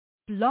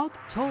Blog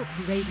Talk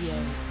Radio.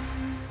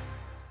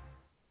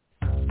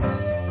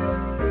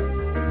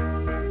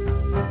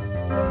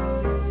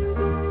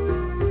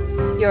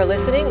 You're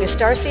listening to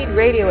Starseed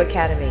Radio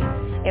Academy,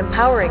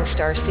 empowering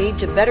Starseed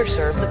to better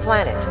serve the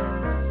planet.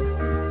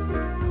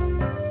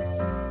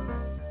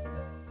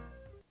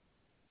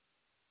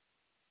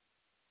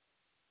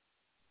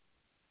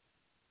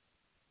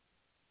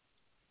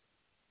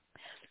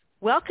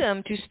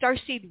 Welcome to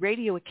Starseed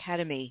Radio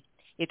Academy.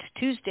 It's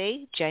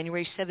Tuesday,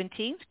 January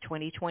 17th,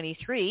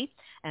 2023,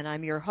 and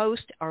I'm your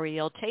host,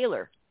 Ariel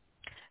Taylor.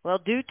 Well,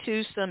 due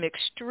to some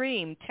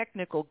extreme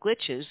technical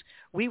glitches,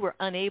 we were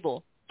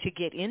unable to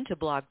get into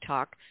Blog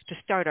Talk to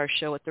start our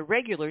show at the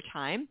regular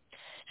time,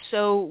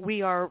 so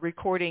we are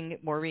recording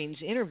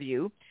Maureen's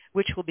interview,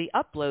 which will be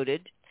uploaded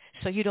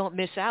so you don't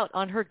miss out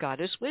on her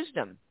goddess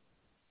wisdom.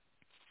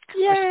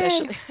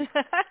 Yay!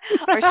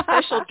 Our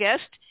special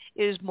guest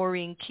is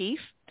Maureen Keefe,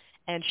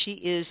 and she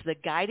is the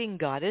guiding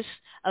goddess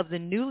of the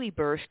newly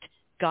birthed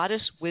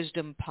Goddess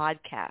Wisdom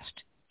podcast.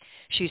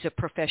 She's a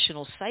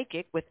professional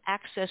psychic with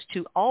access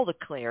to all the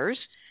clairs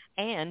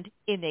and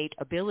innate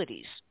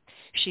abilities.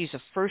 She's a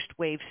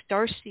first-wave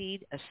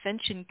starseed,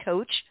 ascension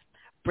coach,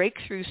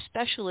 breakthrough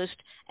specialist,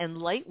 and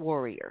light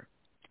warrior.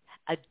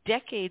 A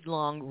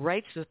decade-long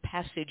rites of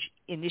passage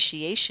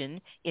initiation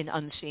in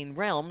unseen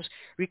realms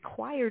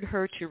required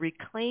her to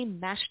reclaim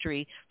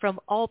mastery from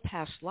all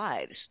past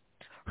lives.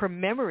 Her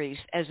memories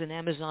as an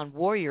Amazon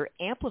warrior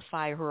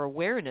amplify her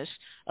awareness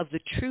of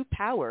the true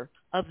power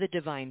of the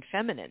divine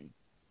feminine.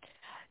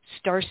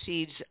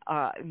 Starseeds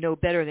know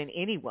better than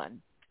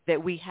anyone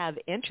that we have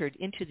entered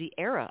into the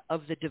era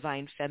of the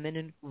divine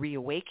feminine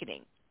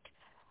reawakening.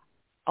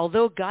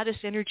 Although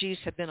goddess energies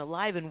have been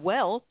alive and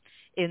well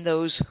in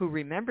those who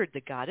remembered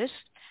the goddess,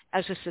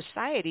 as a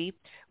society,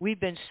 we've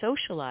been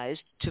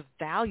socialized to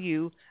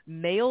value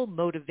male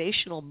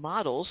motivational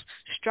models,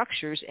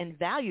 structures, and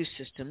value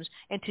systems,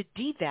 and to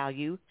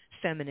devalue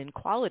feminine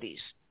qualities.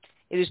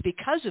 It is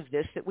because of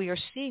this that we are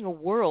seeing a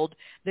world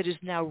that is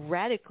now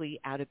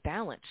radically out of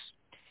balance.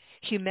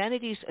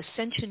 Humanity's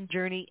ascension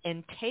journey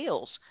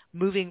entails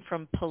moving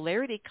from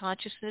polarity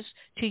consciousness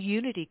to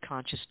unity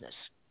consciousness.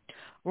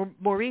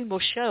 Maureen will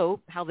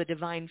show how the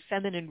divine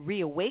feminine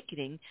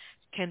reawakening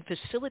can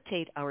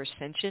facilitate our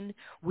ascension,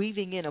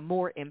 weaving in a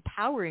more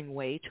empowering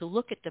way to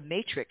look at the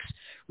matrix,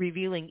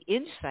 revealing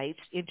insights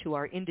into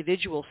our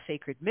individual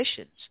sacred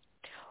missions.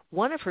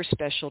 One of her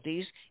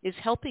specialties is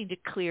helping to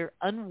clear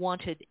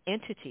unwanted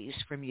entities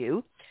from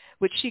you,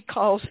 which she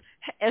calls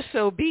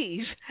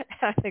SOBs.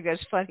 I think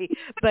that's funny,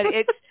 but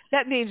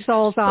that means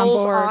souls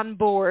on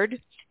board.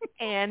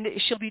 And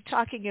she'll be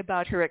talking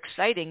about her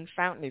exciting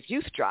Fountain of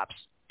Youth drops.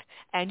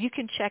 And you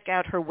can check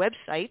out her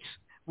websites,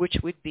 which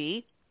would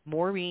be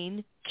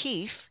Maureen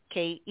Keefe,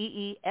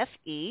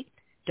 KEEFE.com,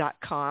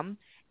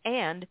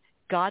 and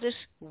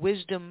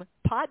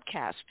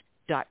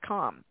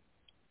goddesswisdompodcast.com.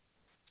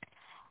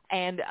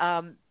 And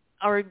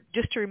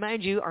just to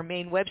remind you, our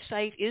main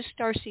website is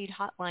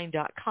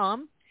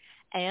starseedhotline.com,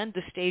 and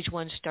the Stage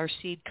 1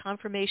 Starseed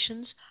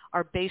confirmations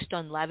are based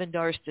on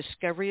Lavendar's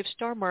discovery of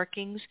star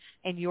markings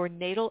and your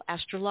natal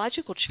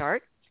astrological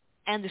chart,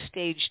 and the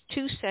Stage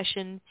 2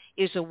 session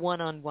is a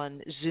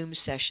one-on-one Zoom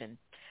session.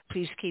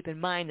 Please keep in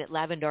mind that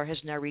Lavendar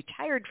has now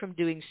retired from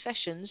doing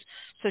sessions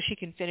so she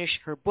can finish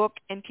her book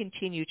and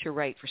continue to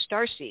write for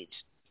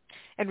Starseeds.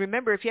 And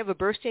remember, if you have a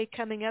birthday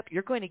coming up,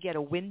 you're going to get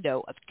a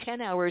window of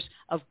 10 hours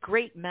of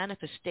great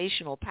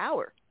manifestational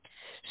power.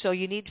 So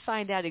you need to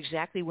find out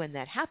exactly when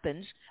that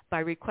happens by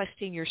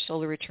requesting your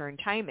solar return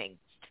timing.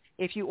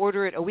 If you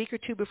order it a week or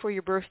two before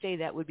your birthday,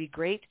 that would be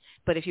great.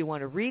 But if you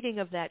want a reading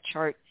of that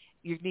chart,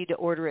 you need to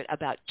order it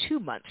about 2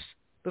 months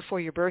before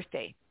your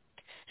birthday.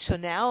 So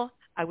now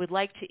I would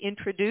like to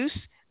introduce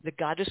the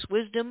goddess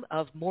wisdom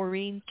of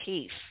Maureen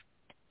Keefe.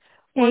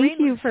 Thank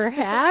you for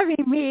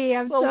having me.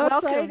 I'm so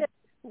excited.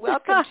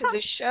 Welcome to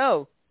the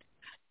show.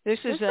 This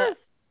is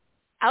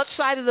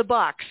outside of the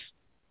box.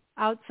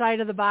 Outside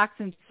of the box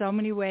in so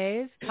many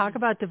ways. Talk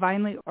about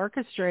divinely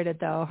orchestrated,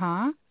 though,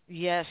 huh?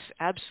 Yes,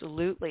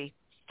 absolutely.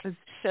 It's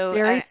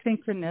very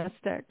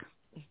synchronistic.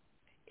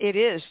 It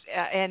is,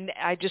 and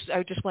I just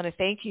want to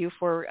thank you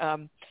for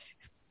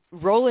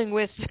rolling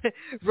with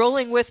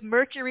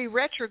Mercury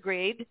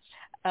retrograde.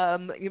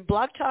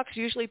 Blog Talk's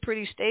usually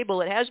pretty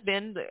stable. It has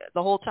been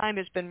the whole time.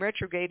 It's been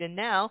retrograde, and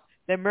now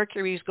that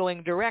Mercury's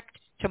going direct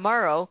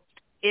tomorrow,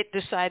 it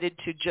decided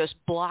to just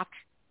block.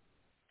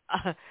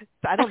 I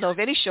don't know if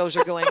any shows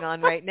are going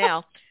on right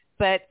now,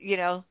 but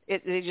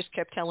they just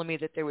kept telling me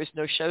that there was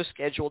no show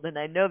scheduled, and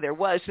I know there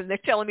was, and they're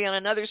telling me on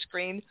another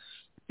screen,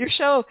 your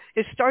show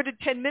is started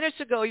 10 minutes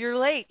ago. You're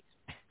late.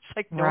 It's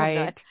like, no,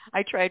 I'm not.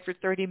 I tried for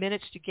 30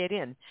 minutes to get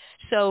in.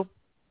 So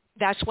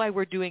that's why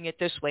we're doing it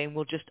this way, and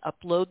we'll just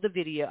upload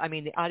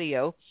the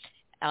audio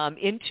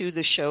into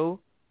the show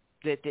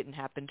that didn't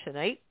happen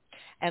tonight.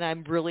 And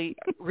I'm really,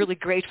 really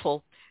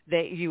grateful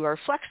that you are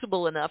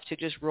flexible enough to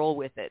just roll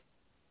with it.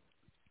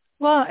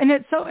 Well, and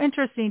it's so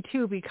interesting,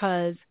 too,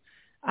 because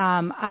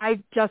I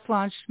just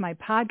launched my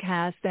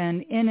podcast,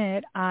 and in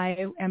it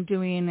I am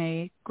doing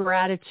a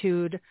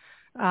gratitude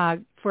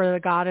for the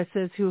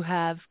goddesses who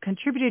have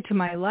contributed to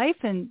my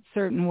life in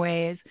certain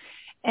ways.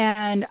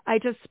 And I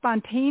just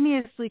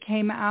spontaneously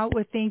came out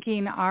with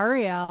thanking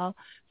Ariel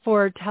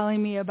for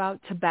telling me about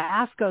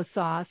Tabasco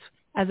sauce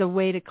as a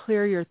way to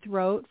clear your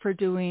throat for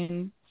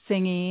doing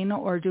singing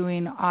or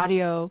doing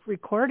audio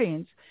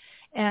recordings.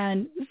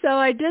 And so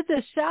I did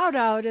the shout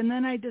out, and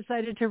then I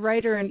decided to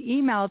write her an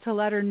email to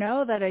let her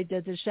know that I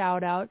did the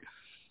shout out.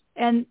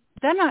 And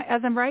then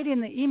as I'm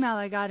writing the email,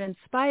 I got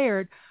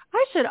inspired.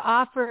 I should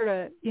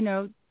offer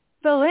to,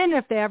 fill in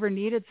if they ever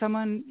needed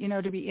someone,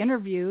 to be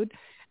interviewed.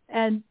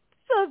 And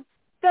so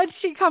then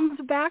she comes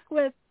back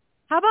with,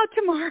 how about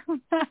tomorrow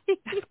night?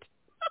 It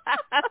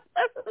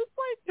was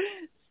like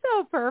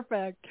so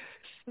perfect.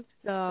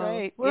 So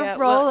right. we're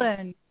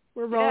rolling.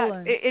 We're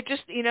rolling. It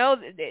just,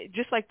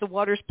 just like the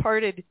waters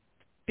parted,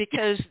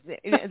 because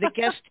the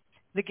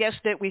guest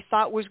that we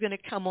thought was going to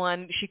come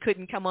on, she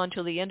couldn't come on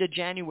till the end of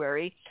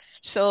January.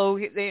 So,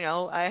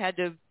 I had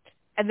to,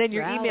 and then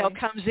your email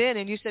comes in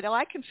and you said,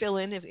 I can fill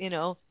in if,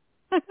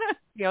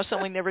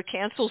 someone never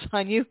cancels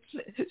on you.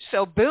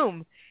 So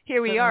boom,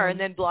 here we are. And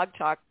then Blog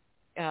Talk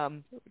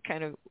kind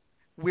of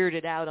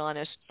weirded out on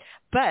us.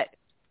 But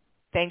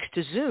thanks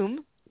to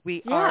Zoom,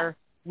 we are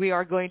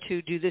going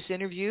to do this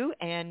interview,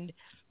 and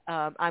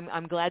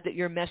I'm glad that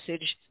your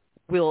message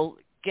will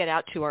get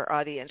out to our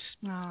audience.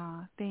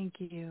 Oh, thank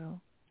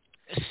you.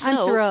 So,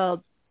 I'm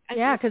thrilled.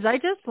 Yeah, because I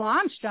just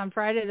launched on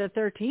Friday the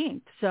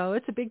 13th, so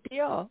it's a big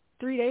deal.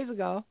 3 days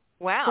ago.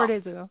 Wow. 4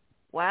 days ago.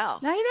 Wow.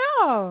 I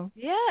know.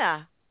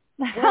 Yeah.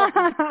 Well,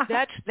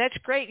 that's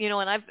great.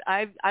 And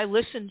I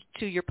listened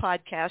to your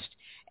podcast,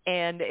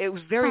 and it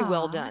was very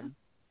well done.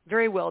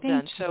 Very well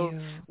done. So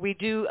we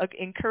do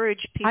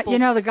encourage people.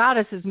 The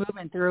goddess is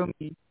moving through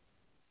me.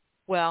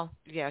 Well,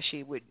 yeah,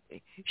 she would.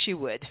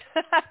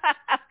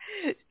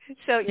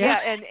 So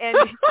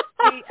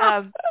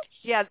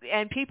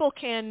and people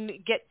can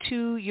get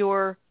to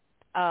your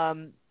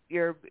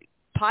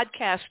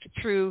podcast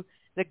through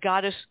the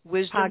Goddess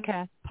Wisdom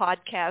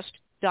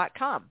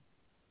Podcast.com.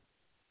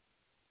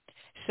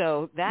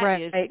 So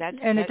that is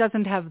it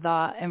doesn't have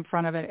the in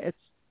front of it. It's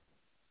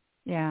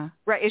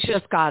right. It's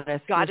just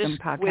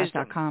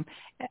goddesswisdompodcast.com.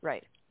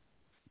 Right.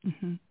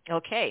 Mm-hmm.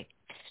 Okay.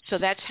 So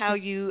that's how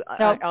you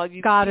all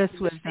you Goddess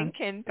Wisdom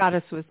can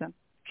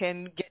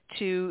get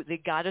to the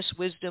Goddess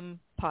Wisdom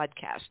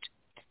Podcast.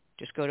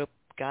 Just go to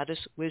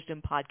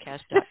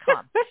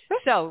goddesswisdompodcast.com.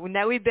 So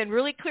now we've been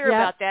really clear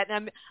about that,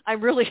 and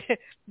I'm really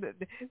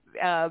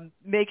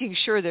making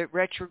sure that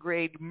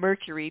retrograde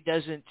Mercury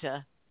doesn't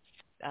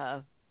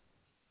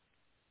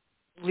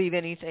leave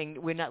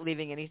anything. We're not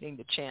leaving anything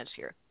to chance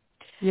here.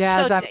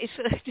 Yeah.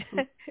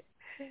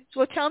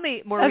 So tell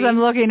me, Maureen. As I'm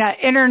looking at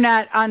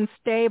internet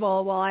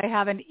unstable, I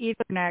have an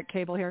Ethernet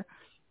cable here.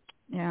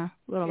 Yeah,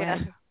 a little bit.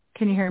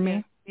 Can you hear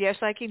me? Yes,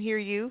 I can hear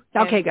you.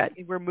 Okay,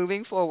 good. We're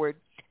moving forward.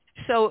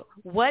 So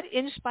what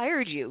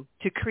inspired you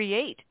to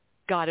create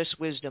Goddess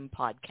Wisdom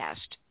Podcast?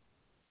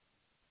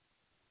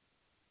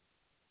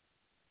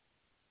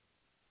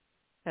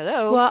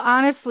 Hello? Well,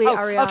 honestly,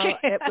 Ariel,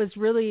 it was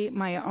really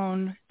my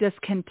own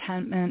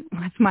discontentment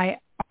with my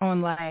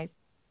own life.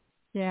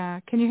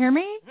 Yeah. Can you hear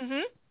me?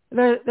 Mm-hmm.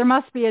 There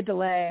must be a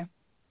delay.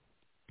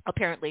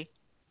 Apparently.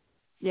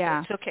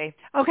 Yeah. It's okay.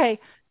 Okay.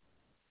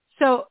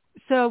 So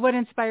what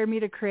inspired me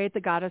to create the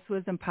Goddess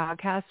Wisdom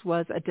Podcast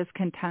was a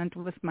discontent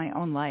with my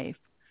own life.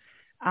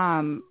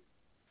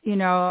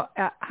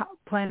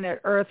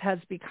 Planet Earth has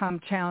become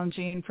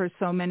challenging for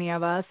so many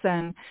of us.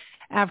 And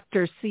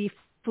after sea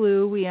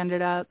flu, we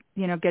ended up,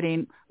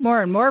 getting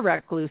more and more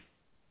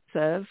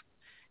reclusive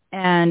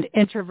and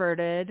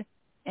introverted.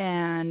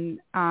 And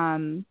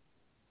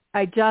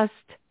I just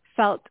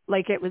felt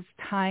like it was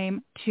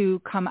time to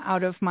come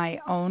out of my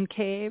own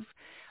cave.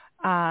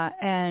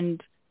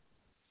 And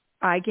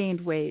I gained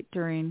weight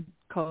during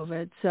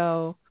COVID.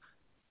 So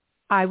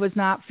I was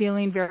not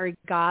feeling very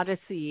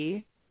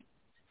goddessy.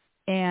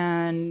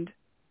 And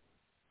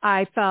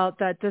I felt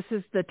that this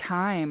is the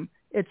time.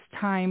 It's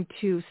time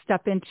to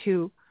step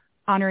into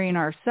honoring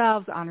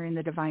ourselves, honoring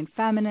the divine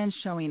feminine,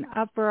 showing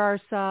up for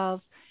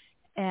ourselves.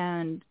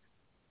 And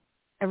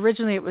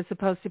originally it was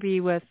supposed to be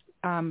with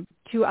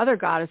two other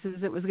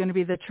goddesses. It was going to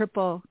be the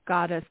Triple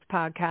Goddess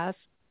podcast.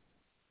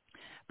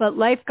 But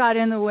life got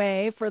in the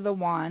way for the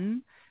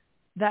one.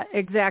 That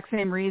exact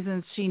same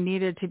reasons she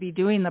needed to be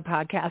doing the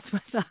podcast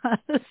with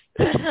us.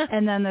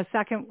 And then the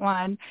second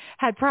one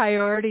had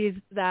priorities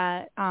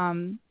that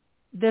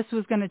this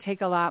was going to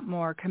take a lot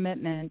more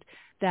commitment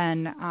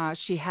than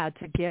she had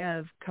to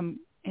give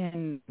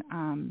in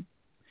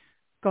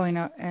going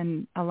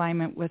in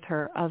alignment with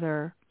her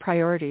other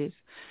priorities.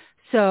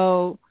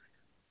 So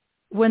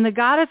when the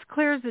goddess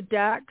clears the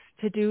decks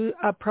to do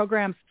a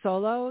program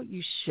solo,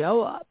 you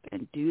show up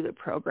and do the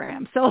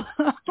program solo.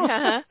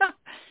 Uh-huh.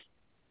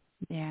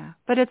 Yeah,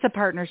 but it's a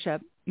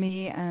partnership,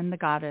 me and the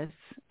goddess,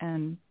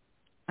 and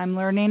I'm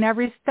learning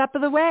every step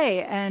of the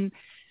way. And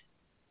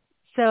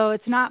so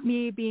it's not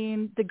me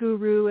being the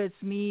guru,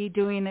 it's me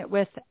doing it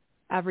with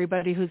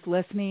everybody who's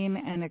listening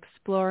and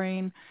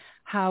exploring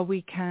how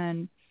we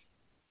can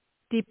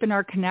deepen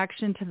our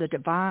connection to the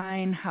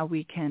divine, how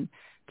we can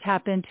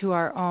tap into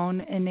our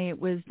own innate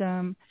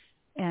wisdom,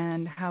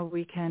 and how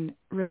we can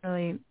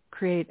really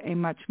create a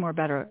much more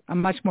better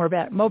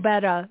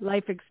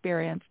life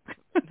experience.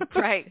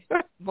 Right,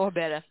 more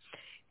better.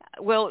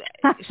 Well,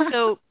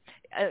 so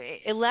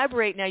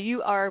elaborate. Now,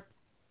 you are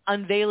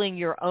unveiling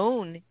your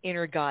own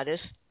inner goddess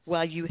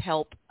while you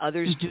help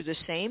others do the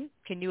same.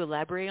 Can you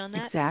elaborate on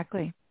that?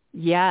 Exactly.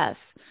 Yes.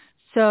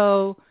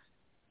 So,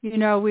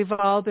 we've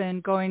all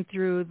been going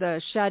through the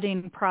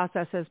shedding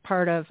process as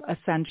part of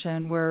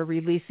ascension. We're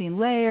releasing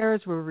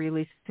layers. We're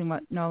releasing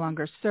what no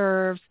longer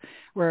serves.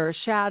 We're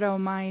shadow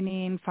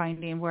mining,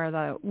 finding where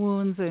the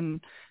wounds and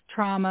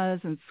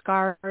traumas and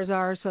scars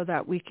are so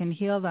that we can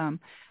heal them,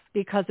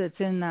 because it's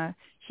in the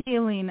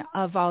healing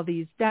of all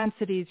these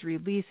densities,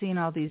 releasing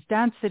all these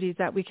densities,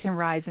 that we can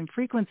rise in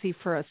frequency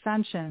for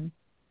ascension.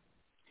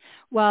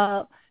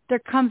 Well, there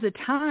comes a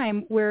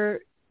time where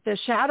the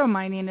shadow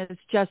mining is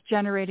just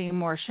generating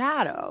more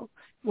shadow.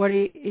 What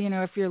do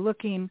if you're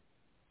looking,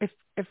 if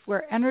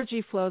where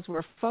energy flows,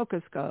 where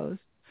focus goes,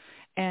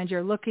 and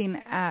you're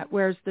looking at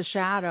where's the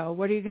shadow,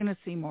 what are you going to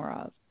see more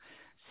of?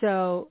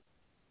 So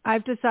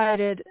I've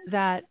decided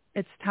that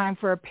it's time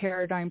for a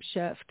paradigm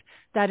shift,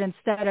 that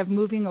instead of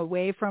moving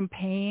away from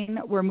pain,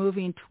 we're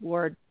moving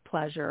toward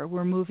pleasure.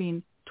 We're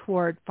moving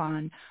toward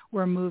fun.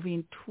 We're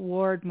moving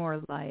toward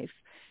more life.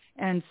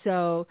 And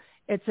so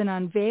it's an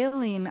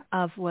unveiling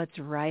of what's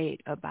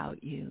right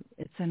about you.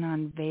 It's an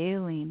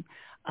unveiling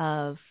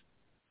of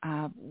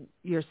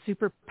your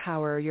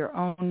superpower, your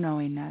own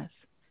knowingness.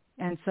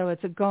 And so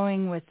it's a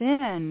going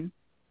within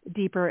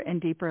deeper and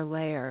deeper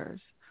layers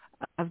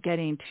of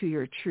getting to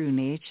your true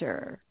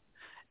nature.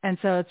 And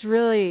so it's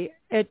really,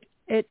 it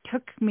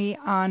took me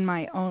on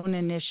my own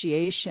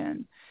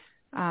initiation.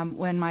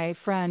 When my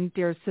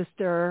dear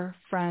sister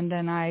friend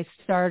and I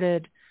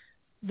started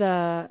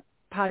the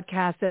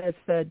podcast as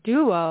the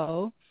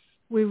duo,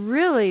 we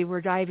really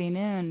were diving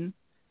in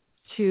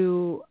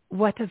to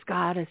what does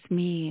goddess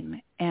mean?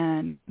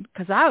 And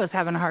because I was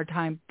having a hard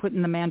time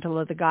putting the mantle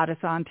of the goddess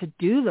on to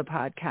do the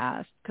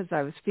podcast, because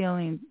I was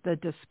feeling the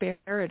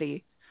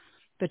disparity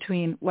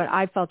between what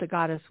I felt a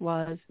goddess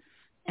was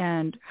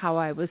and how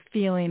I was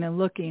feeling and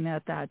looking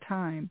at that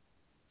time.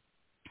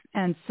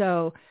 And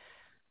so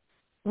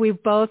we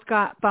both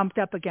got bumped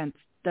up against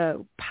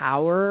the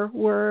power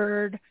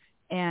word,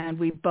 and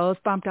we both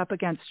bumped up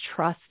against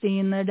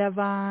trusting the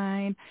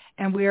divine,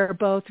 and we are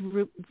both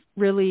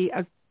really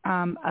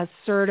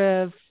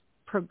assertive,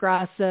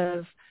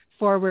 progressive,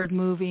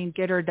 forward-moving,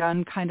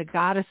 get-her-done kind of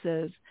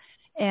goddesses.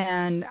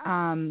 And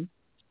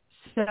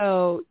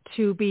so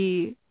to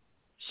be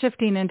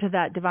shifting into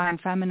that divine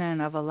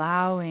feminine of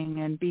allowing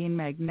and being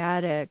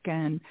magnetic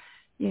and,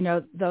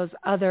 those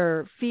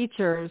other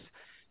features,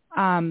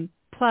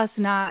 plus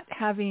not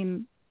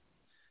having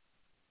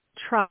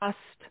trust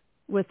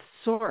with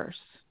source.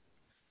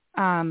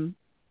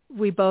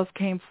 We both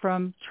came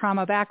from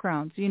trauma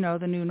backgrounds, the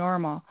new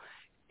normal.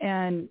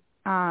 And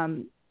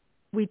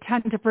we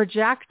tend to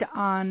project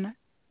on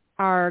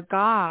our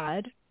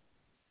God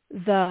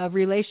the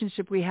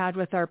relationship we had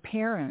with our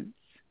parents.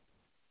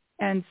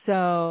 And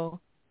so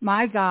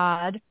my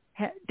God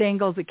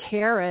dangles a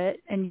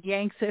carrot and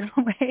yanks it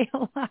away a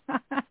lot.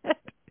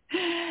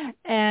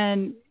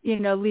 And,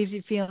 leaves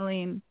you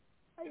feeling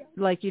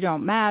like you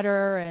don't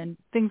matter and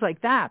things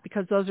like that,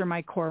 because those are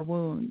my core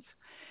wounds.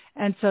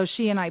 And so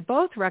she and I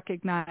both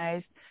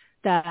recognized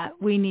that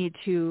we need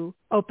to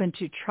open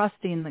to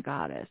trusting the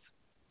goddess.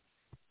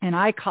 And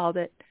I called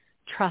it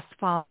trust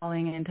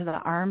falling into the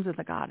arms of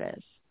the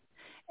goddess.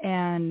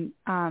 And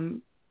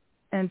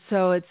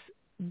so it's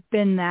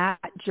been that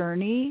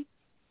journey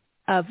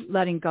of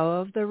letting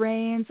go of the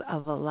reins,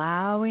 of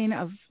allowing,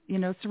 of,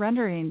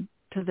 surrendering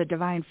to the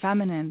divine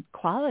feminine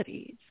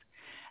qualities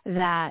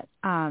that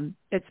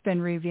it's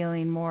been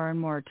revealing more and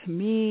more to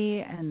me.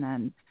 And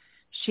then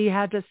she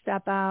had to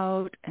step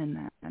out,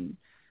 and then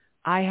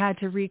I had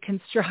to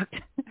reconstruct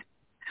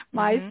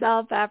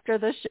myself after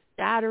the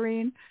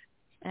shattering.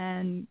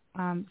 And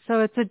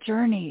so it's a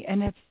journey,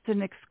 and it's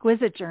an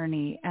exquisite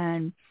journey.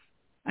 And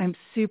I'm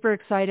super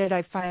excited.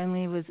 I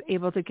finally was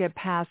able to get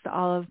past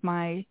all of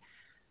my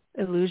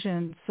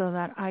illusions so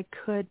that I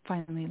could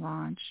finally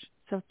launch.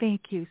 So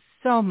thank you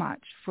so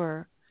much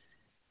for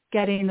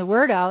getting the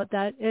word out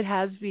that it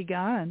has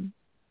begun.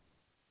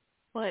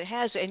 Well, it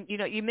has. And,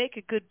 you make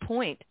a good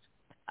point,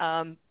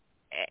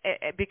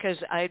 because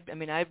I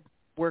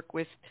work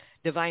with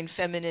divine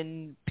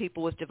feminine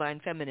people with divine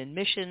feminine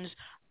missions,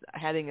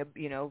 having a,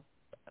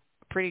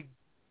 pretty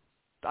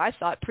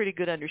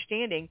good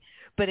understanding.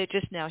 But it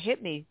just now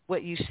hit me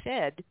what you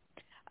said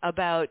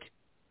about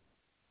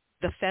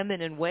the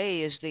feminine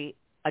way is the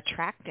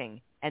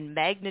attracting and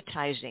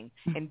magnetizing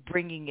and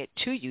bringing it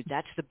to you.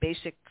 That's the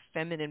basic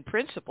feminine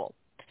principle.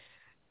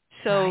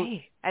 So,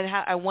 right. And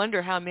I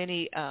wonder how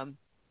many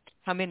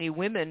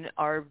women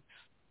are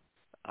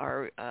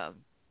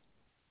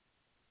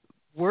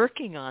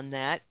working on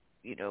that,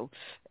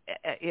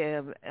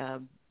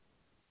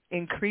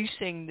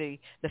 increasing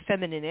the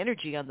feminine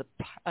energy on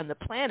the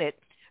planet,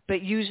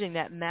 but using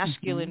that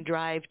masculine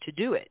drive to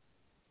do it.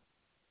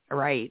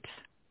 Right.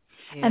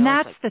 You And know,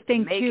 it's that's like, the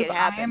thing make too. it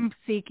happen.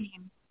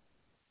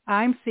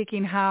 I'm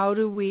seeking how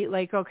do we,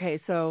 like, okay,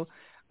 so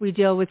we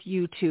deal with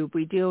YouTube,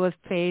 we deal with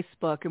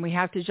Facebook, and we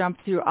have to jump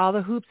through all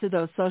the hoops of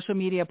those social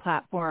media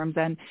platforms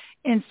and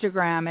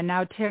Instagram and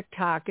now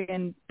TikTok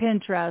and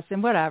Pinterest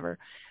and whatever.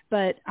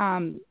 But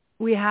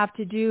we have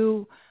to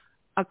do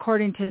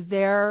according to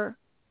their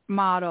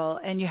model,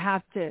 and you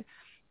have to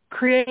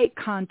create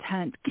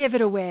content, give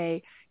it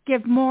away,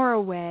 give more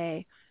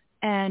away.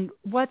 And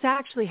what's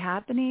actually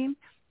happening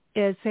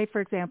is, say,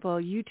 for example,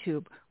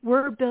 YouTube,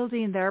 we're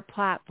building their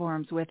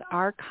platforms with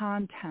our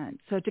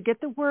content. So to get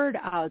the word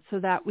out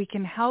so that we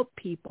can help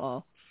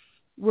people,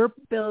 we're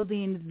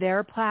building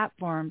their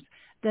platforms.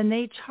 Then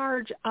they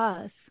charge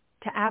us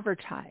to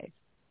advertise.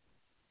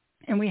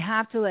 And we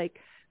have to like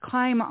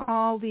climb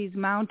all these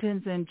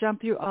mountains and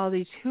jump through all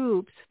these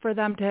hoops for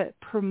them to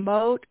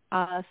promote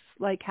us,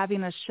 like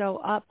having us show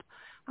up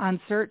on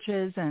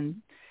searches.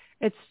 And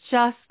it's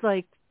just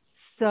like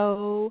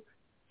so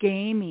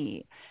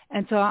gamey.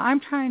 And so I'm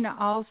trying to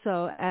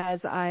also, as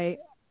I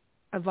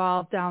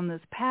evolve down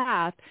this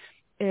path,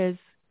 is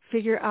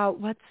figure out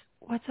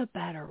what's a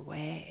better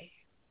way.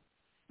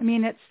 I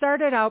mean, it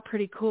started out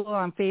pretty cool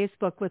on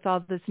Facebook with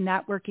all this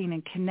networking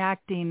and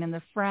connecting and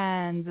the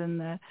friends and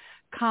the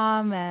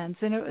comments,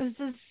 and it was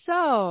just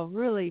so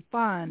really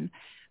fun.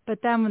 But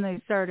then when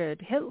they started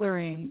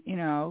Hitlering, you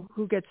know,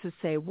 who gets to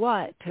say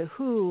what to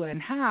who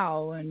and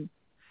how, and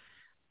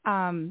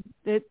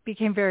it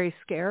became very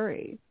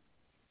scary.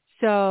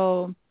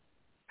 So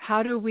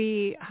how do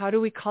we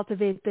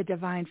cultivate the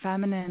divine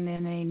feminine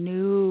in a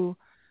new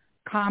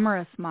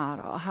commerce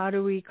model? How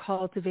do we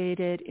cultivate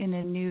it in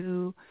a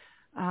new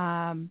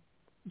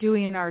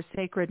doing our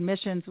sacred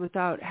missions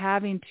without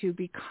having to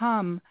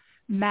become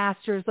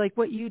masters like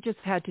what you just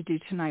had to do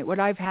tonight, what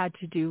I've had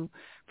to do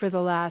for the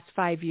last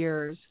 5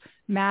 years,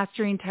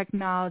 mastering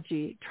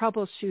technology,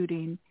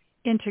 troubleshooting,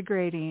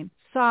 integrating,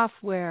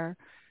 software,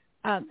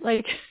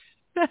 like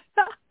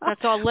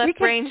that's all left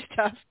brain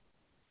stuff.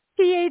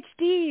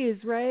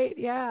 PhDs, right?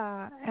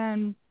 Yeah.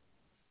 And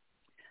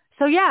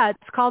so, yeah,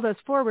 it's called us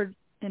forward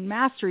in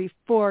mastery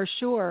for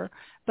sure.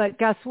 But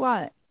guess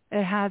what?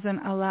 It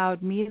hasn't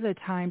allowed me the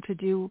time to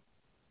do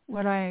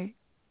what I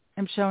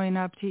am showing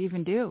up to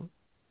even do.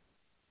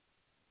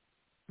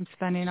 I'm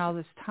spending all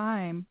this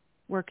time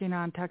working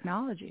on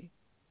technology.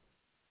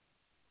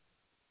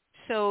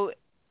 So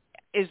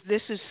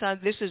this is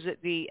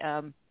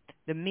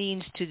the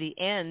means to the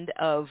end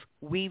of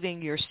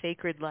weaving your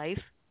sacred life?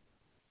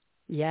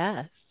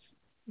 Yes.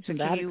 Isn't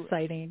that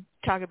exciting?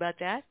 Talk about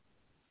that?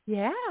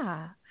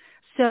 Yeah.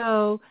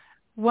 So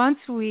once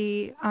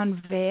we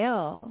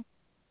unveil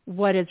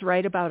what is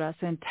right about us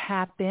and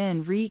tap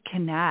in,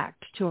 reconnect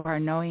to our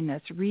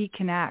knowingness,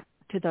 reconnect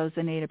to those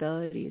innate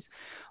abilities,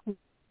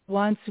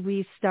 once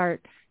we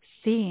start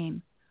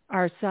seeing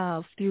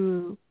ourselves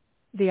through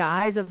the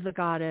eyes of the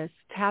goddess,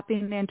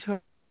 tapping into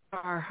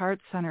our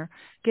heart center,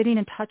 getting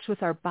in touch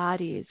with our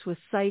bodies, with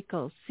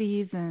cycles,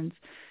 seasons,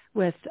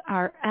 with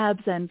our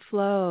ebbs and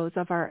flows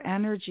of our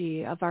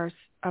energy, of our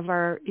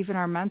even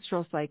our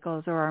menstrual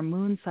cycles or our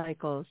moon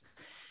cycles,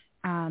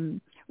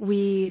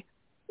 we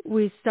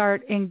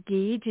start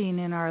engaging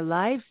in our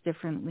lives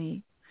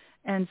differently.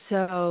 And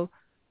so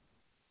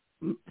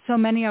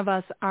many of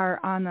us are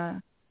on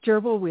the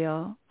gerbil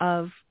wheel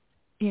of,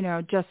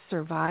 just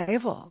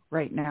survival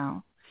right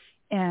now.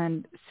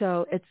 And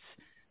so it's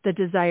the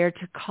desire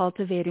to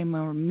cultivate a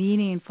more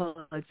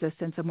meaningful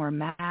existence, a more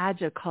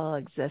magical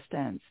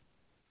existence.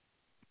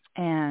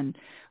 And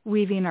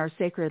weaving our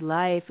sacred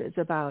life is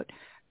about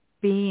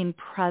being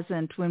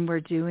present when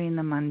we're doing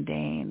the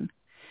mundane.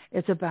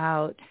 It's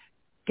about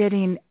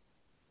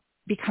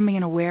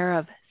becoming aware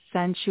of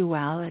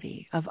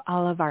sensuality, of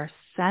all of our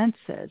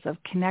senses, of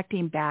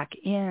connecting back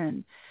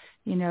in,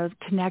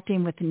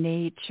 connecting with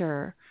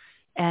nature.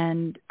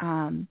 And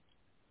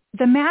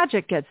the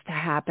magic gets to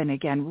happen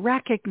again,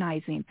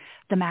 recognizing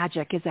the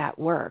magic is at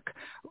work.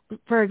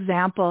 For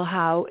example,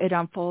 how it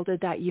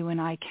unfolded that you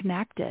and I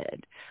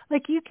connected.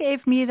 Like you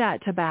gave me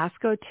that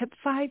Tabasco tip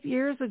 5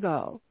 years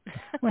ago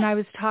when I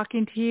was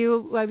talking to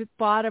you. I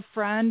bought a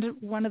friend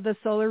one of the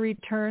solar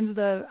returns,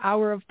 the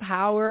Hour of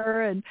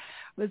Power, and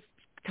was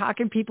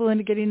talking people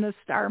into getting the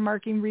star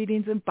marking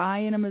readings and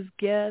buying them as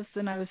gifts.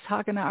 And I was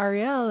talking to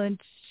Ariel, and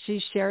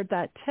she shared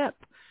that tip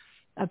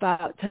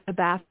about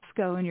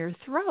Tabasco in your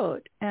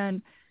throat.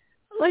 And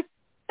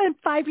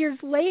 5 years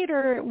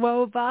later, it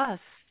wove us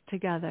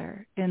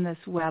together in this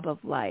web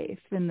of life,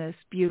 in this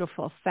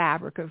beautiful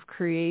fabric of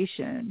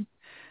creation.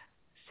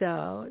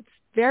 So it's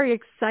very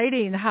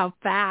exciting how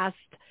fast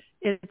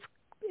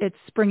it's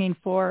springing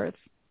forth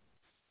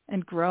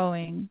and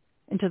growing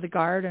into the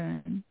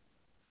garden.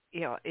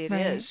 Yeah, it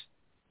right? is.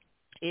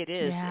 It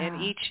is. Yeah.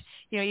 And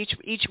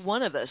each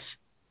one of us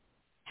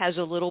has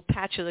a little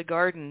patch of the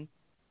garden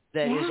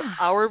that is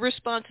our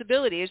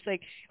responsibility. It's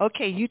like,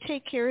 okay, you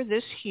take care of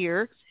this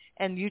here,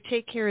 and you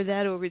take care of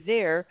that over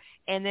there.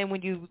 And then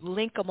when you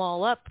link them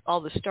all up,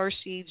 all the star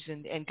seeds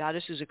and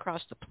goddesses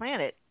across the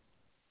planet,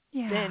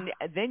 Yeah.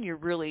 then you're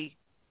really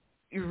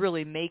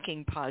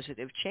making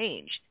positive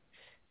change.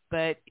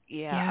 But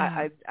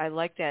yeah, Yeah. I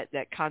like that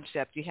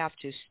concept. You have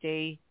to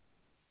stay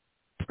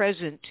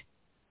present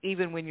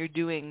even when you're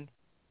doing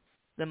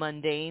the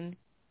mundane,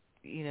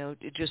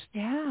 just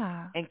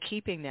Yeah. and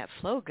keeping that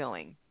flow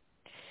going.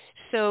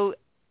 So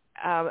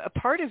a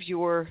part of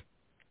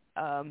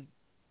um,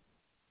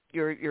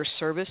 your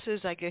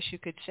services, I guess you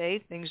could say,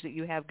 things that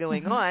you have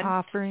going on,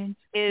 Offerings.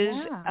 is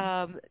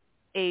Yeah.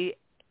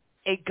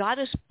 a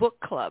goddess book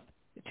club.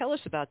 Tell us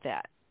about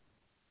that.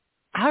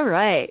 All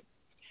right.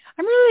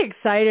 I'm really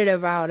excited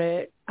about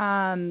it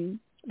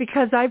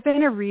because I've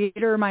been a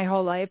reader my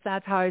whole life.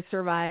 That's how I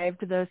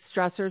survived the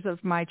stressors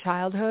of my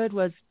childhood,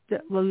 was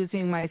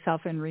losing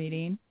myself in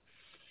reading.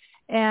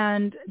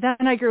 And then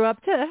I grew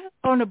up to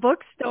own a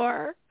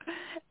bookstore.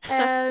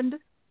 And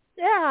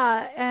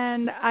yeah,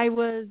 and I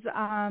was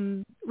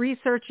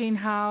researching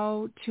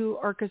how to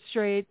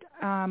orchestrate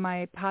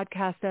my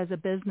podcast as a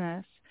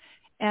business.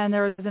 And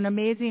there was an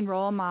amazing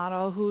role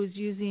model who's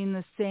using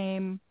the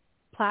same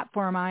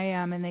platform I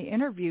am, and they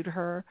interviewed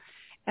her.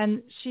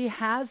 And she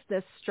has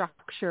this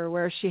structure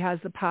where she has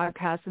the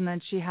podcast and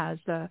then she has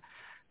the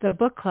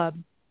book club.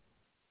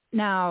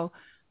 Now,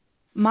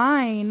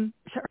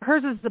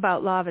 hers is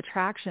about law of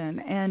attraction,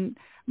 and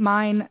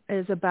mine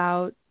is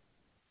about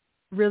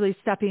really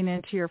stepping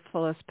into your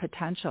fullest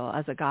potential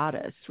as a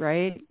goddess,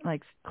 right?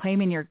 Like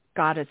claiming your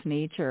goddess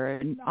nature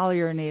and all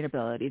your innate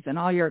abilities and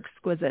all your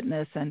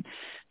exquisiteness, and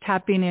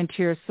tapping into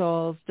your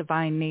soul's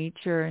divine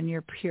nature and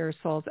your pure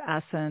soul's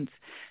essence.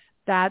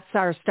 That's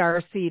our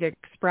starseed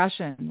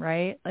expression,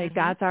 right? Like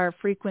that's our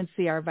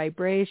frequency, our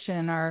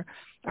vibration,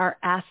 our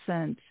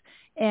essence.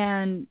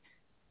 And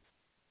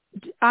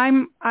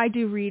I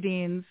do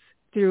readings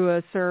through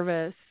a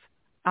service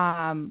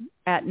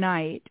at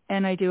night,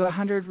 and I do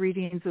 100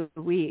 readings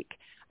a week.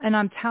 And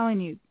I'm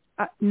telling you,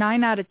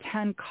 9 out of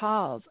 10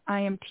 calls, I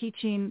am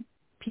teaching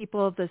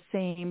people the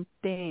same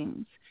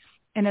things.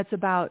 And it's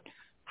about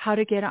how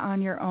to get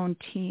on your own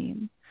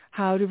team,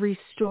 how to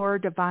restore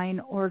divine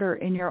order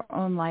in your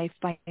own life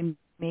by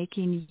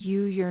making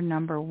you your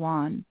number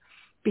one.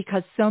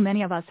 Because so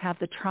many of us have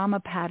the trauma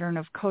pattern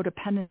of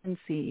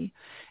codependency.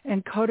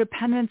 And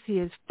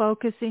codependency is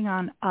focusing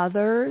on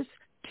others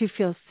to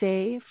feel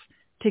safe,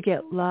 to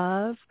get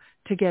love,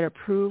 to get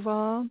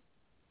approval.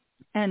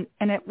 And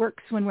it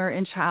works when we're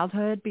in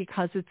childhood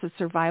because it's a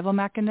survival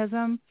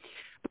mechanism.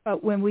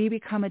 But when we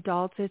become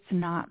adults, it's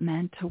not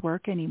meant to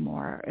work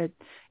anymore.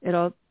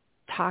 It'll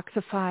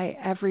toxify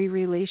every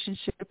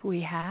relationship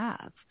we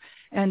have.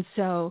 And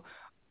so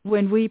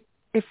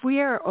if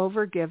we are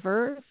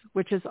overgivers,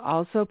 which is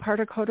also part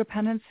of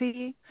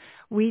codependency,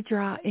 we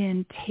draw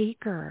in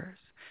takers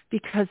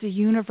because the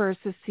universe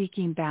is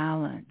seeking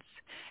balance.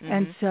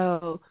 And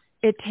so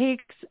it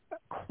takes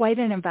quite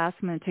an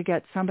investment to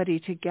get somebody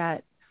to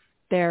get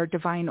their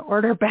divine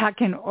order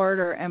back in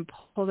order and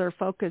pull their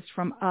focus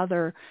from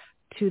other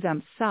to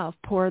themselves,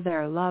 pour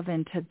their love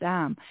into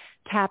them,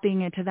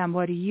 tapping into them.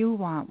 What do you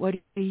want? What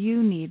do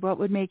you need? What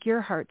would make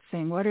your heart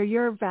sing? What are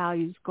your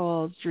values,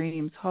 goals,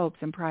 dreams, hopes,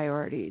 and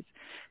priorities?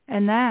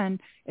 And then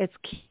it's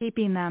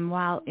keeping them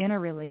while in a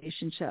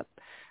relationship.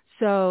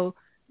 So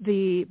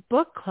the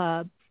book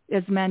club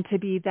is meant to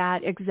be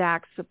that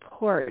exact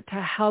support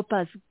to help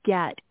us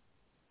get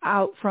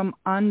out from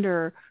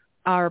under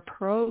our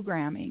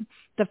programming.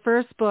 The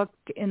first book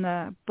in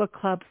the book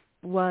club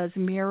was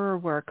Mirror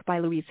Work by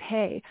Louise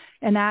Hay,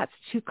 and that's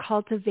to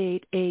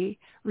cultivate a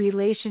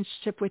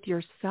relationship with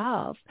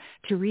yourself,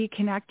 to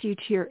reconnect you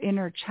to your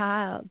inner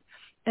child.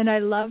 And I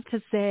love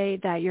to say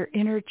that your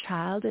inner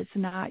child is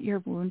not your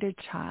wounded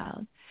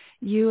child.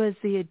 You as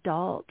the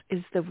adult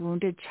is the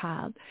wounded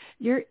child.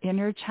 Your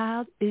inner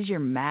child is your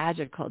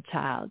magical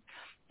child.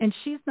 And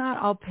she's not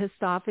all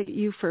pissed off at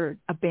you for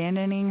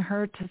abandoning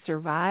her to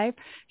survive.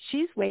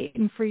 She's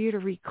waiting for you to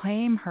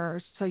reclaim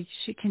her so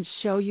she can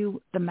show you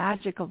the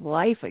magic of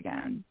life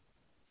again.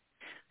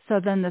 So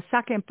then the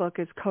second book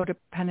is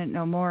Codependent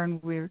No More,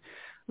 and we're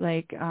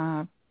like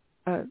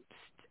 8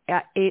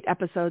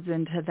 episodes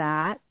into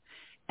that.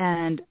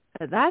 And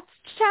that's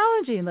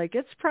challenging. Like,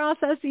 it's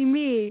processing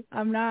me.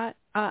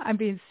 I'm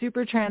being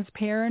super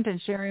transparent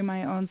and sharing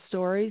my own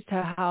stories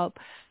to help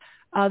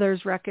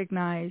others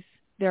recognize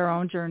their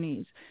own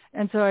journeys.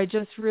 And so I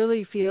just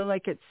really feel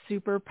like it's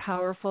super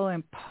powerful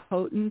and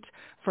potent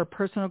for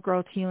personal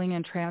growth, healing,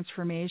 and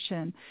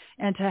transformation.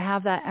 And to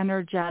have that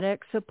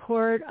energetic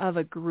support of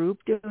a group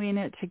doing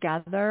it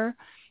together,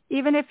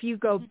 even if you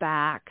go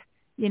back,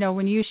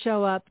 when you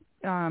show up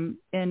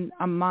in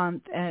a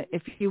month,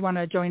 if you want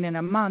to join in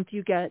a month,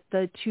 you get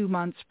the 2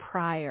 months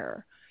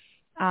prior.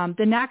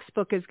 The next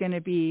book is going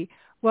to be,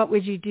 what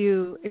would you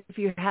do if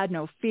you had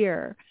no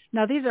fear?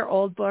 Now, these are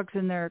old books,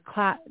 and they're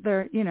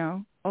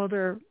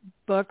older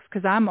books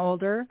because I'm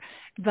older,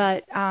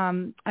 but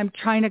I'm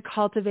trying to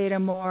cultivate a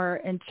more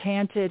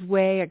enchanted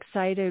way,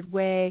 excited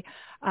way,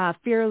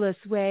 fearless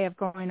way of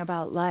going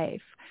about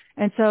life.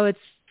 And so it's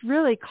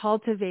really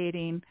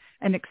cultivating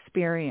an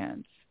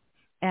experience.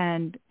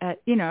 And,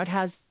 it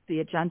has the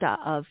agenda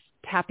of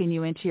tapping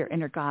you into your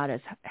inner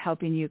goddess,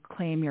 helping you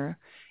claim your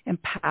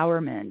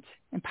empowerment,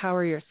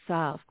 empower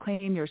yourself,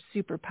 claim your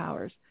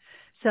superpowers.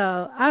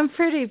 So I'm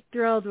pretty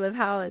thrilled with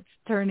how it's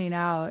turning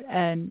out,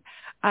 and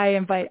I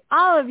invite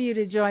all of you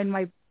to join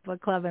my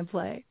book club and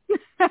play.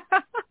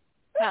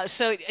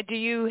 So do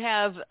you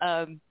have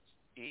a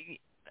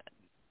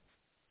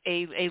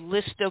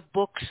list of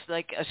books,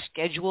 like a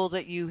schedule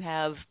that you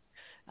have,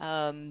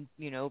 Not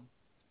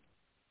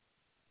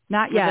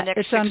for yet. the next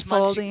It's 6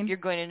 unfolding. months, you're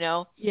going to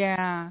know?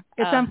 Yeah,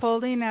 it's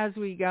unfolding as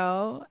we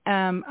go.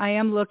 I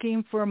am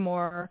looking for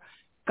more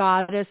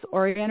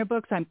goddess-oriented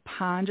books. I'm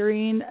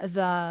pondering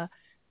the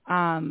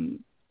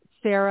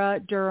Sarah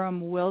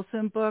Durham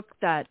Wilson book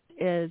that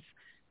is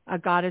a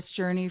goddess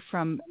journey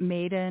from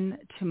maiden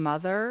to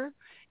mother.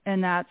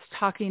 And that's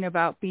talking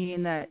about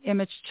being the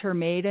immature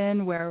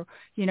maiden where,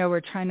 we're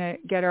trying to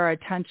get our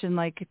attention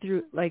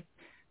through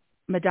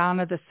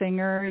Madonna the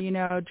singer,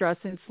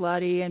 dressing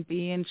slutty and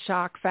being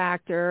shock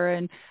factor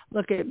and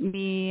look at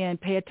me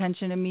and pay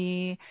attention to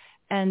me.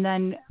 And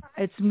then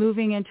it's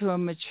moving into a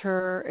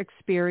mature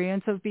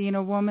experience of being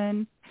a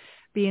woman,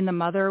 being the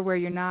mother where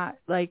you're not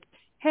like,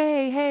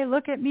 hey,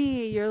 look at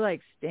me. You're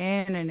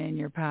standing in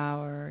your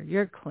power.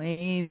 You're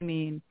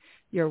claiming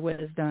your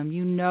wisdom.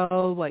 You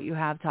know what you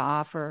have to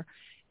offer.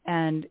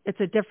 And it's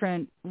a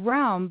different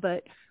realm,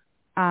 but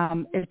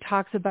it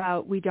talks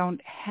about we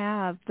don't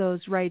have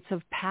those rites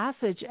of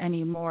passage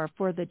anymore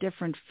for the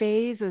different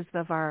phases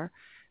of our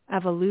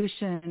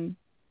evolution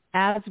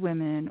as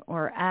women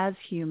or as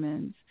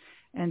humans.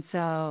 And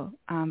so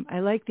I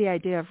like the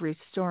idea of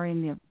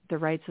restoring the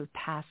rites of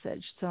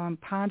passage. So I'm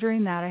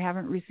pondering that. I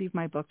haven't received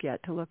my book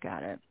yet to look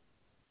at it.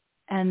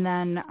 And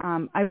then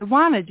I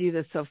want to do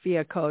the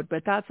Sophia Code,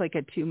 but that's like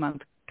a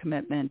 2-month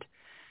commitment.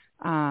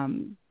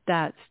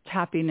 That's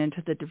tapping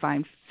into the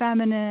divine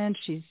feminine.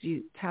 She's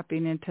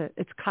tapping into,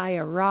 it's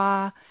Kaya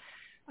Ra.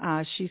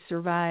 She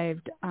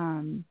survived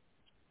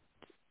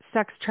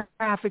sex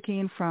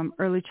trafficking from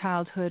early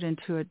childhood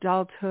into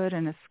adulthood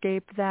and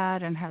escaped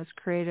that and has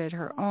created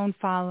her own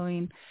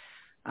following,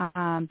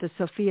 the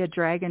Sophia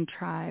Dragon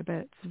Tribe.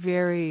 It's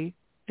very,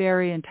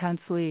 very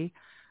intensely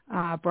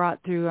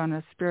brought through on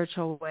a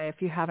spiritual way.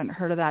 If you haven't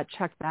heard of that,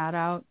 check that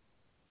out.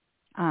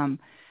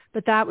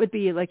 But that would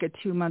be like a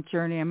 2-month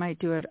journey. I might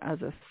do it as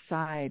a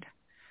side.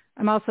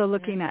 I'm also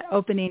looking at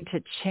opening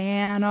to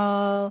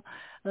channel.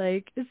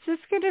 It's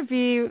just going to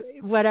be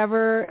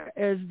whatever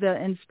is the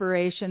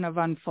inspiration of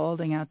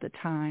unfolding at the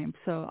time.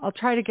 So I'll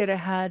try to get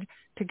ahead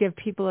to give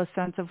people a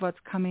sense of what's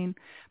coming.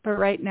 But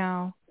right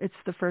now, it's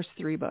the first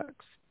 3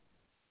 books.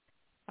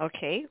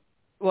 Okay.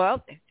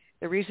 Well,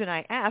 the reason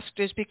I asked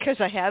is because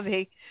I have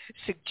a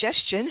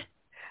suggestion.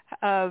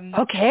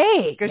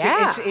 Okay. Because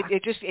yeah.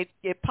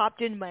 it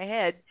popped in my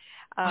head.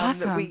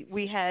 Awesome.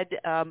 We had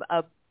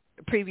a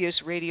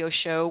previous radio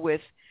show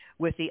with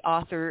the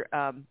author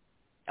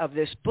of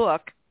this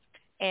book,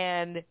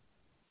 and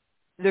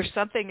there's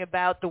something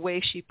about the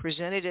way she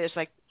presented it. It's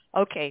like,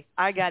 okay,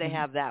 I got to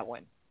have that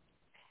one.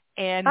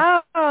 And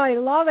I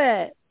love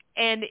it.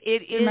 And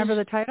it is. Remember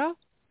the title?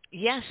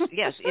 Yes.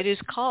 It is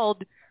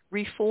called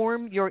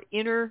 "Reform Your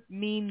Inner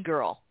Mean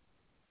Girl."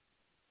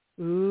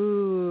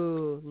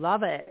 Ooh,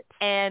 love it.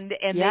 And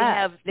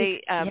yes.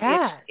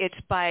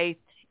 It's by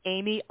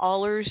Amy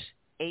Allers,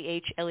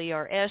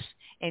 Ahlers,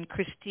 and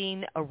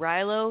Christine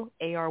Arylo,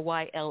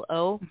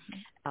 Arylo.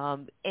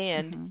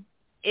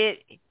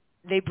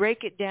 They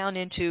break it down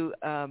into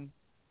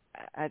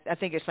I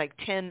think it's like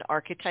 10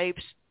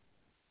 archetypes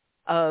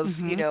of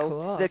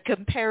cool. the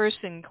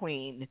comparison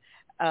queen,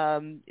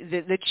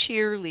 the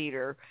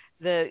cheerleader,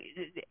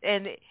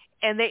 and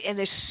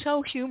they're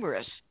so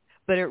humorous,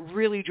 but it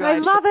really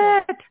drives. I love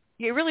it.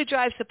 It really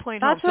drives the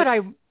point home. That's what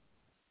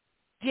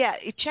Yeah,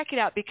 check it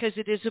out because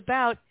it is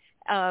about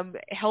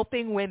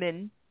helping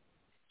women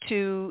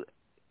to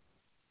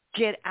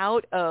get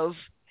out of,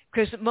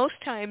 because most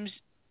times,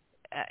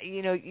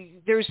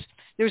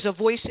 there's a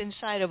voice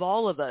inside of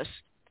all of us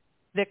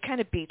that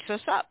kind of beats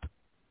us up.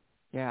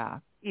 Yeah.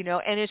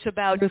 And it's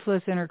about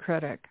ruthless inner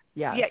critic.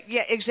 Yeah.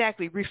 Yeah,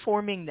 exactly.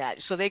 Reforming that.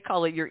 So they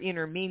call it your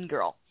inner mean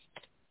girl.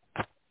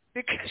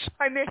 Because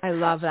I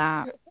love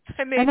that.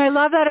 And I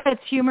love that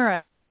it's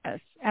humorous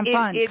and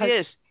fun. It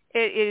is.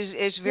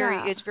 It's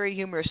very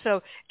humorous.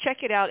 So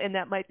check it out, and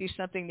that might be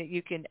something that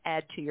you can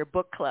add to your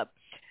book club.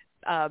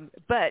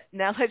 But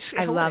now let's.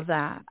 I love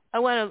that. I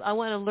want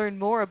to learn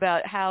more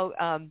about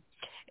how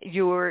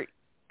your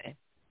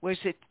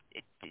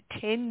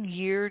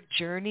 10-year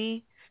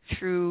journey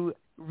through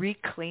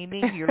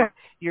reclaiming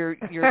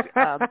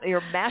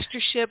your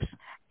masterships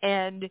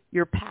and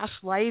your past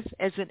life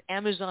as an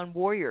Amazon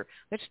warrior.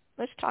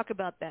 Let's talk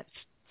about that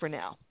for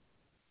now.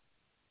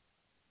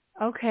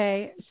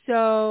 Okay,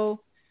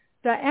 so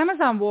the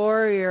Amazon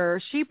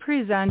warrior, she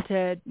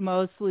presented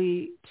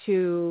mostly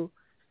to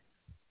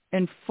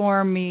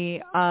inform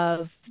me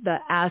of the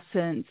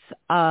essence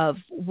of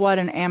what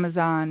an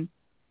Amazon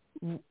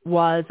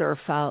was or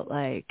felt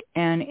like.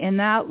 And in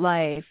that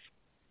life,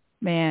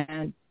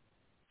 man,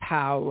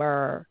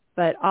 power,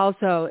 but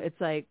also it's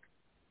like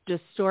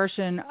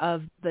distortion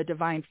of the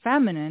divine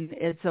feminine.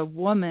 It's a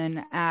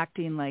woman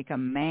acting like a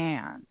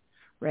man,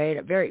 right?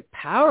 A very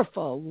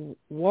powerful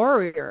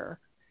warrior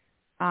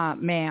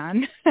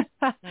man.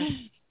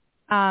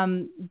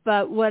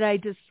 But what I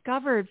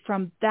discovered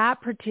from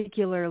that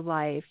particular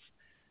life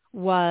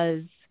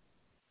was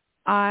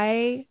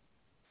I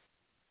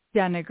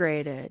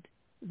denigrated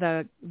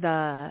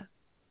the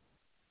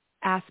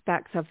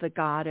aspects of the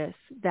goddess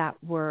that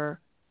were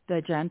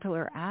the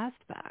gentler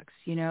aspects,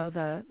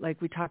 like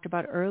we talked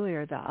about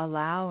earlier, the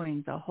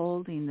allowing, the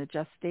holding, the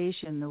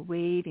gestation, the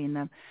waiting,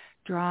 the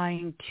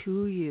drawing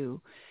to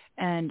you.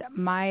 And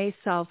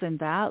myself in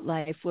that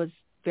life was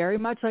very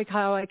much like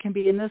how I can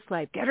be in this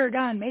life. Get her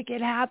done, make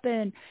it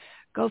happen,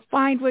 go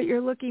find what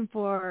you're looking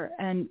for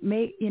and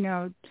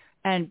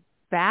and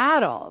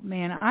battle.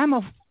 Man, I'm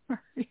a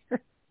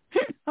warrior.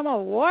 I'm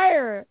a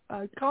warrior.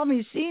 Call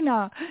me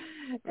Sheena.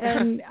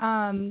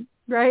 And,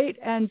 right.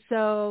 And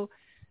so,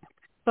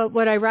 but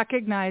what I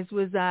recognized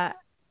was that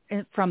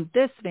from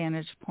this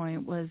vantage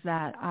point was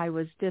that I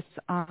was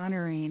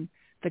dishonoring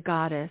the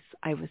goddess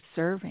I was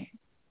serving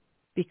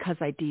because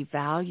I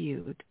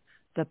devalued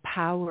the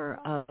power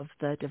of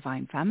the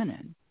divine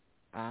feminine.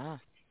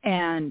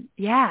 And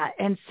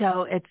and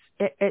so it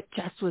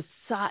just was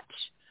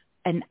such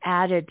an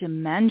added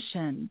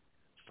dimension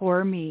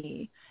for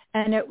me.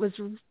 And it was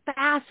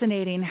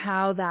fascinating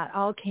how that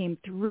all came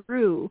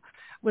through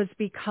was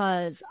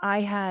because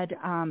I had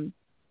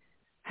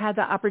had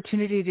the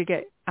opportunity to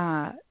get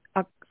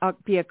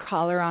be a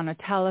caller on a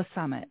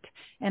telesummit,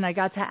 and I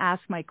got to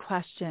ask my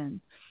question.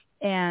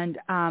 And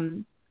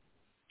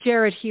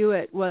Jared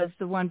Hewitt was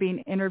the one being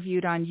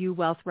interviewed on You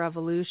Wealth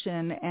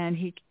Revolution, and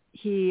he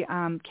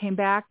came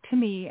back to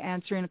me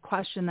answering a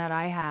question that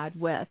I had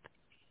with,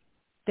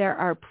 there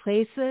are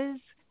places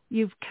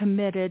you've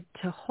committed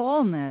to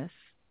wholeness,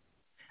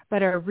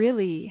 but are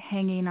really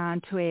hanging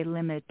on to a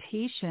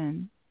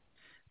limitation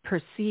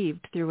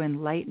perceived through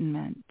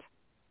enlightenment.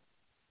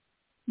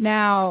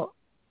 Now,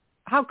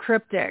 how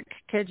cryptic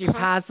could you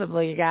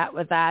possibly get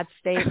with that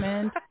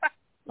statement?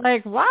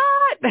 Like,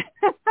 what?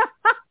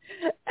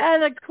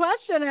 And the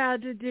question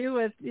had to do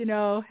with,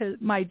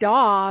 my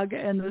dog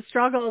and the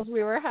struggles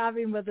we were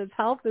having with his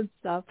health and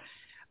stuff.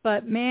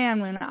 But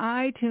man, when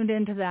I tuned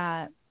into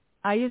that,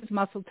 I use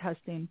muscle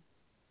testing,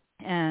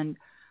 and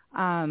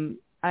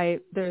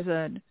there's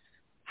a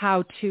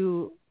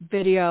how-to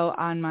video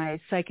on my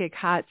Psychic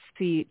Hot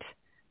Seat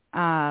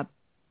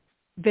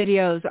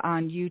videos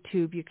on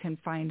YouTube. You can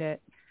find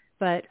it.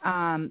 But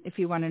if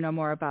you want to know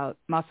more about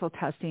muscle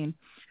testing.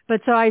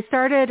 But so I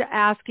started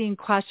asking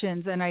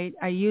questions, and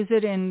I use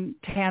it in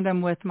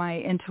tandem with my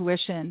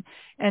intuition.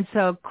 And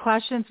so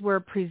questions were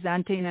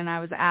presenting, and I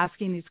was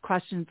asking these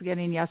questions,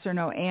 getting yes or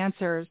no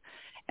answers.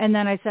 And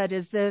then I said,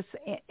 is this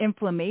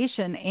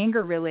inflammation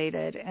anger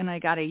related? And I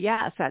got a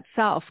yes at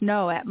self,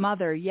 no at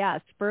mother,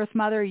 yes, birth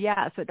mother,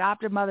 yes,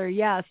 adopted mother,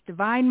 yes,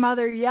 divine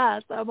mother,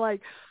 yes. I'm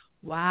like,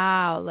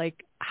 wow,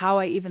 like how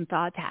I even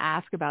thought to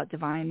ask about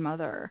divine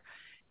mother.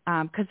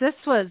 Because this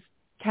was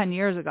 10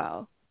 years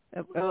ago.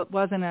 It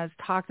wasn't as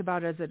talked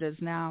about as it is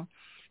now.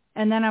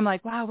 And then I'm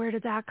like, wow, where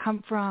did that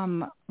come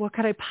from? What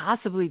could I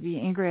possibly be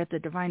angry at the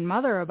divine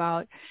mother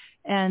about?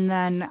 And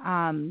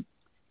then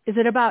is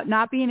it about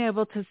not being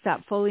able to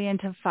step fully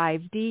into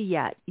 5D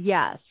yet?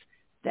 Yes.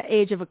 The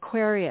age of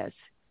Aquarius.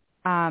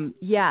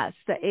 Yes.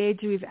 The age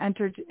we've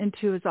entered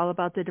into is all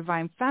about the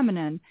divine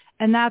feminine.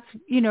 And that's,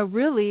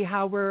 really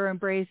how we're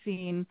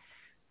embracing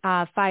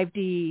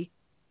 5D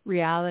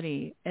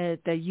reality.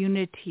 The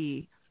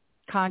unity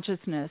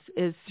consciousness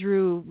is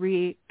through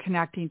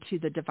reconnecting to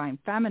the divine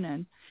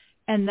feminine,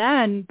 and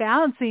then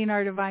balancing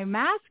our divine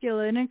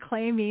masculine and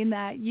claiming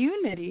that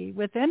unity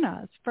within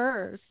us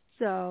first.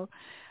 So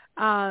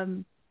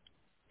and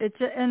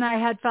I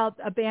had felt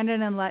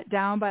abandoned and let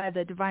down by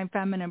the divine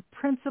feminine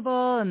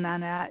principle, and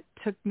then it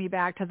took me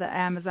back to the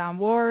Amazon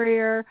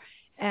warrior,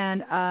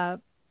 and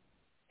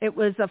it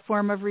was a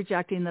form of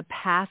rejecting the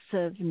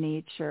passive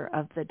nature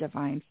of the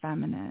divine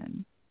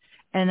feminine.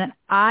 And then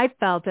I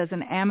felt as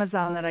an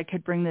Amazon that I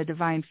could bring the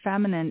divine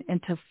feminine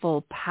into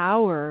full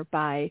power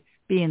by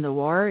being the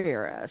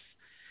warrioress.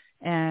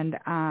 And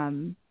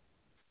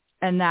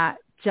that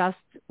just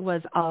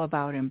was all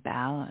about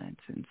imbalance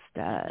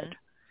instead.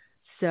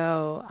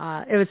 So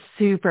it was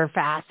super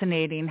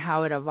fascinating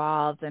how it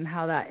evolved and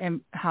how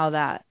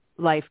that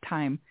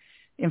lifetime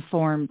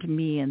informed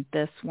me in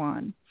this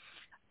one.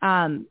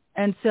 And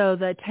so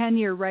the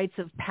 10-year rites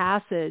of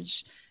passage,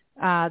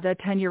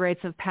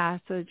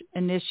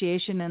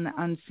 initiation in the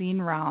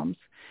unseen realms.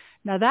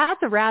 Now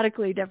that's a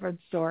radically different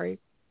story.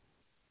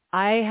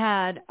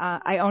 I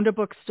owned a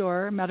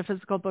bookstore, a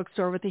metaphysical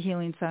bookstore with a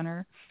healing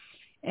center.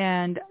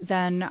 And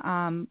then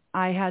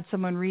I had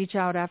someone reach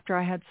out after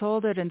I had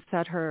sold it and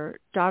said her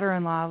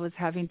daughter-in-law was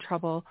having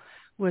trouble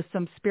with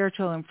some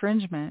spiritual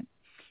infringement.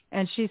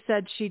 And she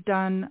said she'd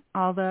done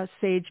all the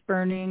sage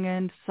burning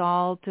and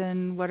salt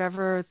and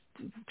whatever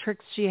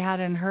tricks she had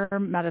in her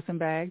medicine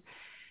bag.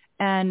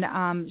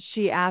 And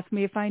she asked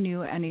me if I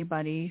knew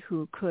anybody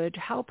who could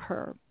help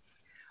her.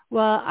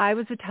 Well, I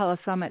was a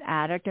Telesummit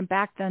addict, and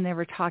back then they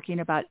were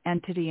talking about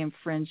entity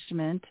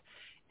infringement,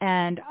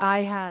 and I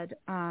had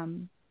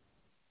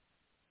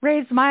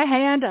raised my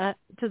hand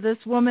to this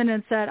woman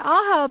and said,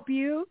 "I'll help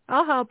you.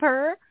 I'll help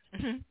her."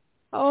 Mm-hmm.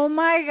 Oh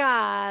my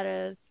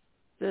God!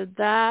 Did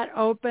that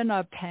open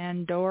a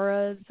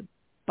Pandora's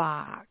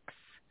box?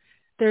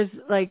 There's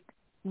like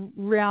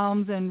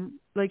realms, and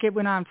like it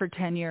went on for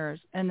 10 years,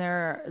 and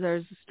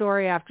there's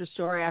story after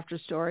story after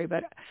story.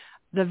 But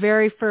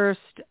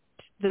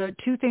the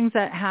two things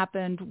that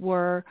happened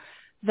were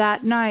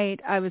that night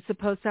I was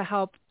supposed to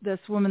help this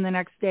woman. The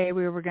next day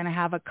we were going to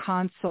have a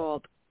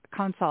consult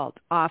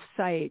off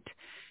site,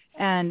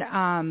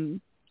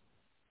 and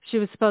she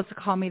was supposed to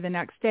call me the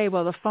next day.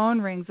 Well, the phone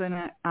rings,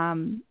 and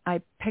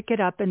I pick it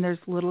up, and there's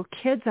little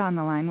kids on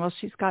the line. Well,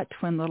 she's got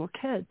twin little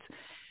kids,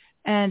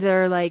 and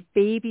they're like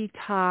baby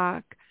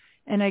talk,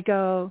 and I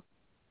go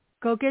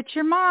get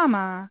your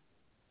mama.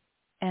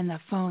 And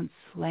the phone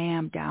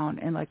slammed down,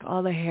 and like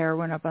all the hair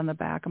went up on the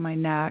back of my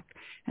neck.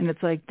 And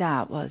it's like,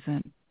 that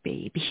wasn't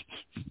baby.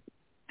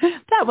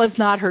 That was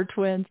not her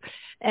twins.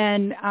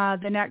 And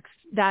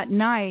that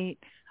night,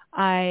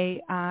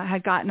 I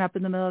had gotten up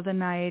in the middle of the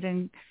night.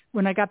 And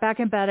when I got back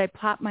in bed, I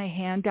plopped my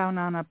hand down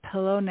on a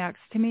pillow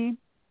next to me,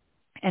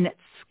 and it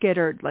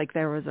skittered like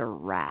there was a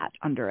rat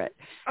under it.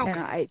 Okay. And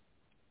I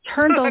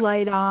turned the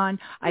light on.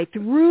 I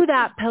threw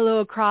that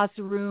pillow across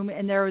the room,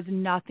 and there was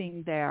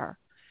nothing there.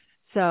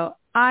 So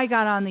I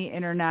got on the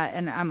internet,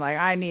 and I'm like,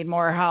 I need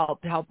more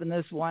helping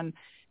this one.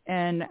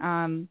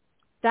 And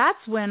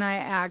that's when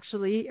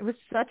it was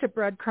such a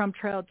breadcrumb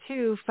trail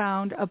too,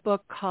 found a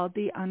book called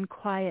The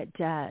Unquiet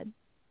Dead.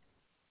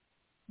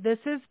 This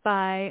is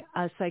by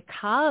a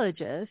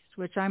psychologist,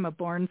 which I'm a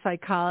born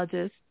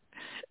psychologist,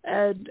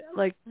 and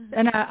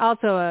I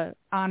also a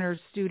honors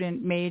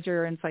student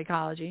major in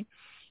psychology.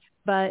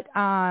 But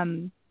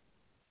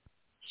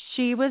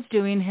she was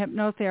doing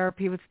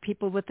hypnotherapy with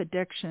people with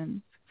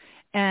addictions.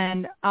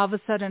 And all of a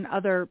sudden,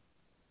 other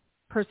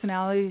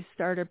personalities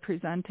started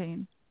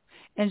presenting.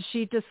 And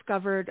she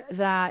discovered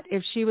that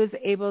if she was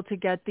able to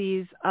get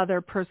these other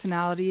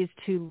personalities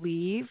to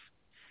leave,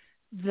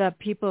 the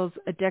people's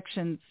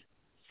addictions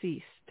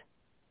ceased.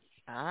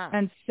 Ah.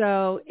 And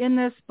so in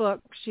this book,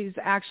 she's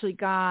actually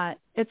got,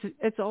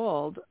 it's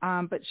old,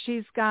 but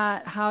she's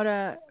got how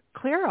to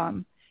clear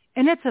them.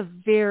 And it's a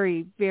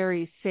very,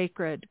 very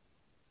sacred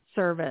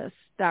service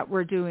that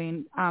we're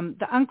doing.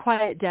 The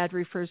Unquiet Dead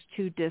refers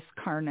to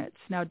discarnates.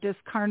 Now,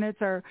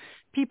 discarnates are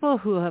people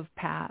who have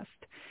passed,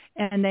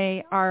 and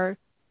they are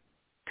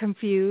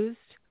confused.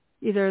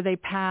 Either they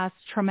pass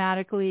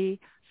traumatically,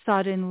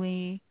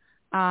 suddenly,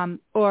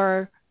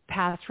 or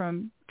pass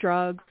from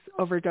drugs,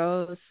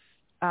 overdose,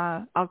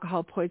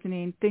 alcohol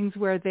poisoning, things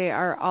where they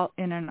are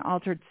in an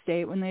altered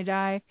state when they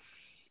die.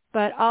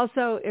 But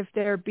also if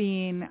they're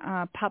being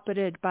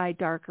puppeted by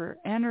darker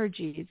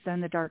energies, then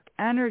the dark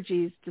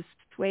energies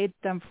dissuade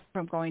them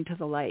from going to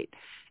the light.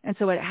 And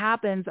so what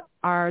happens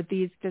are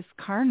these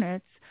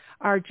discarnates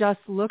are just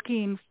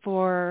looking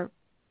for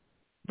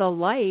the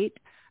light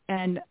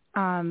and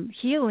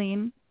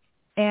healing,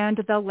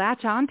 and they'll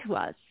latch onto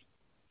us.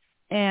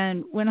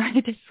 And when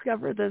I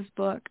discovered this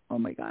book, oh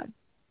my God,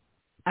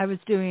 I was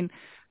doing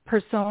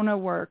persona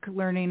work,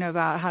 learning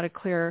about how to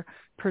clear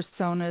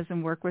personas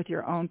and work with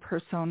your own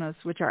personas,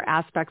 which are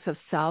aspects of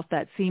self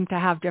that seem to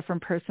have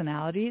different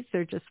personalities.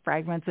 They're just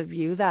fragments of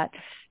you that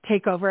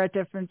take over at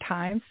different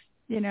times,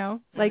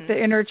 like the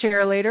inner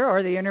cheerleader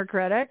or the inner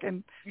critic,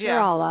 and they're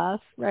all us,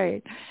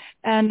 right?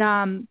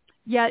 And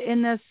yet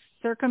in this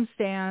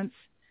circumstance,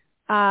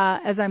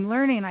 as I'm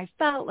learning, I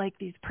felt like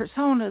these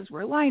personas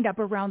were lined up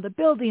around the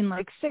building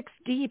like 6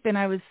 deep, and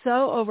I was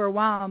so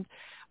overwhelmed.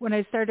 When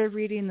I started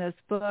reading this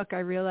book, I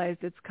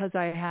realized it's because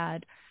I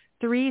had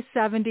 3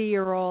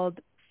 70-year-old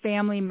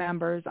family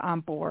members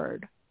on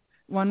board.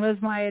 One was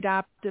my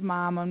adopted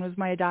mom, one was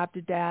my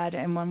adopted dad,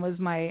 and one was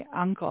my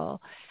uncle.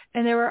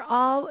 And they were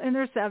all in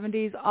their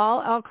 70s,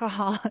 all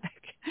alcoholic.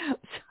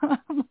 So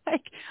I'm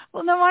like,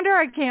 well, no wonder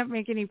I can't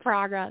make any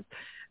progress.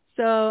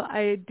 So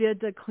I did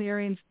the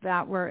clearings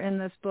that were in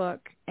this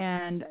book,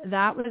 and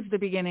that was the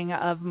beginning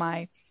of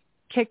my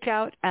Kicked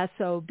Out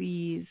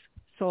SOBs,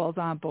 Souls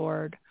on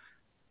Board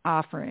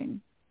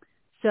offering.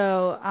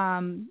 So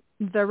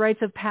the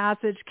rites of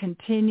passage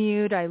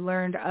continued. I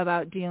learned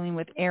about dealing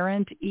with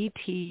errant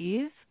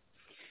ETs,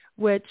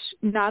 which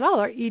not all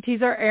our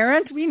ETs are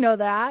errant. We know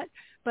that.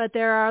 But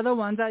there are the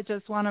ones that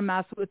just want to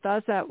mess with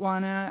us, that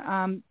want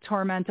to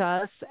torment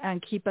us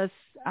and keep us,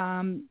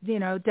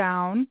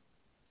 down.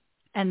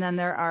 And then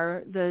there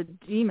are the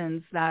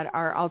demons that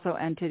are also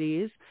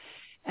entities.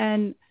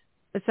 And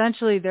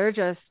essentially they're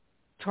just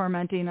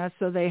tormenting us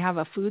so they have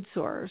a food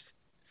source,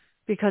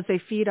 because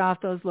they feed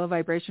off those low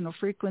vibrational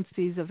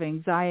frequencies of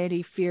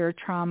anxiety, fear,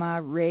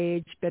 trauma,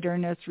 rage,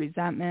 bitterness,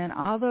 resentment.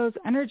 All those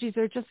energies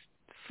are just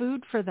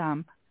food for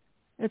them.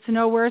 It's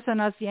no worse than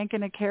us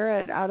yanking a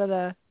carrot out of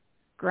the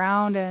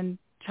ground and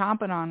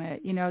chomping on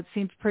it. It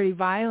seems pretty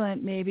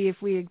violent maybe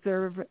if we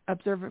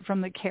observe it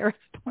from the carrot's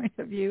point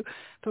of view,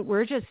 but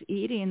we're just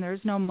eating. There's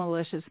no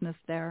maliciousness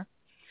there.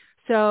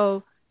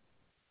 so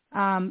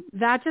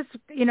that just,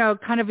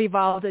 kind of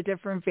evolved a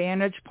different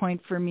vantage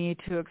point for me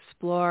to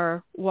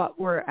explore what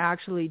we're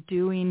actually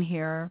doing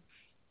here.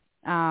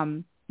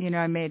 I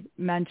made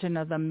mention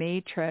of the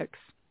Matrix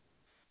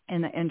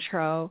in the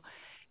intro.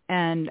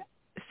 And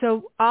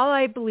so all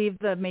I believe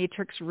the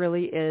Matrix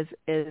really is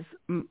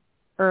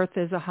Earth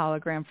is a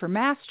hologram for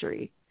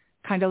mastery,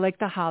 kind of like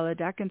the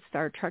holodeck in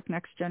Star Trek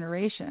Next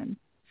Generation.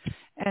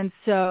 And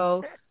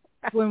so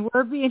when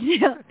we're being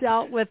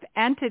dealt with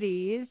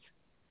entities,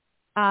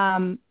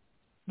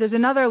 there's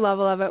another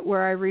level of it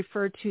where I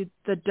refer to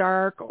the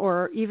dark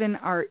or even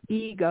our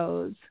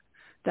egos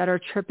that are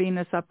tripping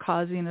us up,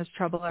 causing us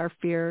trouble, our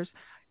fears.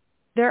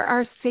 There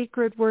are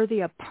sacred,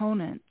 worthy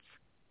opponents.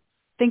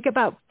 Think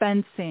about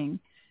fencing.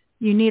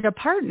 You need a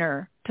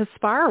partner to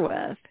spar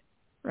with,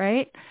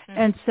 right? Mm-hmm.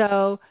 And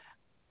so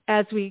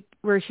as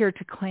we're here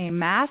to claim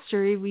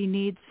mastery, we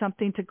need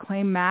something to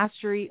claim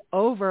mastery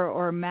over,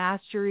 or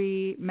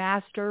mastering.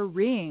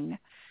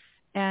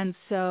 And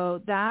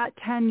so that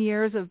 10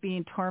 years of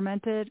being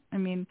tormented,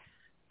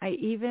 I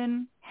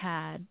even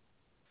had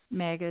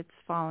maggots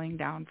falling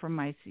down from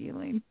my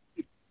ceiling.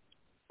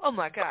 Oh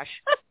my gosh.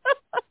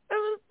 I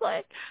was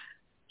like,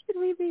 can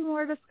we be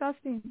more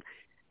disgusting?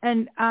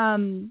 And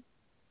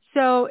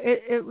so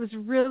it was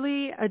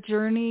really a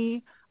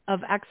journey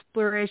of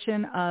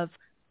exploration, of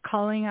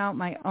calling out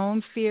my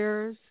own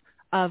fears,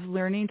 of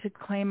learning to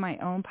claim my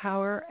own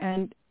power.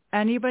 And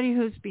anybody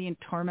who's being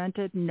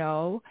tormented,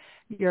 know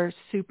your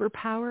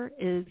superpower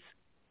is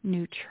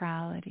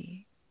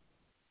neutrality.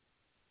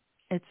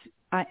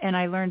 And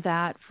I learned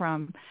that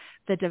from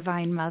the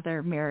Divine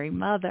Mother,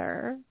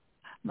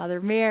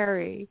 Mother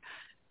Mary,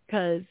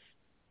 because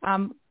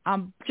I'm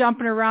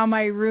jumping around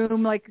my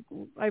room like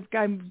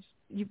I'm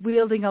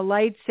wielding a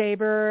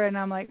lightsaber, and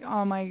I'm like,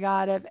 oh my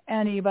God, if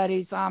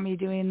anybody saw me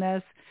doing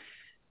this,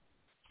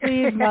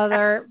 please,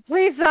 Mother,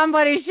 please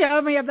somebody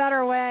show me a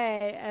better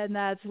way. And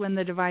that's when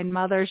the Divine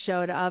Mother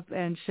showed up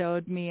and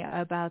showed me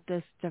about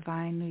this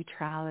divine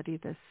neutrality,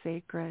 this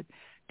sacred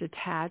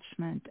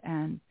detachment,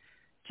 and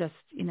just,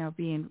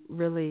 being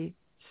really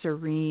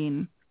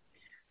serene.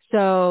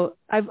 So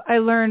I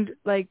learned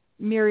like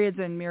myriads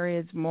and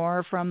myriads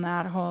more from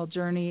that whole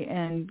journey,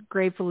 and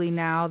gratefully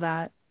now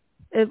that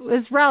it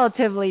was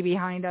relatively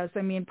behind us.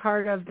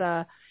 Part of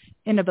the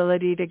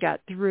inability to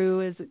get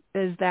through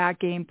is that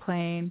game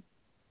playing.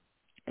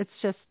 It's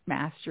just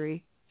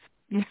mastery.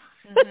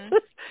 Mm-hmm.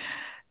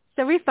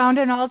 So we found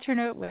an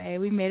alternate way.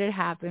 We made it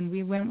happen.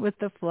 We went with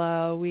the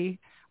flow. We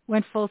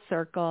went full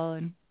circle,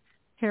 and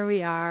here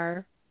we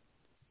are,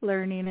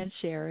 learning and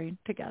sharing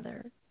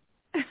together.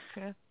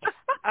 Okay.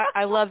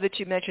 I love that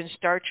you mentioned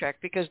Star Trek,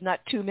 because not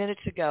 2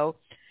 minutes ago,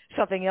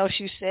 something else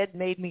you said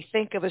made me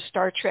think of a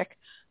Star Trek,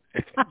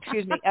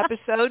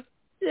 episode.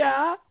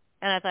 Yeah.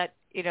 And I thought,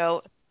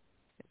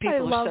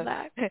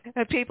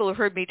 people have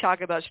heard me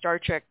talk about Star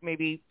Trek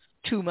maybe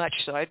too much,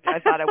 so I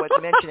thought I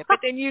wouldn't mention it. But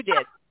then you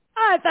did.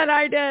 I thought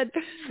I did.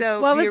 So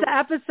what was the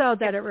episode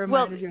that it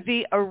reminded you? Well,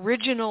 the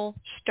original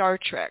Star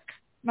Trek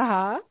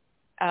had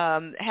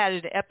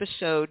an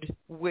episode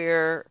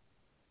where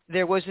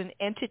there was an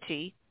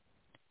entity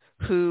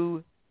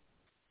who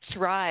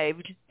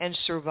thrived and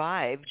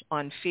survived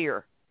on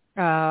fear.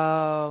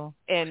 Oh.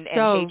 And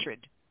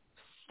hatred.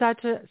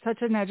 Such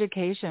an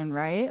education,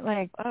 right?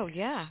 Like, oh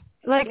yeah.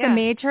 Like The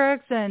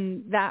Matrix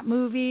and that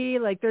movie,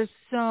 like there's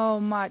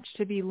so much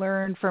to be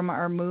learned from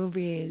our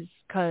movies,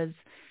 because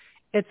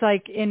it's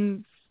like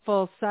in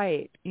full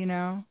sight,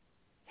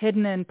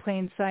 hidden in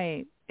plain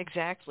sight.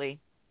 Exactly.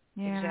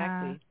 Yeah,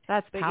 exactly.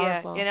 That's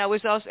powerful. Yeah, and I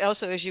was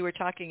also as you were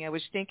talking, I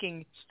was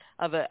thinking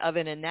of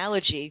an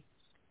analogy.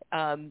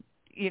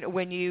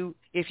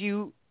 If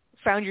you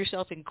found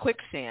yourself in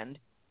quicksand,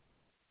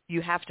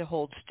 you have to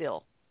hold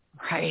still.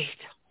 Right.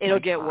 It'll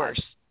get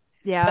worse.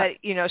 Yeah. But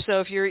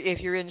so if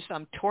you're in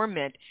some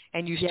torment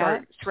and you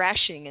start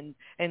thrashing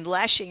and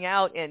lashing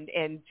out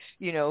and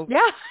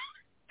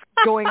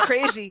going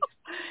crazy,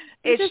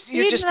 you're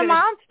just the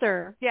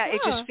monster. Yeah,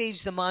 it just feeds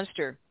the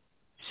monster.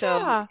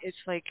 So it's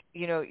like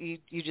you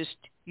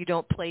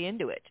don't play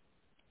into it.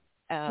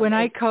 When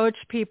I coach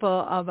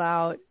people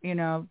about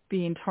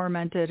being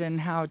tormented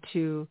and how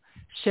to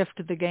shift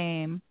the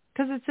game,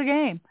 because it's a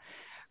game,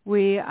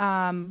 we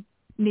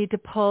need to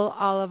pull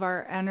all of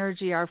our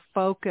energy, our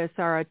focus,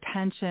 our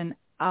attention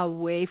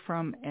away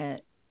from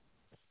it.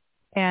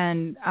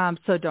 And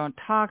so don't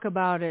talk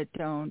about it.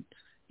 Don't,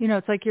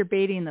 it's like you're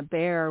baiting the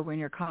bear when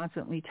you're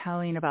constantly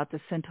telling about the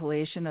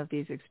scintillation of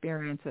these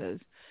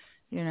experiences,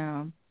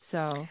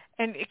 so.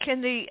 And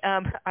can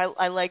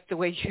I like the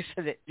way you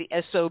said it, the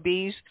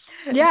SOBs.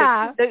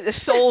 Yeah. The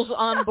souls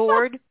on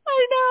board.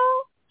 I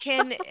know.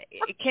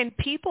 Can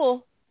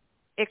people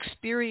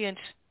experience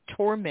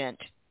torment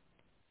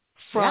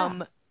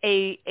from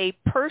a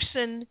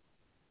person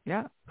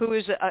who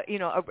is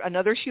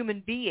another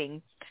human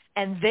being,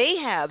 and they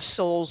have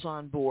souls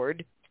on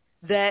board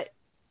that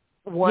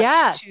want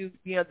to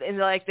and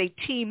like they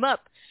team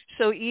up,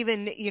 so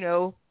even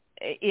in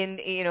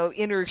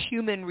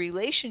interhuman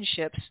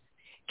relationships,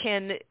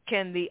 can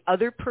the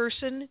other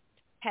person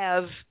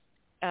have,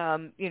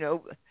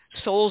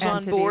 souls on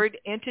Entities. board,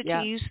 Yeah.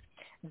 entities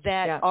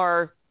that Yeah.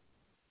 are,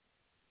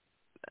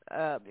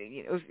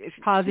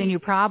 Causing you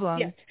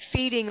problems.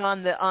 feeding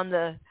on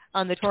the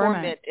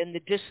torment and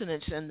the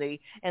dissonance and the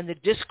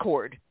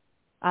discord.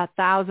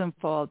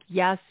 1,000-fold.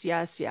 Yes,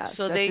 yes, yes.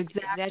 So That's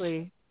exactly.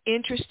 that's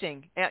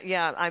interesting.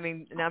 Yeah, I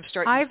mean, and I'm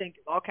starting to think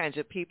of all kinds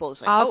of people. It's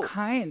like, all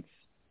kinds.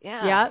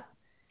 Yeah. Yep.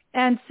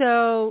 And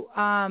so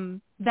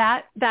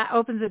that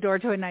opens the door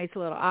to a nice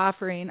little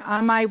offering.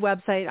 On my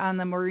website, on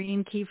the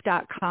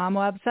MaureenKeefe.com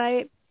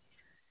website,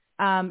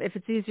 if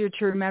it's easier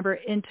to remember,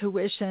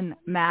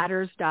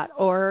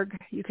 intuitionmatters.org.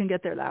 You can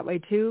get there that way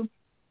too.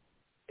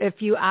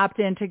 If you opt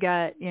in to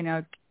get,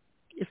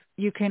 if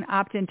you can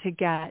opt in to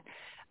get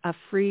a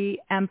free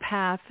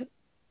empath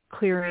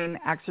clearing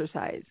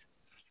exercise.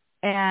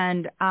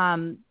 And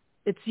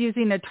it's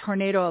using a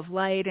tornado of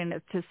light, and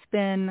it's to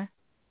spin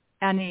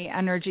any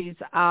energies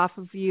off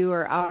of you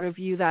or out of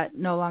you that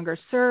no longer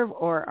serve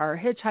or are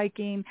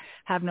hitchhiking,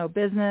 have no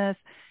business,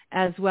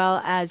 as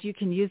well as you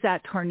can use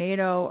that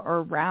tornado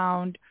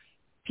around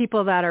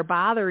people that are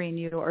bothering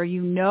you, or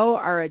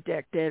are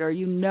addicted, or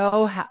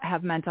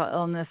have mental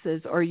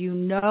illnesses, or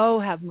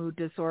have mood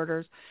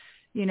disorders,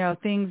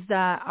 things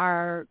that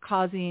are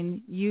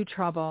causing you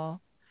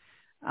trouble.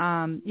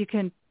 You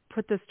can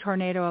put this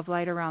tornado of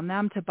light around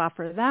them to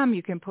buffer them.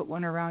 You can put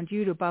one around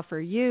you to buffer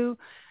you.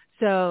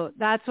 So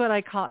that's what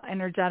I call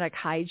energetic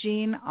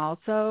hygiene,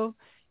 also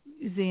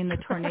using the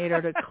tornado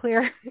to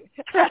clear.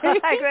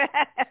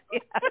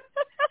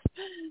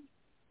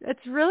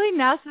 It's really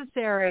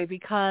necessary,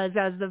 because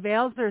as the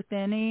veils are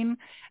thinning,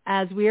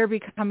 as we are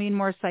becoming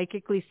more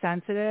psychically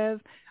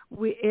sensitive,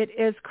 it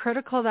is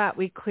critical that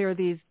we clear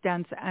these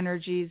dense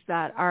energies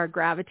that are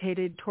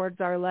gravitated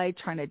towards our light,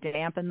 trying to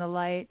dampen the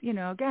light.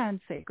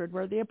 Again, sacred,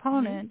 we're the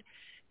opponent.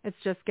 Mm-hmm. It's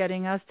just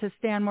getting us to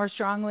stand more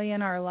strongly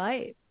in our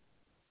light.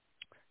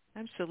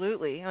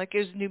 Absolutely. Like,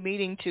 there's a new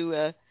meaning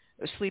to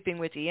sleeping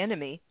with the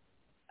enemy.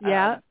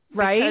 Yeah,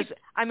 right. Because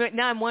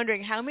I'm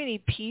wondering how many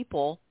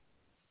people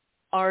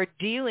are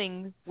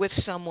dealing with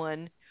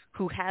someone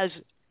who has,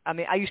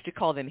 I used to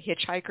call them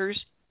hitchhikers.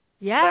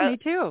 Yeah, me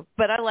too.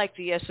 But I like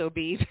the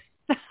SOBs.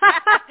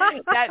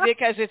 That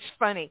because it's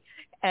funny.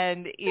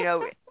 And,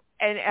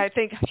 and I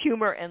think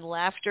humor and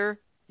laughter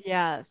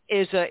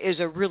is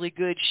a really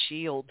good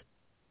shield.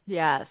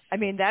 Yes. I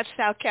mean, that's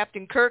how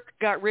Captain Kirk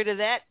got rid of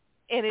that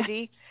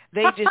entity.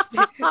 They just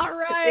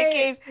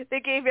they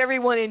gave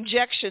everyone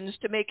injections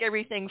to make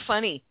everything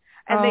funny,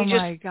 and they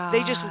just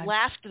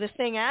laughed the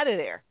thing out of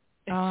there.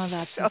 Oh,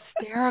 that's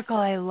hysterical!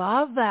 I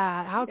love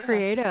that. How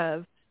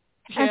creative!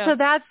 Yeah. And so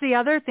that's the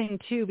other thing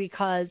too,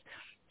 because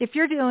if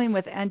you're dealing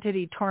with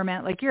entity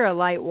torment, like you're a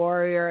light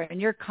warrior and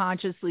you're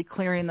consciously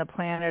clearing the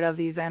planet of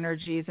these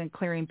energies and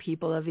clearing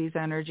people of these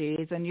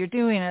energies, and you're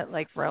doing it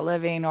like for a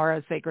living or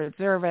a sacred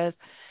service,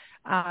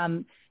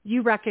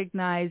 you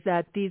recognize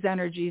that these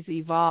energies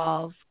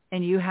evolve,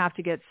 and you have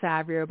to get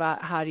savvier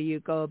about how do you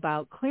go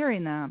about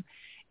clearing them.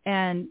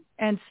 And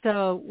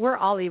so we're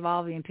all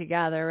evolving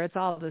together. It's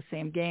all the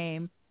same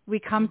game. We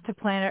come to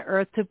planet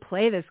Earth to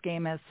play this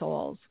game as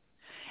souls.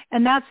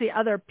 And that's the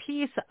other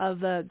piece of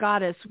the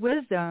goddess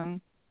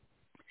wisdom,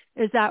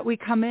 is that we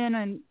come in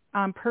and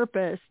on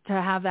purpose to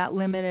have that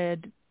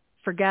limited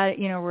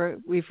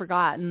we've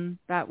forgotten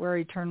that we're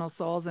eternal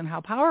souls and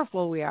how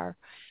powerful we are.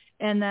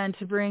 And then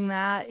to bring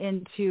that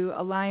into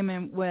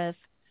alignment with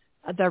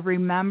the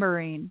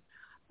remembering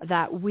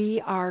that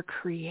we are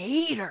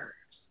creators.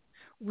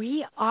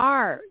 We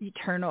are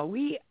eternal.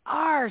 We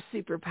are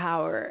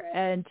superpower.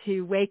 And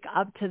to wake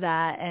up to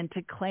that and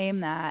to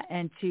claim that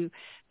and to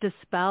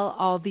dispel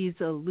all these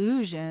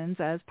illusions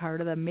as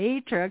part of the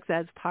matrix,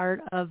 as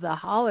part of the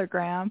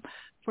hologram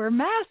for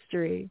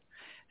mastery.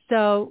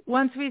 So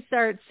once we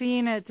start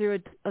seeing it through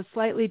a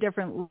slightly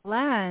different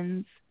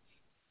lens,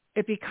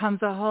 it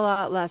becomes a whole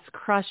lot less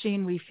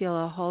crushing. We feel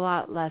a whole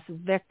lot less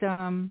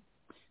victim.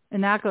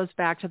 And that goes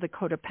back to the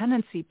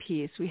codependency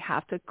piece. We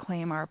have to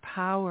claim our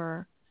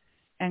power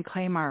and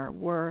claim our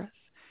worth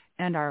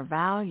and our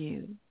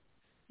value,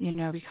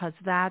 because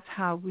that's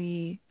how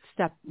we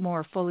step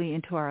more fully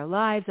into our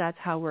lives. That's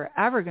how we're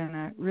ever going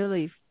to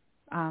really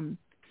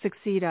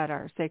succeed at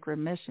our sacred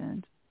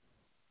missions.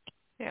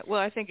 Yeah, well,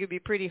 I think it'd be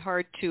pretty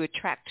hard to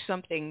attract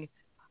something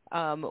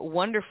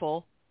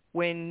wonderful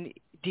when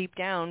deep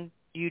down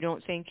you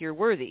don't think you're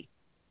worthy.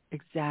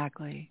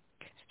 Exactly.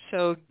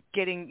 So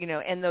getting,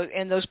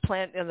 and those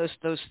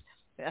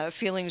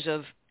feelings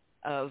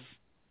of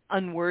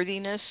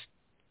unworthiness,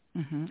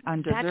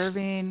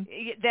 undeserving.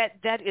 That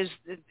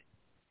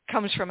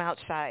comes from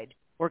outside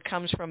or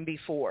comes from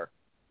before.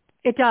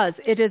 It does.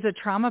 It is a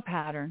trauma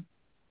pattern.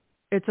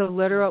 It's a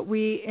literal.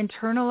 We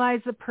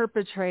internalize the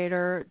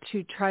perpetrator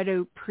to try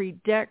to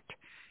predict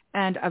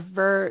and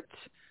avert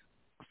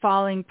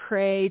falling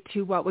prey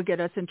to what would get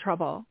us in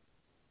trouble.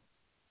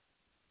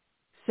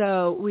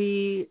 So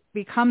we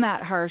become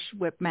that harsh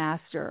whip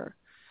master.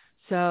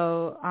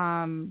 So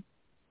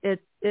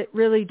it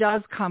really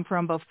does come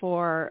from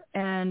before.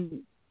 And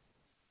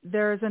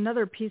there's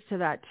another piece to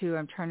that too.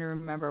 I'm trying to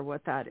remember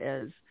what that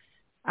is.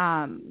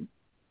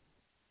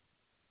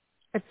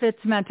 if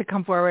it's meant to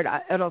come forward,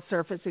 it'll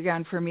surface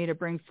again for me to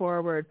bring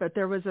forward. But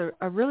there was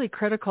a really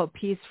critical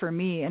piece for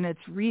me, and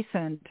it's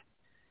recent.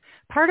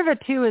 Part of it,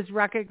 too, is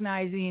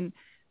recognizing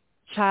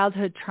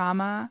childhood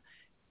trauma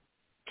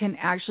can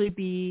actually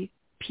be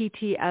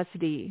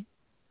PTSD,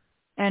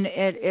 and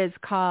it is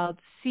called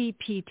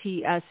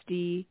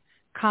CPTSD,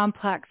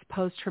 complex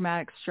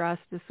post-traumatic stress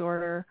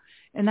disorder.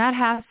 And that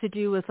has to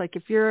do with, like,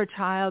 if you're a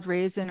child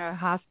raised in a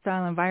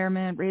hostile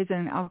environment, raised in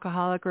an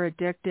alcoholic or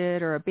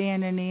addicted or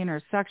abandoning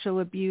or sexual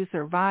abuse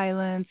or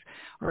violence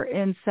or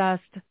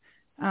incest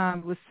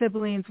with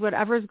siblings,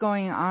 whatever's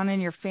going on in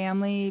your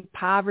family,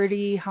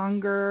 poverty,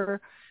 hunger,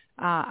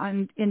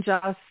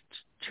 unjust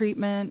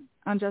treatment,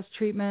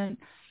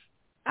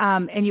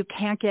 and you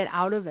can't get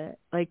out of it.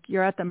 Like,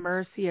 you're at the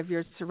mercy of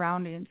your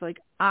surroundings. Like,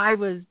 I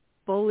was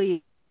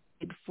bullied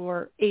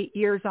for 8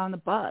 years on the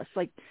bus,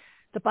 like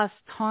the bus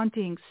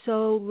taunting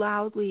so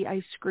loudly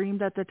I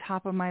screamed at the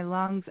top of my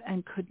lungs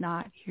and could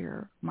not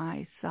hear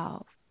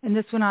myself. And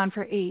this went on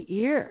for 8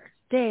 years,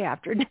 day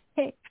after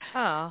day.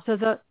 Oh.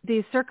 So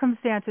these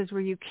circumstances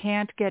where you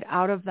can't get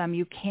out of them,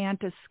 you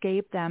can't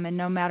escape them, and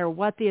no matter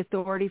what the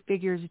authority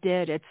figures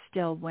did, it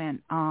still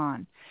went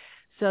on.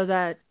 So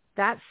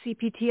that's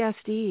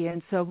CPTSD.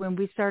 And so when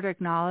we start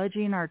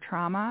acknowledging our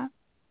trauma,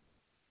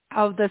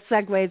 this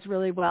segues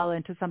really well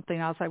into something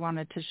else I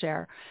wanted to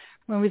share.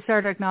 When we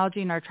start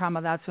acknowledging our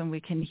trauma, that's when we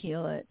can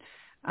heal it.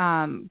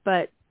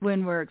 But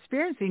when we're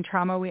experiencing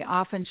trauma, we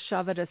often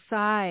shove it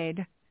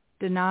aside,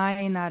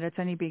 denying that it's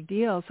any big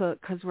deal. So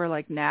because we're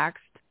like,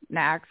 next,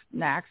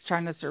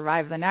 trying to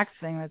survive the next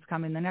thing that's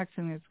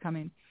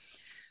coming.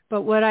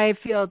 But what I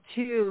feel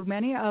too,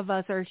 many of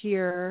us are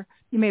here.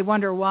 You may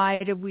wonder, why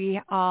do we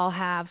all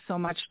have so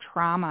much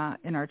trauma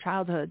in our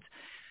childhoods?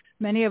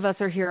 Many of us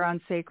are here on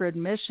sacred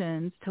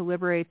missions to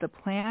liberate the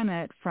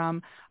planet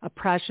from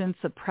oppression,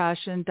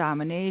 suppression,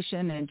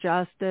 domination,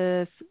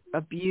 injustice,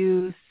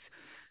 abuse,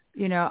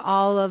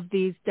 all of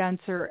these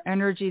denser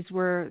energies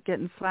we're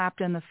getting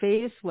slapped in the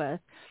face with.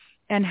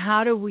 And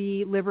how do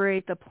we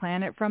liberate the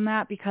planet from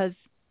that? Because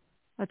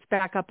let's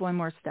back up one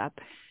more step.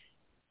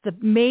 The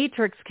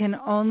matrix can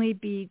only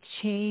be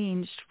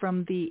changed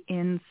from the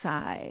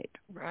inside.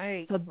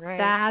 Right. So right.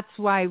 That's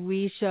why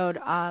we showed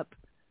up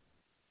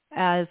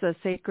as a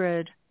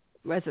secret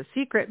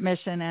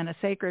mission and a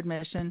sacred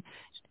mission.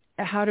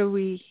 How do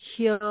we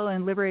heal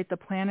and liberate the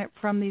planet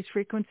from these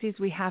frequencies?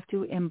 We have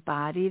to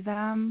embody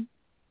them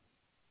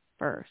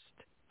first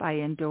by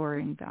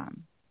enduring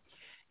them.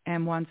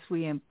 And once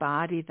we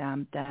embody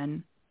them,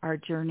 then our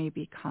journey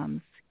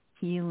becomes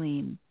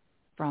healing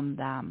from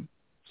them,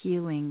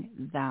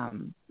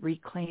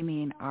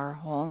 reclaiming our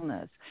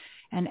wholeness.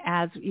 And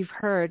as you've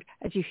heard,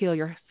 as you heal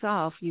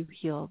yourself, you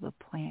heal the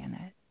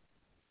planet.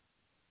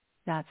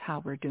 That's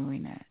how we're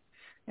doing it.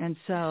 And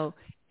so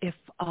if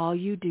all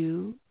you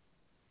do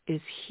is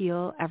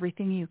heal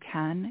everything you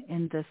can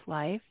in this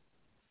life,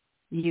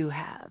 you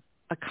have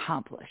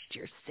accomplished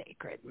your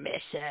sacred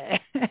mission.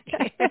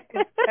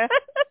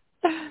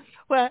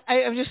 Well,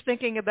 I'm just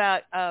thinking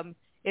about,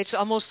 it's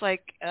almost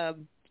like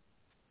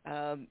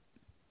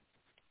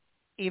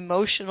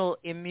emotional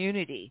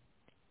immunity.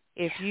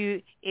 If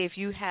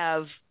you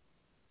have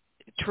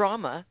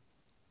trauma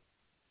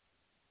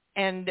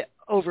and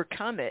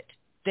overcome it,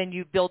 then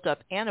you built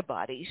up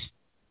antibodies.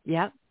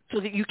 Yep. So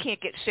that you can't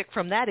get sick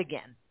from that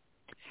again.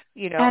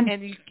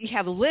 And you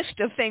have a list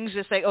of things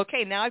that say,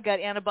 okay, now I've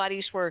got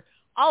antibodies for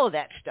all of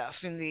that stuff,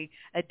 and the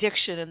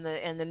addiction and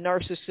the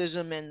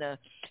narcissism and the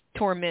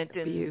torment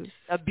and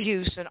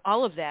abuse and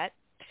all of that.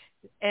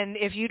 And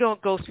if you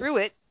don't go through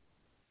it,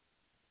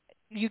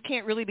 you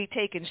can't really be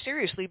taken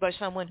seriously by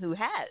someone who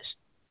has.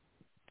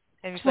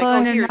 And it's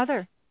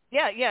another.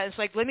 Yeah. It's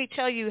like, let me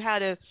tell you how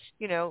to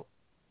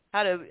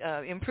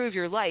improve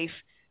your life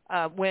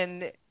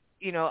when,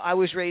 I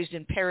was raised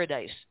in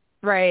paradise.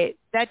 Right.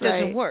 That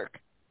doesn't work.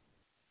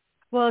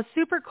 Well, a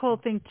super cool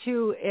thing,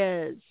 too,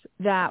 is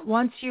that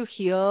once you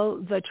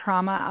heal the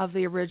trauma of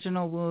the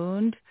original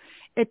wound,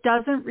 it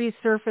doesn't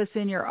resurface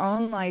in your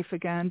own life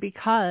again,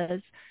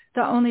 because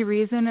the only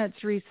reason it's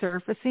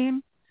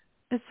resurfacing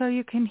is so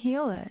you can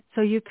heal it,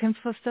 so you can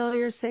fulfill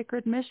your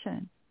sacred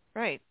mission.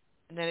 Right.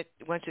 And then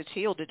once it's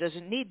healed, it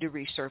doesn't need to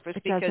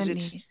resurface because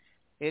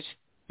it's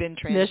been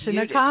transmuted. Mission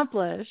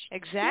accomplished.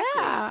 Exactly.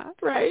 Yeah,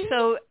 right.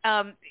 So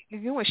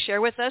you want to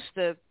share with us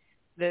the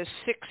 6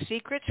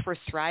 secrets for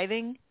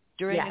thriving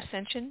during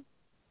ascension?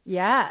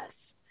 Yes.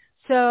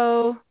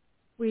 So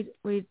we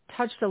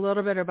touched a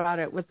little bit about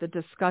it with the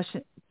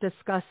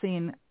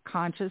discussing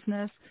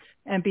consciousness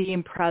and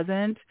being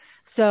present.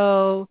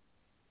 So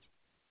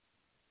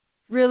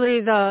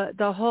really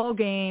the whole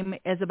game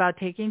is about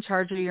taking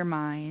charge of your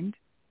mind,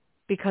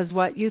 because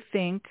what you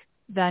think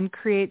then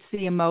creates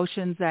the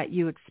emotions that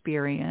you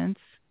experience.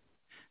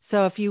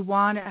 So if you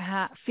want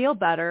to feel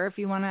better, if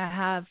you want to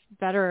have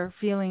better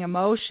feeling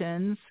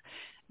emotions,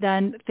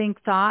 then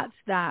think thoughts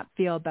that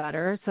feel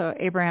better. So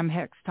Abraham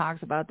Hicks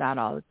talks about that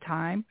all the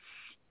time.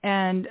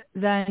 And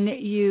then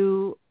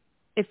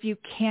if you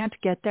can't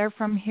get there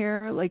from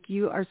here, like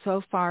you are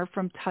so far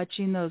from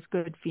touching those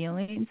good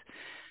feelings,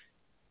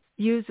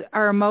 use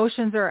our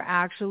emotions are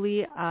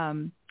actually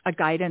a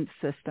guidance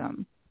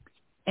system.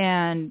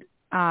 And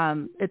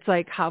it's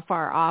like, how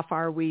far off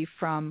are we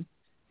from,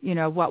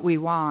 what we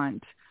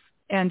want?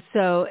 And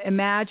so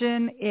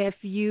imagine if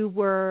you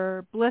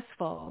were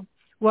blissful,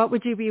 what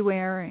would you be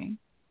wearing?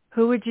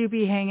 Who would you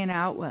be hanging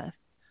out with?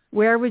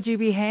 Where would you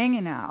be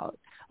hanging out?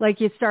 Like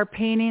you start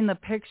painting the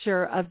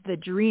picture of the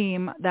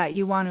dream that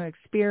you want to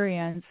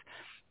experience.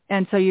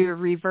 And so you're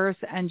reverse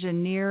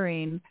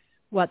engineering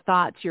what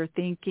thoughts you're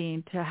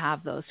thinking to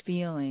have those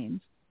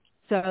feelings.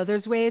 So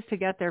there's ways to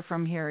get there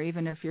from here,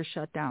 even if you're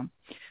shut down.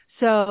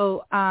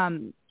 So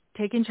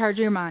taking charge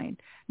of your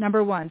mind.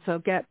 Number one, so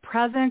get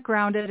present,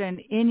 grounded, and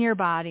in your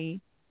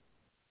body,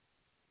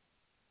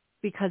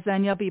 because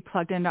then you'll be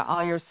plugged into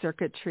all your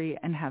circuitry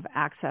and have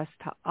access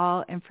to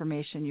all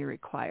information you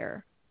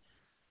require.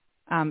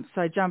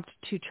 So I jumped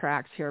 2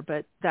 tracks here,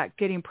 but that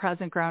getting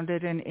present,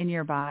 grounded, and in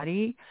your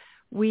body,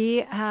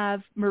 we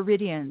have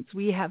meridians,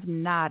 we have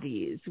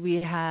nadis,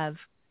 we have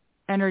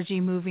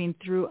energy moving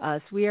through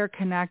us. We are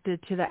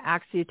connected to the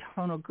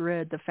axiotonal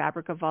grid, the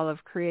fabric of all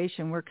of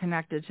creation. We're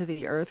connected to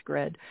the earth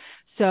grid.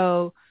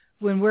 So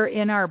when we're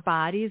in our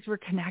bodies, we're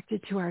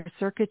connected to our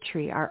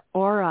circuitry. Our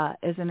aura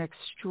is an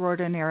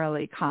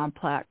extraordinarily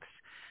complex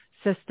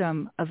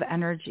system of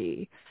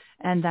energy.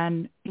 And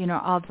then,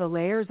 all the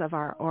layers of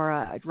our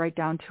aura right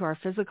down to our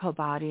physical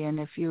body. And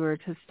if you were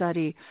to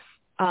study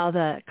all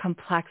the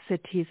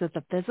complexities of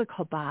the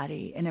physical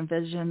body and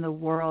envision the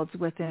worlds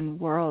within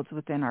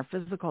our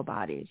physical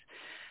bodies.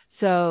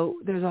 So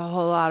there's a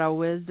whole lot of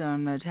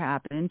wisdom to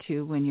tap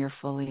into when you're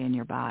fully in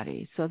your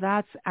body. So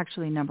that's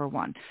actually number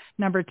one.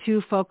 Number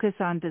 2, focus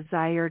on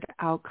desired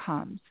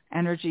outcomes.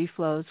 Energy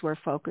flows where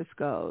focus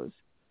goes.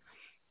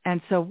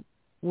 And so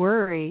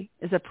worry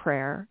is a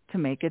prayer to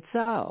make it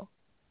so.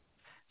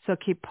 So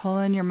keep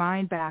pulling your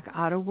mind back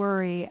out of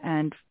worry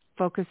and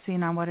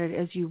focusing on what it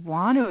is you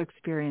want to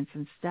experience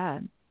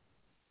instead.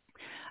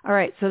 All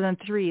right, so then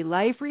 3,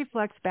 life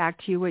reflects back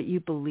to you what you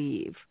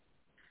believe.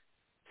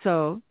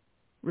 So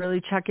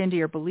really check into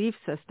your belief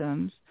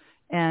systems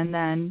and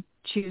then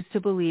choose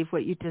to believe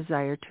what you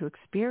desire to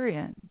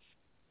experience.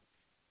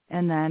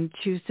 And then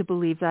choose to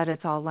believe that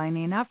it's all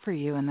lining up for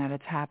you and that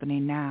it's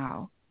happening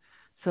now.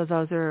 So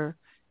those are,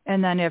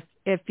 and then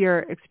if you're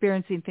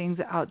experiencing things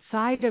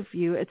outside of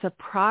you, it's a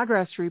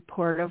progress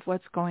report of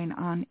what's going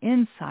on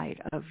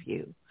inside of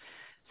you.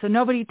 So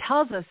nobody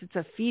tells us, it's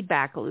a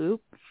feedback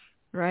loop,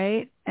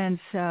 right? And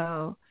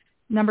so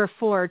number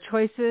 4,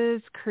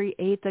 choices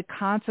create the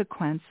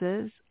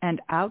consequences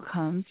and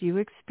outcomes you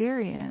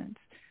experience.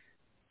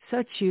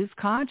 So choose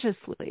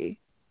consciously.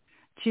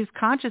 Choose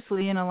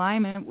consciously in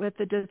alignment with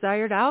the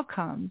desired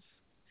outcomes.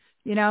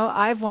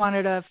 I've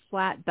wanted a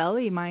flat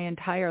belly my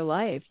entire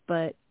life,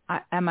 but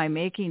am I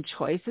making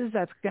choices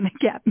that's going to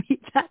get me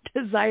that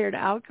desired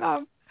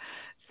outcome?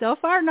 So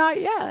far,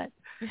 not yet.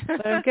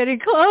 But I'm getting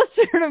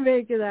closer to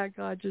making that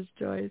conscious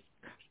choice.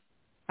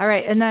 All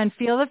right. And then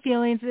feel the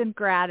feelings and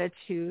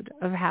gratitude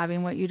of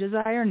having what you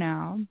desire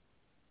now.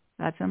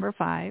 That's number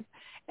 5.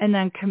 And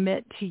then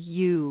commit to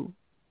you.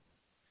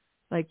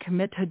 Like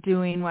commit to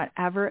doing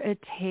whatever it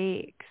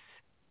takes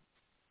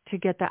to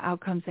get the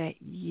outcomes that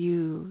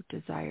you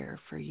desire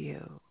for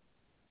you.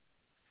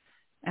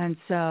 And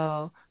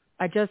so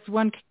I just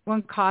one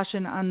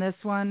caution on this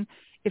one.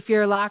 If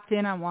you're locked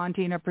in on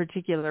wanting a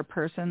particular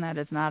person that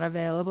is not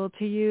available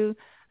to you,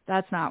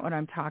 that's not what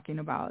I'm talking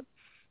about.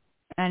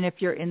 And if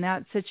you're in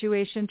that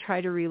situation,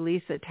 try to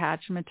release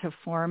attachment to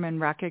form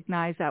and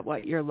recognize that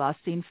what you're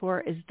lusting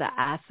for is the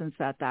essence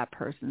that that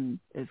person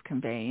is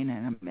conveying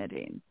and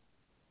emitting.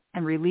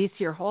 And release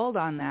your hold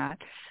on that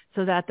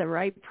so that the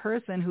right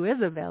person who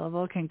is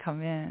available can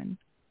come in.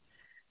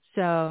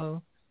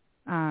 So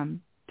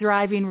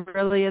thriving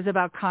really is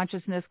about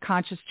consciousness,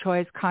 conscious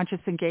choice,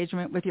 conscious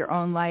engagement with your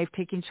own life,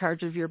 taking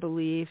charge of your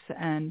beliefs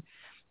and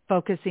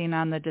focusing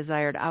on the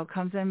desired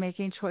outcomes and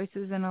making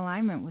choices in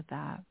alignment with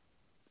that.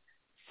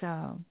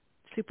 So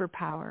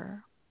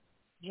superpower.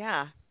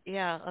 Yeah.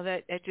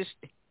 That just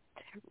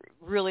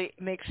really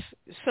makes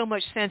so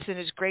much sense, and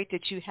it's great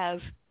that you have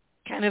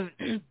kind of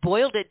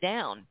boiled it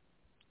down.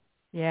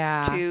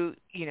 Yeah. To,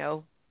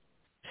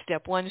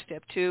 step 1,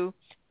 step 2,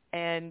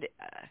 and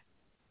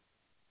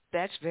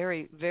that's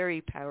very,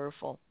 very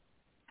powerful.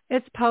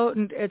 It's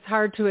potent. It's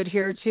hard to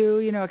adhere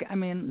to.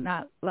 I'm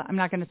not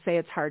going to say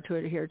it's hard to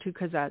adhere to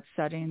because that's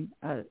setting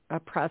a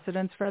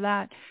precedence for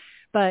that.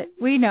 But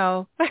we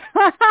know. We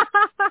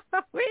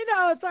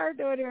know it's hard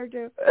to adhere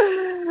to.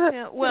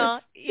 Yeah, well,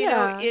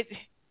 if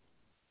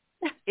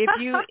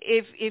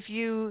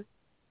you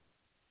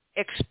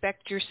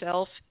expect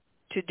yourself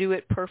to do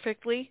it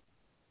perfectly,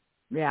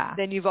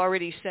 then you've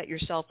already set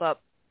yourself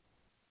up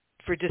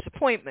for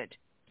disappointment.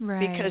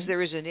 Right. Because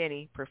there isn't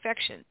any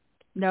perfection.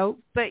 Nope.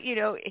 But,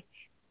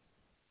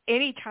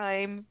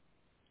 anytime,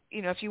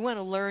 if you want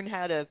to learn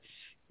how to,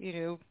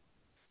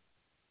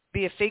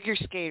 be a figure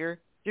skater,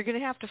 you're going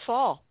to have to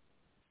fall.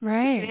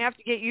 Right. You're going to have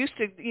to get used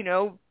to,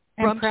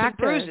 bumps and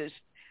bruises.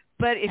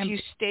 But if you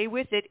stay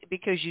with it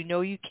because you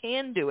know you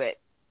can do it,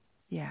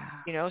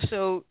 yeah.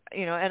 So,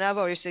 and I've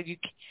always said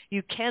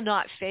you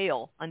cannot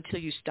fail until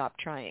you stop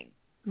trying.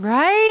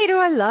 Right. Oh,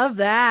 I love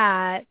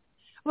that.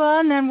 Well,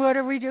 and then what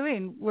are we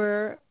doing?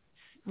 We're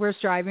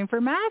striving for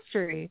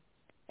mastery.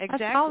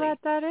 Exactly. That's all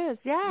that is.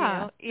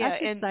 Yeah. Yeah.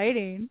 That's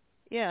exciting.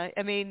 Yeah.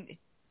 I mean,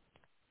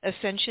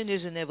 ascension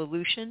is an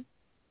evolution.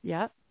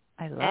 Yep.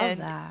 I love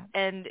that.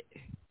 And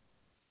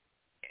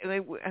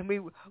I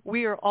mean,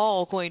 we are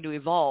all going to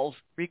evolve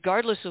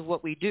regardless of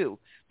what we do.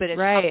 But it's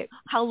right.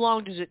 how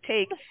long does it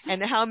take,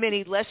 and how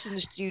many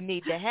lessons do you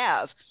need to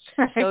have?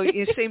 Right. So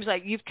it seems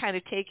like you've kind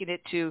of taken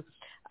it to,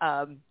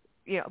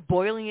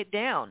 boiling it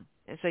down.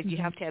 It's like you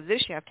have to have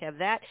this, you have to have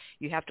that,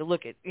 you have to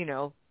look at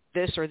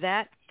this or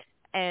that,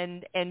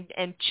 and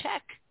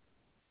check,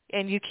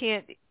 and you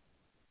can't.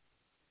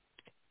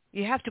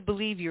 You have to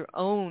believe your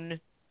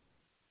own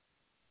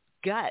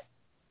gut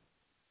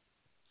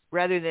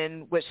rather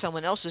than what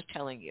someone else is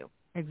telling you.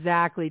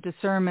 Exactly.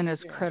 Discernment is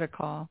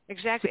critical.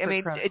 Exactly. Super I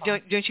mean, critical.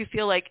 don't you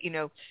feel like,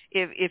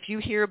 if you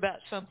hear about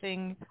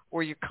something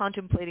or you're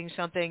contemplating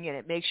something and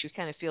it makes you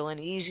kind of feel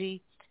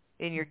uneasy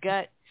in your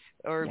gut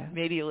or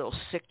maybe a little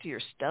sick to your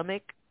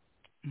stomach,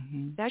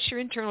 that's your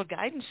internal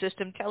guidance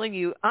system telling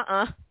you,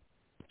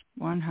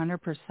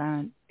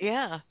 100%.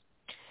 Yeah.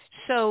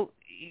 So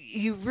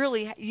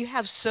you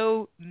have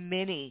so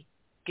many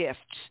gifts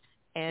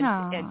and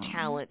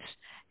talents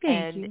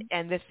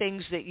and the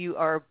things that you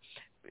are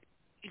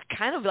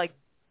kind of like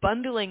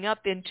bundling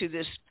up into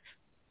this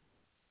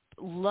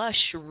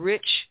lush,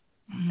 rich,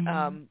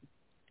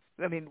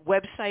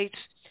 websites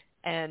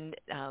and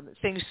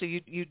things. So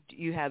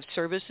you have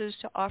services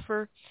to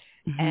offer,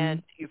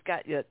 and you've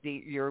got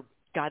your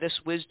Goddess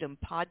Wisdom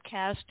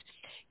podcast.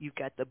 You've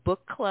got the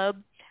book club.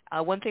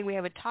 One thing we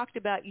haven't talked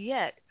about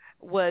yet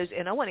was,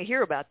 and I want to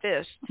hear about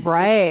this,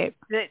 right?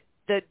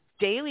 The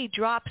daily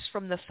drops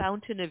from the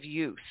Fountain of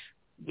Youth.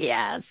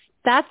 Yes,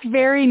 that's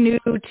very new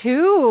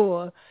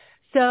too.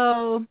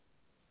 So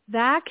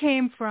that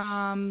came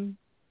from,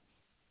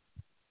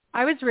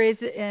 I was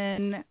raised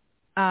in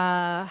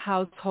a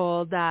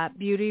household that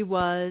beauty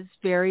was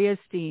very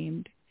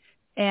esteemed.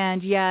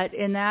 And yet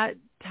in that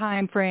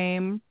time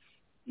frame,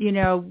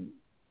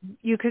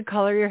 you could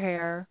color your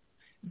hair,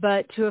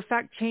 but to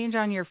affect change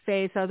on your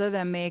face other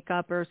than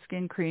makeup or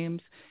skin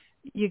creams,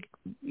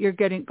 you're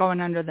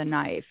going under the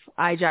knife,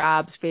 eye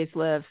jobs,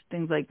 facelifts,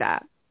 things like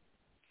that.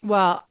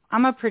 Well,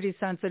 I'm a pretty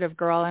sensitive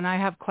girl, and I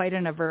have quite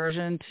an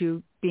aversion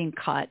to being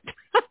cut.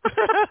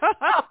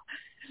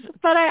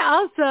 But I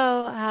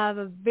also have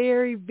a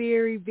very,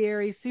 very,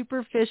 very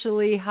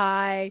superficially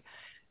high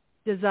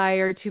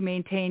desire to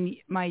maintain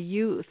my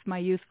youth, my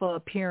youthful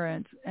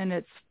appearance. And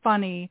it's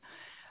funny.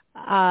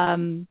 I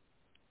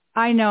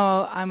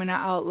know I'm going to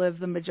outlive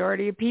the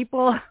majority of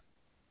people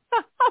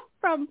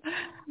from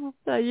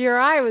the year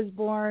I was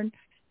born.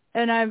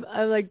 And I'm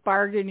like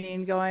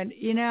bargaining, going,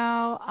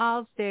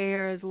 I'll stay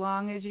here as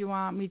long as you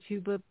want me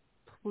to, but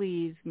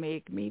please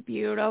make me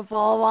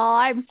beautiful while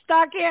I'm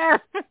stuck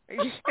here.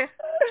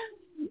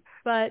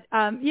 But,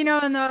 and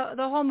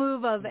the whole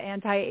move of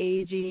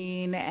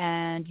anti-aging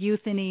and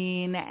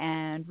youthening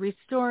and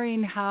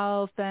restoring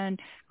health and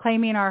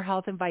claiming our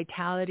health and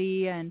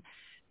vitality. And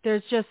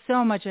there's just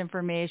so much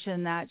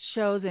information that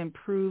shows and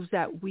proves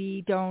that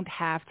we don't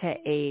have to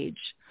age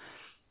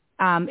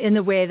in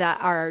the way that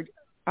our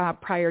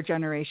prior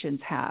generations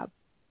have.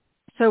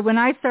 So when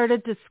I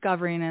started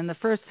discovering, and the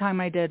first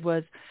time I did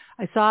was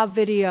I saw a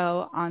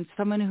video on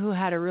someone who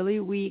had a really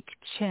weak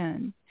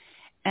chin,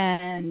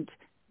 and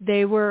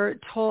they were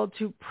told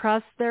to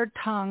press their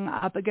tongue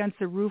up against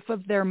the roof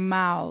of their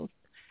mouth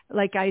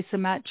like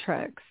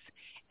isometrics.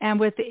 And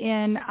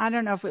within, I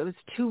don't know if it was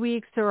 2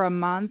 weeks or a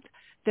month,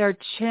 their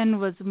chin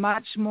was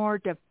much more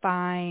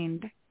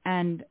defined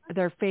and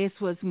their face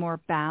was more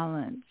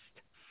balanced.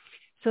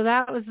 So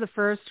that was the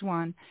first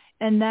one.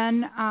 And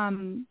then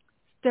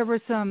there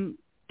were some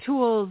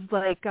tools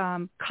like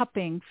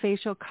cupping,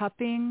 facial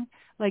cupping,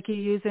 like you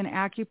use in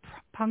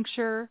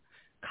acupuncture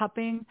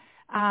cupping,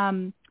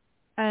 and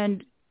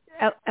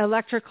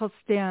electrical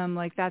stim,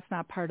 like that's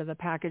not part of the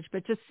package,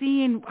 but just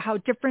seeing how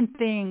different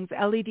things,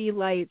 LED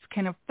lights,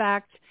 can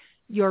affect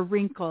your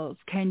wrinkles,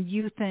 can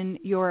youthen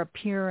your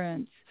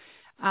appearance.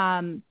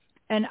 And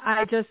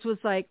I just was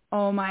like,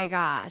 oh my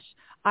gosh,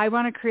 I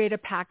want to create a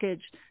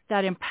package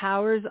that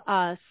empowers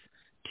us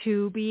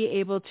to be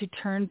able to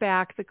turn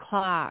back the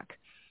clock.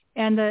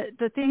 And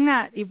the thing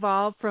that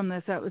evolved from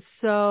this that was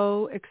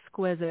so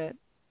exquisite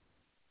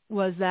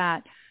was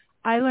that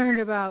I learned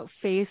about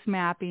face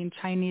mapping,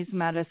 Chinese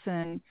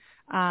medicine,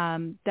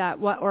 that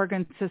what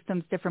organ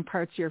systems different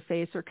parts of your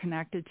face are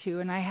connected to.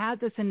 And I had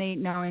this innate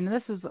knowing,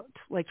 this was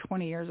like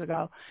 20 years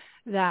ago,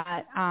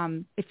 that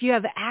if you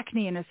have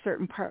acne in a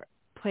certain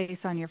place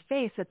on your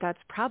face, that's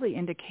probably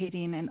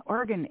indicating an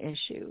organ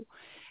issue.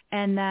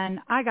 And then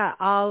I got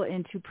all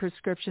into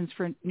prescriptions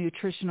for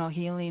nutritional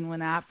healing when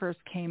that first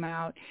came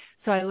out.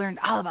 So I learned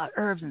all about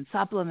herbs and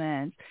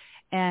supplements.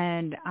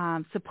 and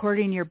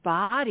supporting your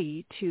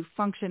body to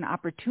function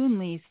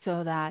opportunely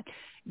so that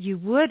you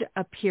would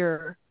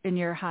appear in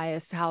your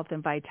highest health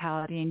and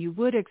vitality, and you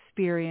would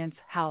experience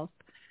health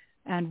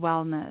and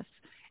wellness.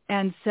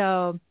 And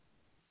so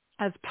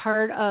as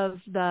part of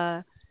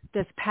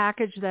this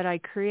package that I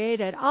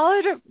created, all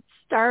it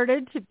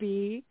started to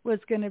be was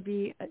going to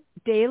be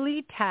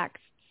daily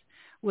texts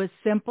with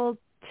simple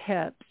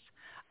tips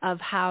of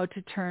how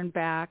to turn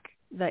back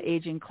the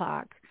aging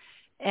clock.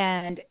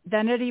 And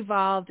then it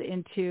evolved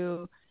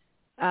into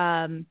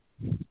an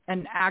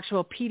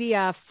actual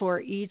PDF for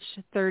each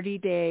 30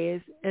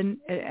 days, and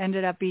it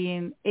ended up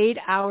being 8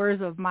 hours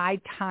of my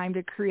time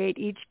to create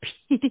each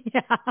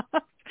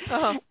PDF.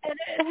 And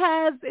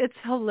it's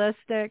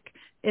holistic.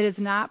 It is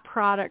not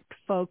product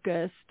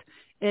focused.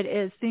 It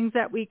is things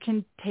that we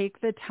can take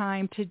the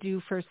time to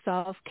do for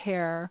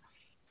self-care.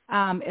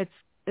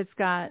 It's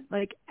got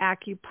like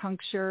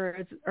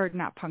acupuncture,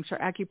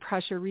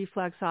 acupressure,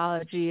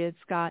 reflexology.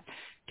 It's got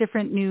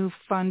different new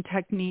fun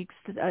techniques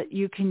that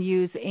you can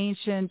use,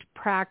 ancient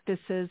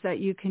practices that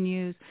you can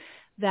use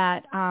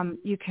that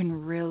you can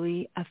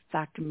really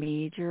affect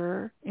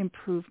major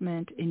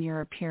improvement in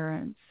your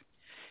appearance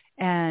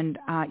and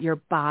your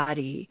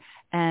body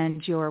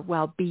and your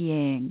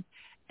well-being.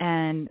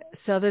 And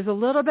so there's a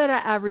little bit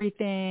of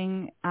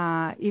everything,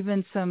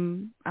 even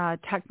some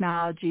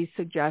technology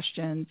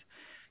suggestions.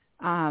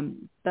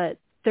 But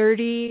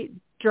 30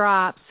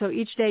 drops. So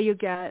each day you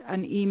get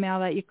an email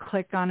that you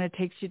click on. It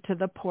takes you to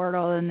the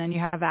portal, and then you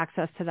have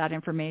access to that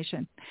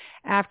information.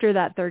 After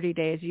that 30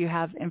 days, you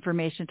have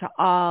information to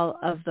all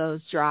of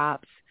those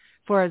drops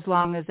for as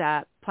long as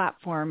that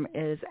platform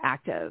is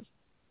active.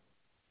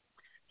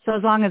 So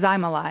as long as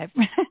I'm alive.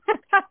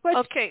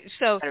 Okay,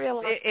 so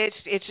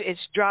it's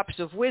drops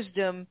of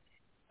wisdom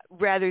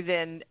rather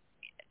than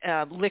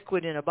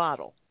liquid in a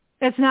bottle.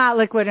 It's not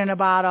liquid in a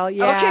bottle.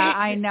 Yeah, okay.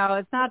 I know.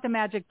 It's not the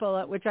magic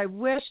bullet, which I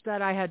wish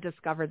that I had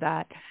discovered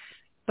that.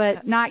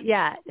 But not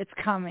yet. It's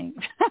coming.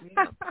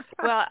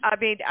 Well, I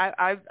mean,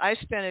 I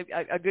spent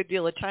a good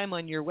deal of time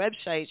on your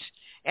websites,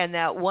 and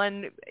that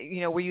one,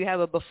 where you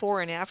have a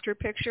before and after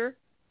picture.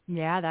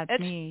 Yeah, that's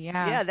me.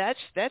 Yeah. Yeah,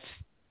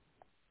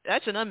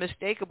 that's an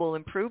unmistakable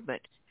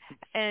improvement.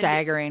 And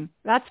staggering.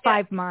 That's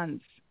 5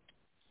 months.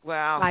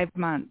 Wow. 5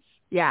 months.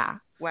 Yeah.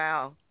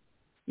 Wow.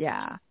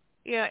 Yeah.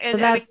 Yeah, and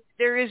so I mean,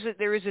 there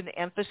is an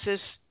emphasis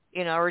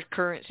in our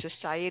current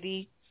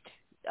society,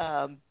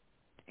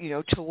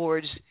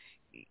 towards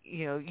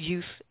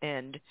youth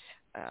and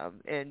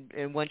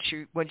once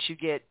you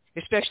get,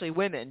 especially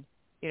women,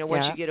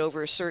 once you get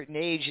over a certain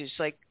age, it's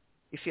like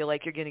you feel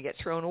like you're going to get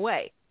thrown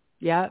away.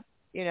 Yep.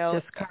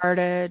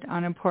 Discarded,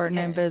 unimportant,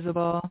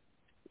 invisible.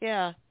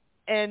 Yeah,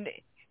 and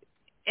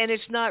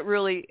it's not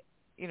really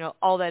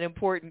all that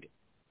important,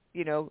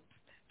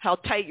 how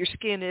tight your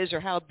skin is or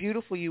how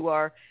beautiful you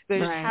are,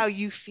 but it's how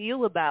you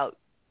feel about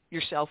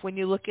yourself when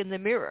you look in the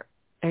mirror.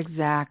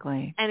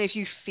 Exactly. And if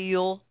you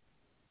feel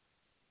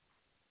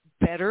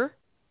better,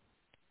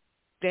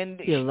 then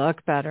you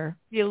look better.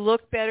 You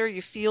look better,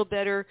 you feel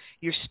better,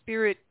 your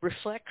spirit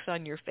reflects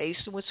on your face.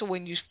 And so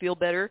when you feel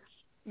better,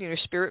 your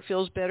spirit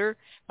feels better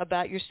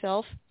about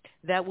yourself,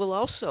 that will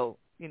also,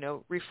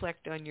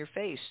 reflect on your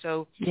face.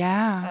 So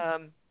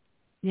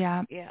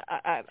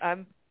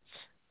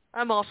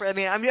I'm all for. I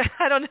mean,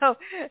 I don't know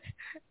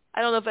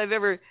if I've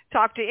ever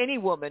talked to any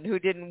woman who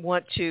didn't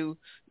want to,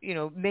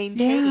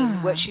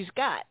 maintain what she's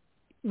got.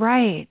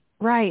 Right.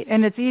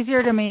 And it's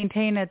easier to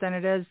maintain it than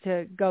it is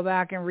to go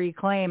back and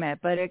reclaim it,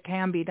 but it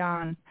can be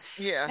done.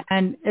 Yeah.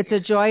 And it's a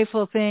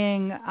joyful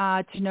thing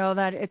to know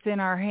that it's in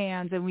our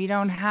hands, and we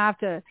don't have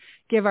to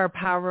give our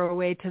power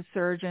away to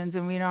surgeons,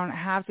 and we don't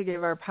have to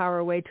give our power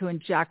away to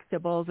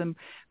injectables and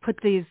put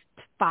these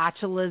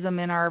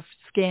botulism in our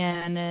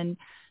skin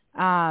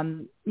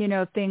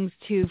and things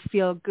to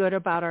feel good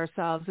about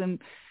ourselves. And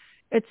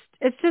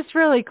it's just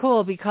really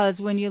cool because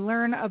when you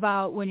learn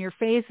about when your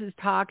face is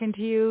talking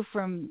to you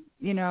from,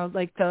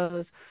 like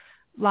those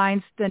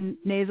lines, the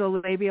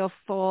nasolabial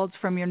folds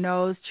from your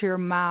nose to your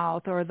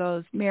mouth, or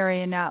those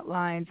marionette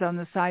lines on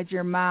the sides of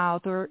your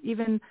mouth, or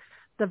even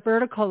the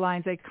vertical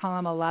lines, they call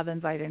them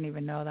 11s. I didn't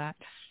even know that.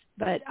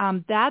 But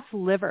that's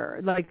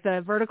liver. Like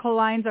the vertical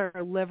lines are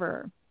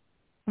liver.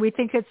 We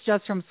think it's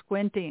just from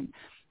squinting.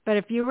 But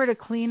if you were to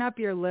clean up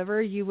your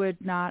liver, you would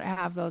not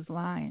have those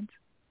lines.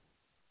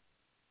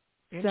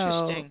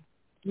 Interesting.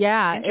 So,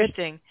 yeah.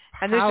 Interesting.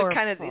 And this is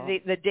kind of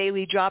the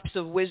daily drops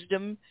of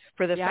wisdom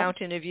for the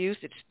fountain of youth.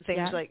 It's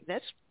things like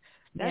that's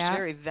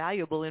very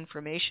valuable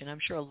information. I'm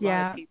sure a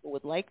lot of people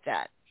would like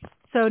that.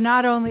 So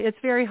not only, it's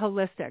very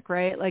holistic,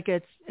 right? Like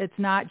it's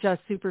not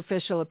just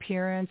superficial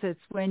appearance. It's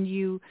when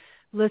you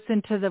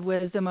listen to the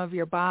wisdom of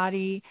your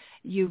body,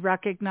 you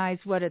recognize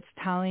what it's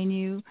telling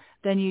you,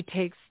 then you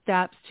take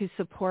steps to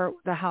support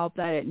the help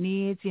that it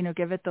needs,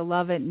 give it the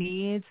love it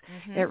needs.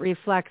 Mm-hmm. It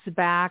reflects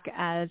back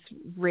as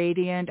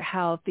radiant,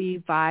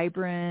 healthy,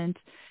 vibrant,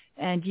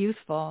 and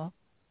youthful.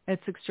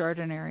 It's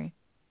extraordinary.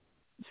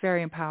 It's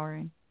very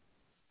empowering.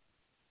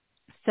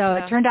 So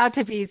it turned out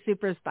to be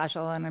super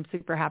special, and I'm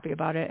super happy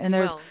about it. And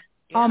there's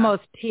Yeah.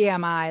 almost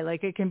TMI.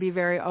 Like it can be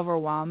very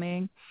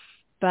overwhelming.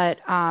 But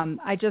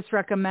I just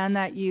recommend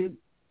that you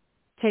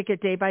take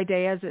it day by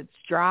day as it's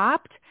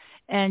dropped,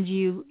 and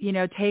you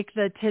know, take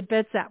the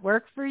tidbits that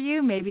work for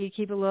you. Maybe you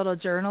keep a little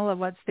journal of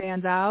what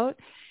stands out.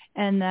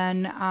 And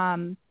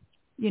then,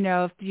 you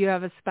know, if you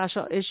have a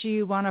special issue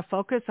you want to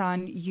focus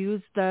on,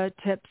 use the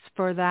tips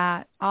for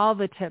that, all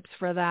the tips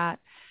for that.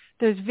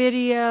 There's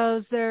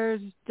videos,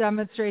 there's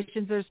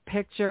demonstrations, there's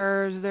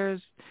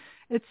pictures,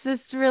 it's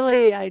just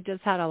really, I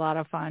just had a lot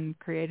of fun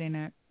creating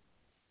it.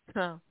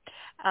 Huh.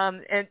 And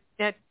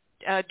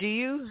do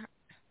you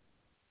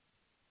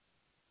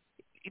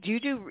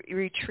do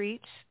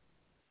retreats?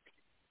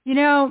 You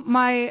know,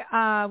 my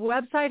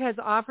website has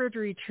offered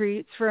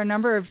retreats for a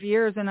number of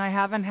years, and I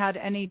haven't had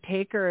any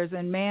takers.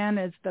 And man,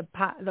 is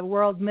the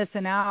world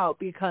missing out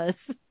because,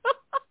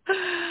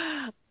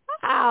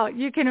 wow,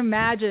 you can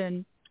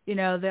imagine, you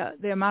know,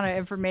 the amount of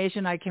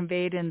information I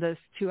conveyed in this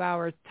 2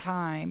 hours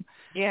time.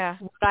 Yeah.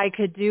 What I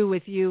could do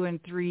with you in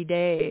 3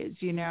 days,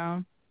 you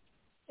know.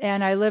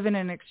 And I live in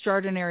an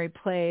extraordinary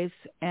place,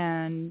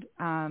 and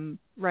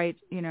right,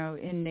 you know,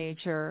 in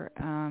nature,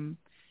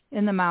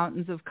 in the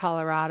mountains of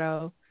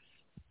Colorado.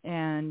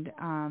 And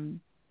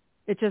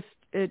it's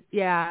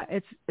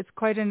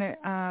quite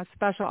a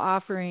special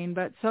offering,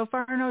 but so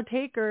far no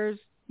takers.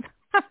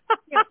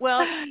 Yeah,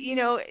 well, you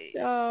know,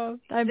 so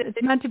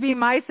it's meant to be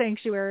my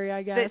sanctuary,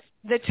 I guess.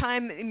 The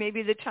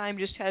time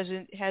just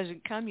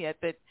hasn't come yet,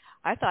 but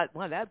I thought,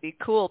 well, that'd be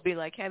cool. It'd be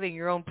like having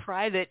your own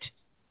private,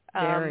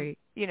 Very.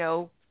 you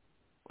know,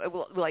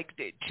 like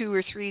 2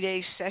 or 3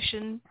 day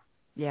session.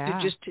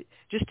 Yeah.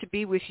 Just to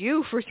be with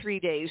you for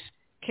 3 days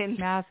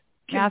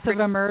massive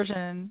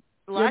immersion.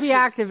 You'll be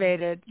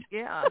activated.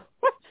 Yeah.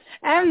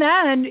 And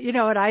then, you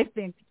know, I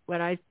think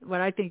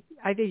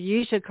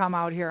you should come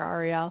out here,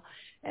 Ariel,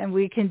 and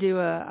we can do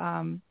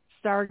a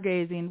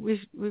stargazing.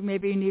 We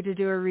maybe need to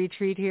do a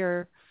retreat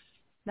here.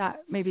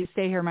 Not maybe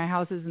stay here. My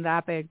house isn't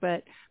that big,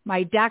 but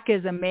my deck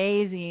is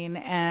amazing,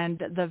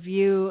 and the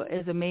view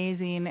is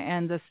amazing,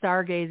 and the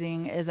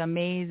stargazing is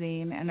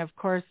amazing, and of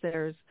course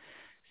there's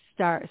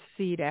star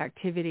seed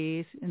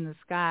activities in the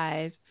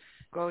skies.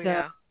 Oh,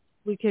 yeah.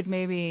 We could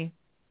maybe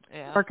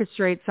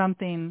orchestrate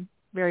something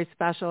very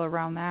special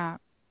around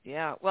that.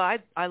 Yeah. Well,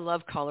 I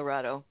love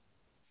Colorado.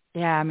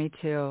 Yeah, me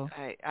too.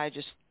 I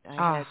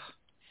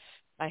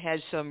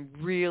had some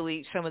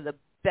of the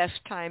best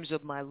times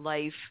of my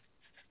life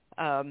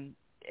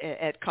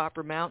at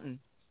Copper Mountain.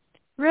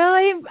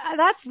 Really?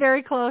 That's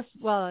very close.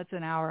 Well, it's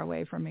an hour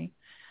away from me.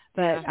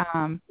 But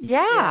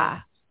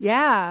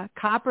yeah.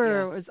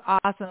 Copper was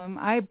awesome.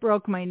 I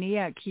broke my knee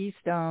at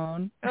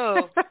Keystone.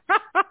 Oh.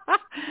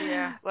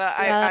 Yeah. Well,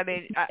 I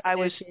mean, I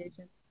was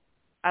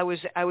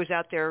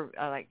out there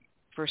like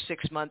for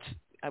 6 months.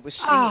 I was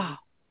skiing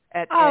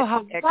at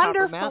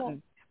Copper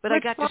Mountain, but I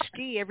got to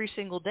ski every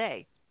single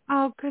day.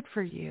 Oh, good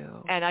for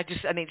you. And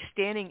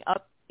standing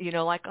up, you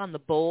know, like on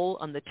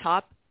the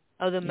top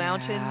of the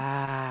mountain,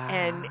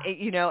 and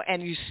you know,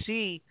 and you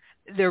see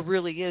there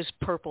really is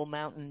purple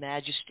mountain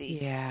majesty.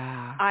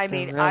 Yeah. I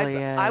mean,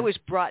 I was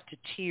brought to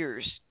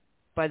tears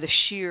by the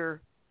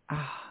sheer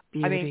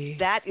beauty. I mean,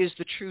 that is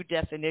the true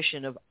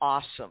definition of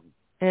awesome.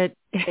 It's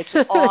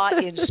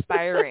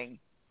awe-inspiring.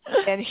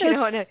 And, you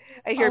know, and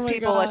I hear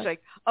people that's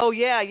like, oh,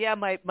 yeah,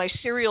 my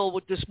cereal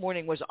this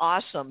morning was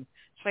awesome.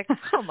 It's like,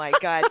 oh, my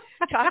God.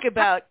 Talk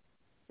about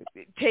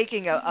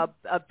taking a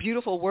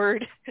beautiful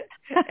word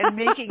and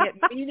making it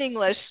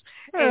meaningless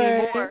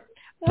anymore.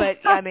 But,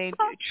 I mean,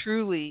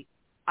 truly,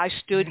 I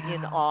stood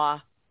in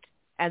awe,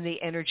 and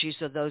the energies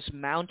of those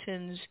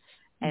mountains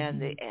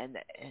and the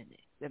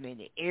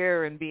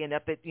air, and being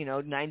up at,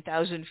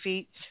 9,000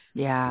 feet.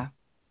 Yeah.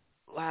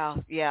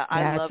 Wow. Yeah.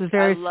 It's a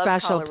very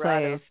special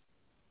Colorado. place.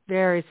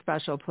 Very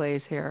special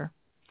place here.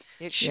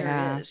 It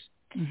sure is.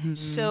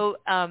 Mm-hmm.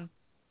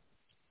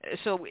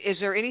 So is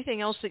there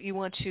anything else that you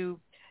want to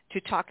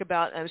talk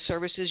about,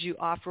 services you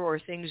offer or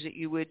things that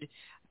you would,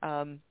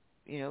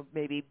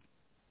 maybe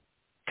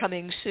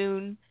coming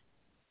soon?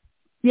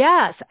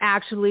 Yes,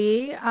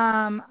 actually,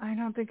 I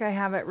don't think I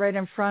have it right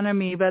in front of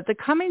me, but the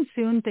coming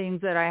soon things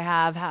that I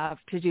have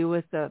to do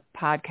with the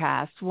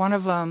podcast. One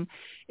of them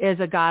is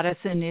a goddess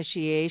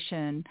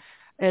initiation.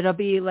 It'll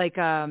be like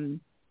a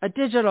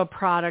digital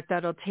product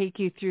that'll take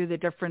you through the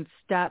different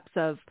steps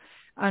of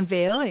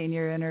unveiling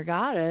your inner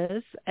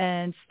goddess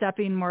and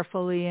stepping more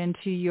fully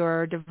into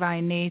your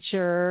divine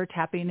nature,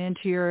 tapping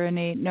into your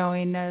innate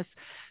knowingness.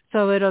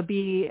 So it'll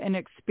be an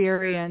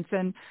experience.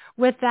 And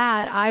with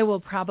that, I will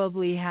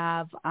probably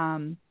have,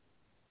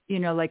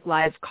 like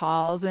live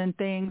calls and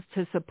things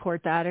to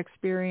support that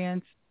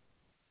experience.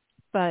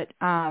 But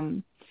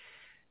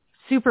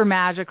super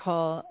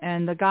magical.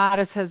 And the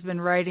goddess has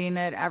been writing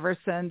it ever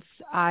since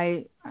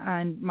I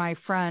and my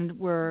friend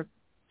were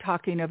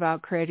talking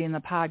about creating the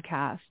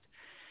podcast.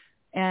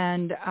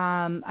 And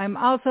I'm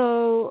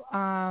also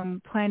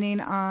planning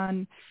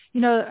on,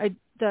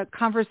 the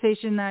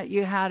conversation that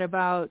you had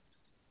about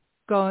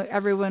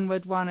everyone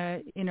would want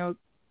to,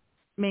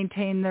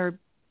 maintain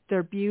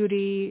their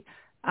beauty,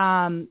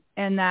 and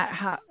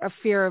that a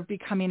fear of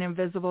becoming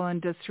invisible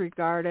and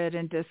disregarded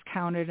and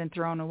discounted and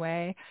thrown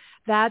away.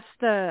 That's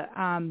the,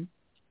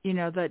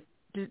 the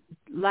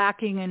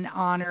lacking in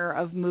honor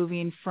of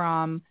moving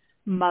from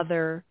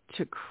mother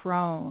to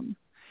crone.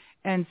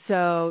 And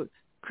so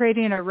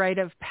creating a rite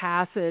of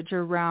passage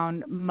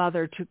around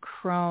mother to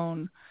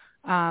crone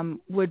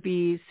would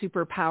be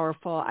super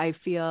powerful. I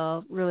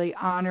feel really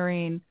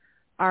honoring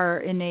our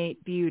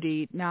innate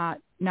beauty, not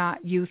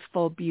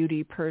youthful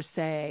beauty per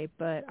se,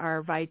 but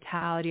our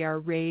vitality, our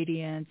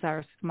radiance,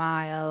 our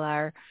smile,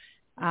 our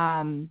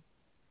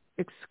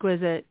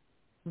exquisite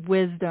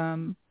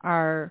wisdom,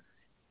 our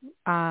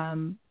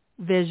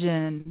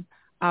vision,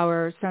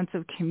 our sense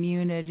of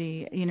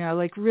community,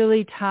 like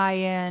really tie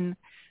in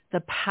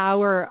the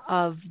power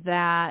of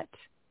that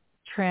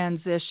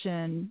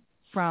transition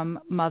from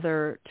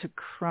mother to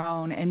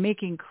crone and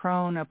making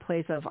crone a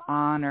place of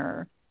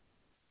honor.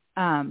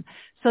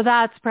 So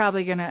that's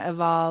probably going to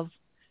evolve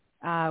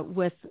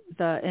with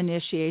the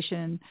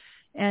initiation.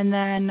 And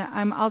then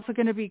I'm also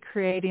going to be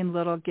creating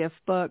little gift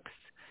books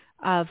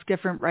of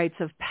different rites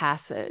of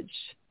passage.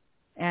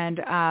 And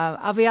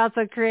I'll be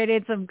also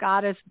creating some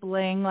goddess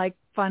bling, like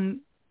fun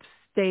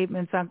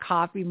statements on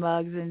coffee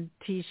mugs and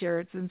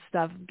T-shirts and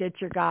stuff. Get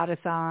your goddess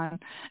on.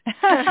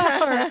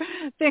 Or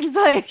things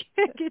like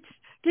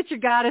get your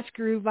goddess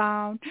groove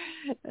on.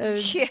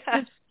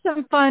 Yeah.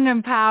 Some fun,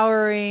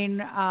 empowering,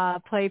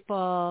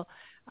 playful,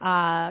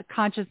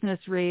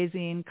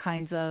 consciousness-raising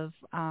kinds of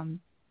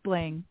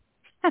bling.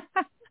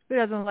 Who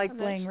doesn't like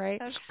bling, right?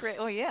 That's great.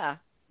 Oh, yeah.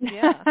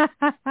 Yeah.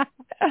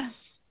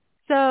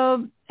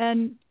 So,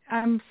 and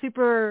I'm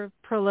super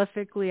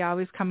prolifically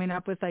always coming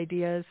up with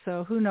ideas,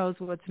 so who knows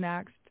what's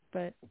next.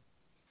 But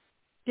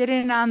get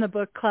in on the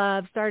book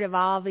club, start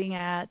evolving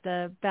at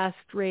the best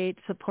rate,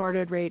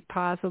 supported rate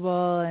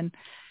possible, and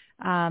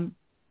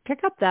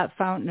pick up that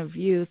Fountain of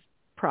Youth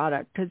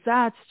product, because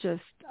that's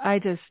just, I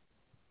just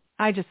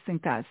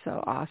think that's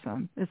so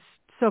awesome. It's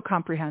so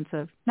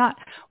comprehensive, not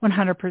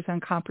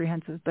 100%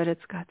 comprehensive, but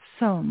it's got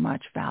so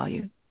much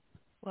value.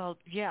 Well,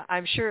 yeah,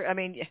 I'm sure. I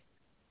mean,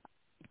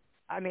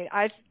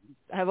 I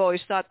have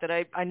always thought that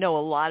I know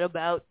a lot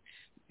about,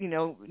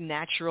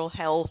 natural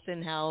health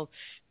and how,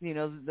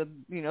 the,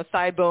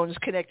 thigh bone's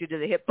connected to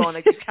the hip bone,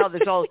 like how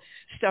this all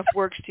stuff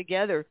works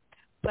together.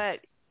 But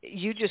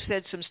you just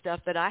said some stuff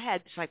that I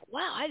had. It's like,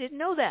 wow, I didn't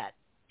know that.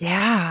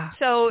 Yeah.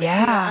 So,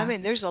 yeah.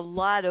 There's a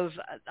lot of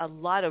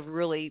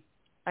really,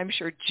 I'm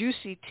sure,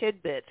 juicy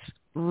tidbits.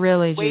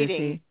 Really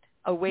awaiting.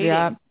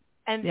 Yeah.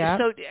 And yeah.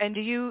 so, and do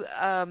you,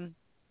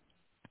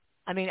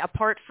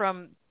 apart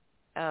from,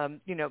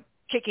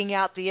 kicking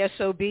out the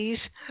SOBs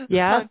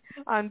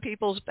on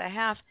people's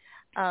behalf,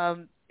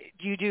 do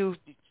you do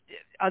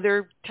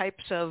other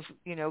types of,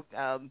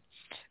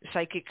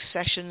 psychic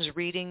sessions,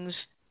 readings?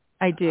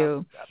 I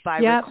do. By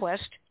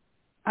request?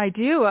 I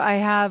do. I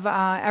have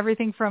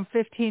everything from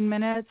 15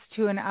 minutes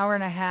to an hour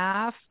and a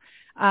half.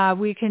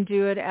 We can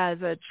do it as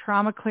a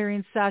trauma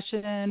clearing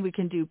session. We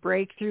can do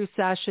breakthrough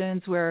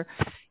sessions where,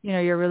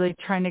 you're really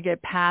trying to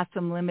get past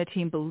some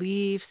limiting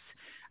beliefs.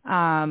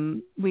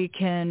 We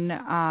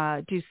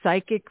can do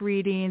psychic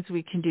readings.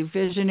 We can do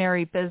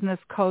visionary business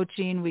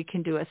coaching. We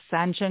can do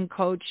ascension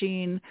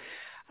coaching.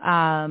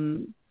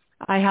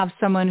 I have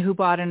someone who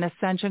bought an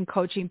ascension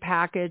coaching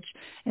package,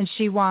 and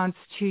she wants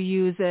to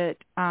use it.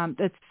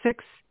 It's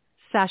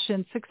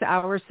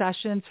 6-hour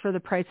sessions for the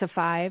price of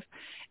 5.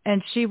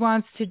 And she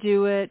wants to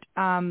do it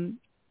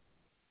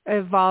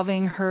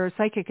evolving her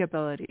psychic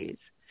abilities.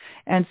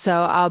 And so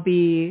I'll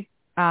be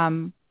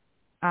mentoring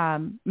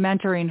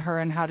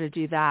her in how to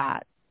do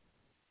that.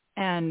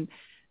 And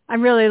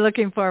I'm really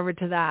looking forward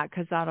to that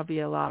because that'll be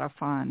a lot of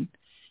fun.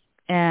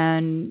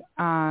 And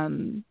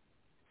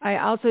I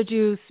also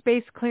do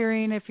space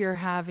clearing if you're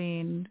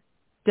having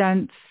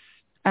dense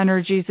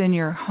energies in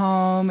your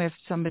home, if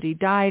somebody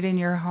died in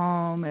your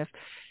home, if,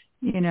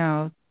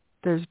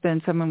 there's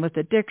been someone with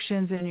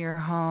addictions in your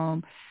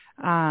home.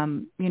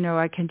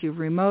 I can do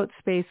remote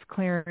space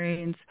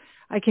clearings.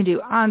 I can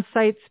do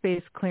on-site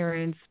space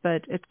clearings,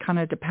 but it kind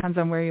of depends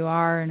on where you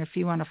are and if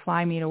you want to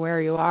fly me to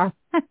where you are.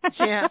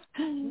 Yeah,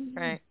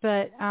 right.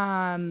 But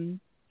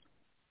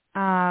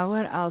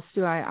what else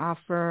do I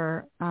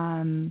offer?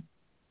 I'm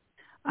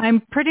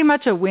pretty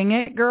much a wing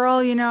it girl.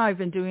 I've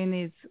been doing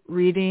these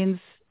readings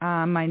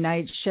my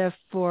night shift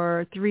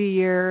for 3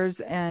 years,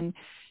 and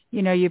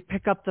you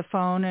pick up the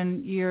phone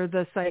and you're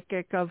the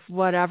psychic of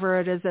whatever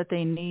it is that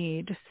they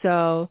need.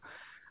 So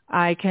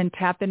I can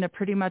tap into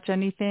pretty much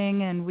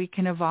anything, and we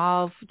can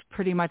evolve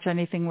pretty much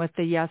anything with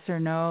the yes or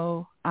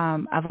no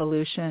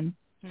evolution.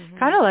 Mm-hmm.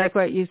 Kind of like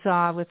what you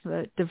saw with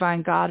the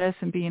divine goddess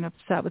and being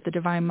upset with the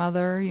divine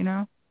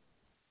mother,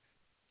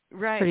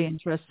 Right. Pretty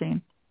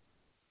interesting.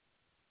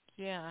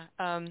 Yeah.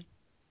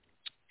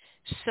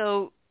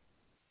 So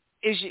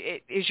is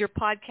your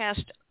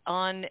podcast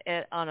on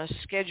a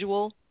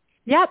schedule?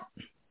 Yep.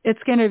 It's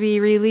going to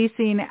be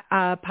releasing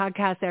a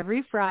podcast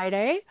every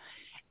Friday,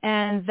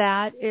 and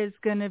that is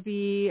going to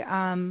be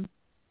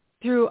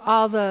through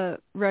all the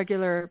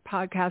regular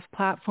podcast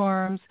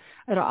platforms.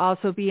 It'll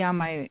also be on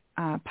my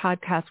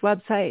podcast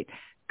website,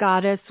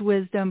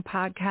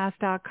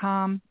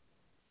 goddesswisdompodcast.com.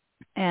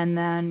 And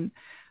then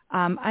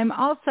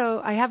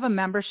I have a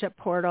membership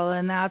portal,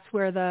 and that's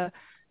where the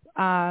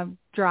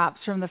drops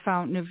from the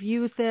Fountain of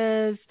Youth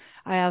is.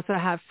 I also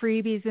have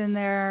freebies in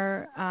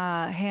there,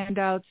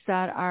 handouts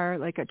that are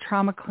like a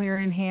trauma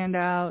clearing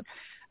handout.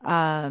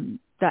 The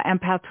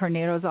Empath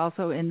Tornado is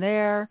also in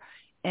there.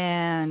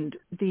 And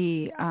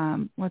the,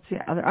 what's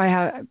the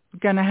other?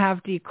 Gonna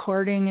have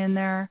decording in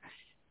there.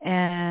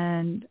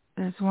 And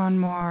there's one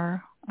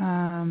more.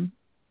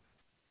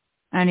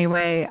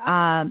 Anyway,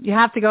 you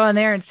have to go in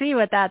there and see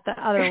what the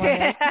other one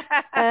is.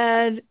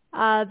 And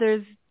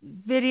there's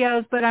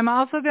videos, but I'm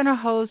also going to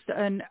host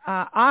an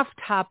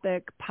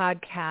off-topic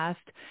podcast,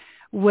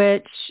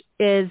 which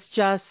is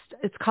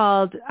it's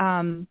called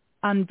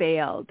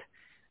Unveiled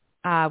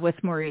with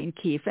Maureen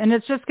Keefe. And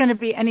it's just going to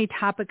be any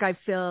topic I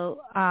feel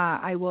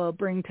I will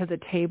bring to the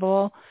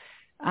table,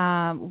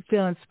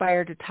 feel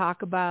inspired to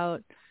talk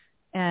about.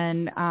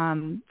 And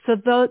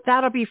so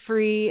that'll be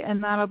free,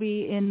 and that'll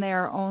be in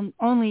there,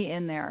 only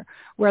in there,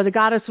 where the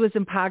Goddess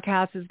Wisdom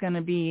podcast is going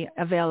to be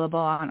available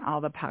on all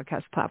the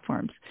podcast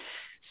platforms.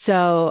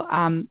 So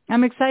I'm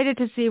excited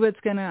to see what's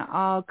going to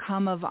all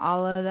come of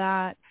all of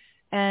that.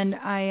 And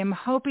I am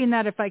hoping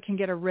that if I can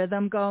get a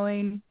rhythm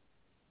going,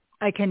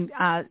 I can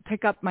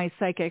pick up my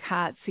psychic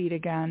hot seat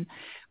again,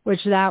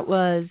 which that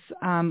was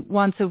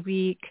once a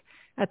week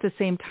at the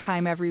same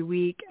time every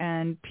week,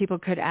 and people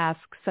could ask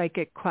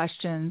psychic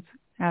questions,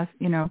 ask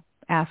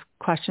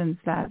questions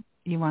that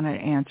you wanted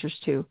answers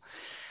to.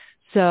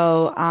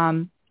 So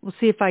we'll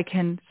see if I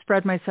can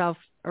spread myself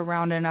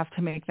around enough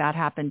to make that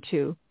happen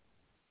too.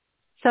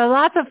 So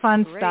lots of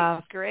fun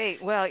stuff. Great.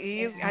 Well,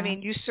 you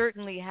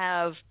certainly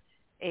have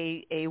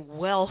a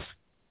wealth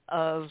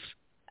of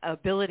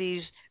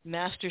abilities,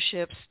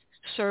 masterships,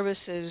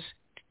 services,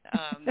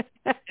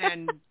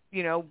 and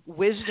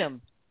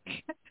wisdom.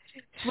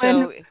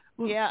 When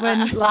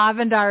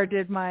Lavendar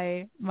did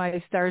my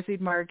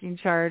starseed marking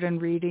chart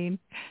and reading,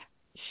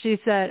 she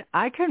said,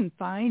 I couldn't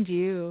find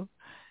you.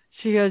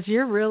 She goes,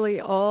 you're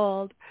really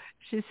old.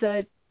 She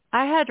said,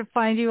 I had to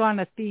find you on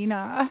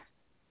Athena.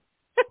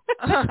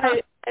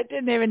 I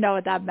didn't even know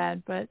what that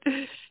meant, but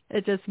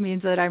it just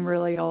means that I'm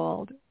really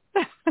old.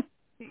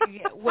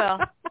 Well,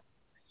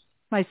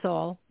 my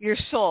soul. Your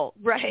soul,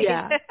 right?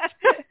 Yeah.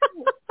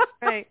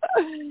 Right.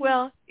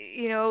 Well,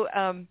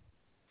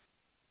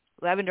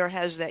 Lavendar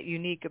has that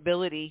unique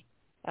ability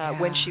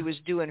when she was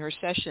doing her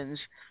sessions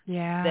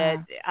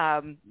that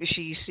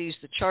she sees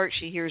the chart,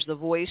 she hears the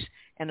voice,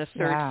 and a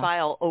third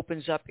file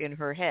opens up in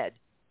her head.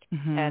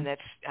 Mm-hmm. And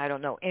I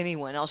don't know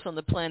anyone else on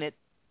the planet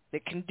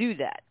that can do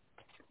that.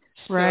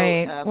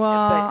 Right. So, but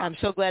I'm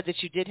so glad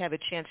that you did have a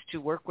chance to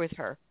work with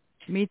her.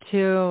 Me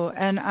too.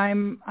 And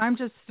I'm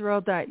just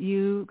thrilled that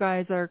you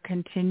guys are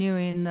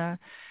continuing the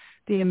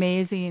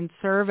amazing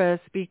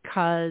service,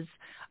 because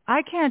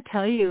I can't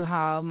tell you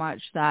how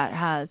much that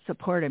has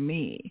supported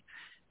me.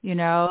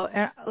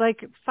 And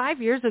like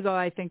 5 years ago,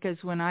 I think, is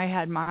when I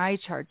had my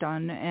chart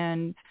done,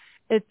 and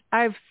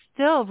I'm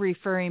still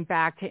referring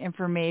back to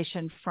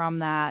information from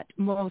that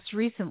most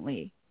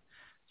recently.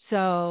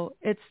 So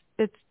it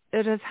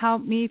has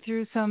helped me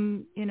through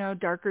some,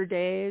 darker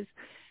days.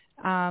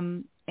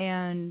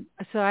 And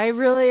so I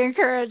really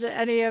encourage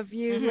any of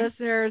you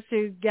listeners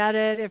to get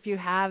it. If you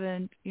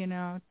haven't,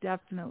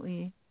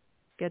 definitely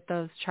get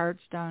those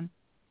charts done.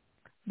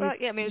 Well,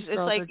 yeah, I mean, it's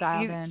like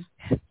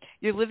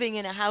you're living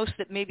in a house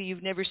that maybe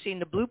you've never seen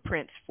the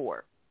blueprints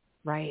for.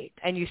 Right.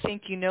 And you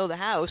think you know the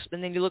house,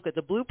 and then you look at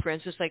the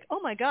blueprints, it's like,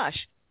 oh my gosh,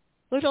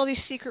 look at all these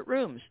secret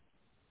rooms.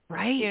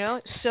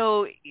 Right.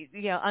 So,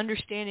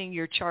 understanding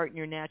your chart and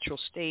your natural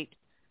state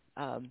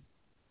can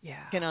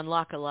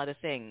unlock a lot of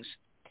things.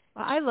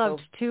 Well, I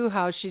loved too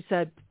how she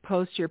said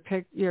post your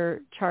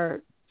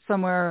chart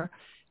somewhere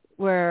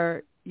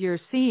where you're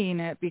seeing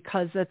it,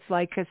 because it's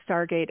like a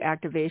Stargate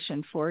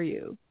activation for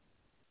you.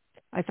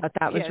 I thought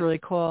that was really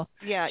cool.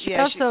 Yeah, she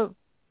also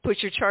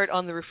put your chart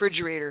on the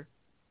refrigerator.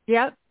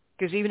 Yep.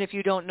 Because even if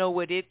you don't know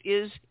what it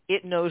is,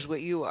 it knows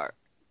what you are.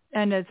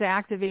 And it's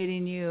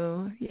activating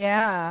you.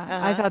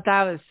 Yeah. I thought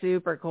that was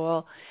super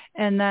cool.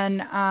 And then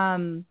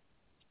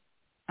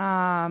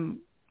there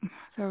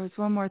was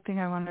one more thing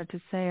I wanted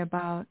to say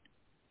about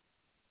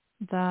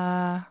it's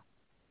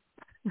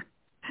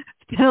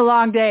been a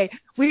long day.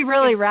 We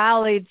really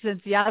rallied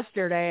since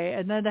yesterday,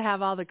 and then to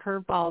have all the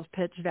curveballs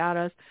pitched at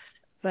us.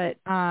 But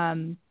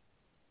I'm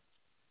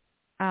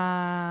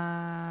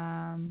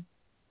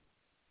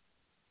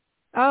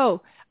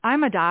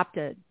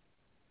adopted,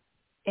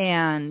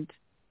 and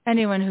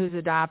anyone who's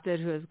adopted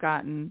who has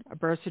gotten a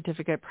birth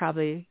certificate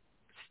probably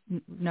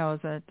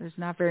knows that there's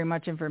not very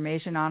much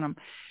information on them.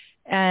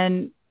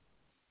 And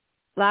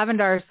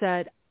Lavendar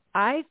said,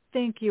 I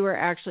think you were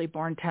actually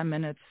born 10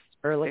 minutes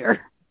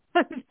earlier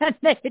than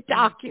they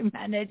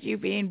documented you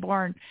being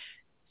born.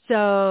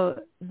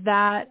 So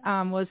that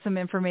was some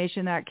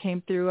information that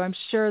came through. I'm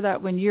sure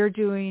that when you're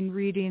doing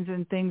readings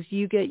and things,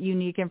 you get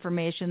unique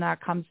information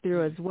that comes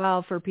through as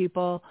well for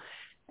people.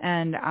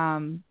 And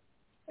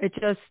it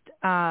just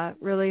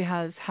really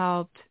has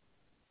helped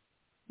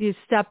you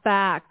step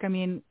back. I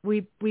mean,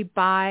 we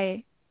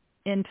buy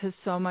into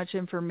so much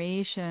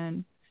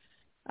information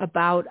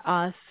about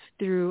us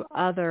through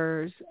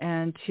others,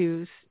 and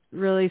to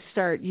really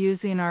start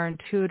using our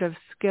intuitive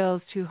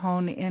skills to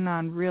hone in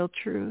on real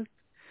truth.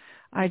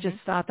 I just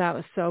thought that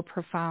was so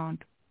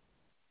profound.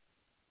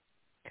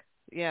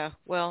 Yeah,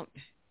 well,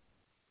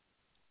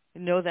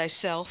 know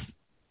thyself.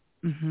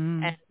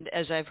 And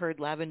as I've heard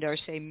Lavendar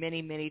say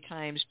many, many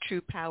times,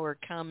 true power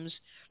comes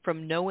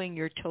from knowing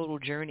your total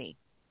journey.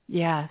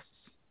 Yes.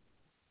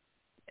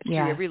 Through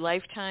every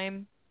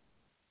lifetime,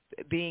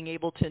 being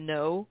able to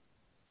know,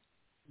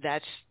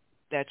 that's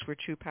where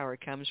true power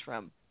comes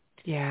from.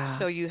 Yeah.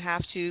 So you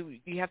have to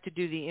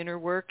do the inner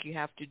work. You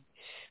have to,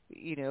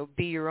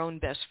 be your own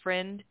best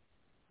friend.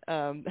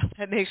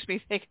 That makes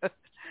me think of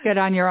get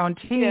on your own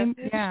team.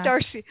 Yeah. A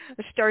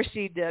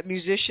starseed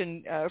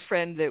musician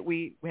friend that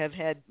we have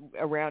had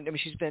around. I mean,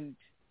 she's been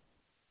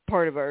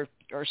part of our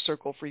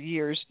circle for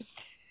years.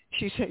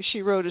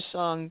 She wrote a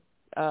song,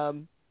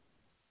 and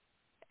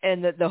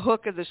the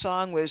hook of the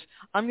song was,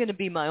 "I'm going to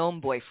be my own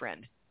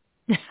boyfriend."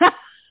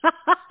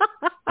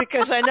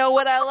 Because I know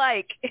what I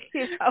like.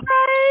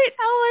 Right.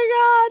 Oh my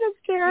God, it's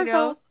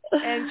terrible.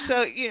 And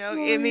so,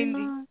 I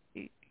mean,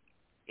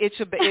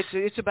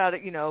 it's about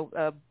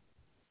a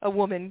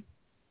woman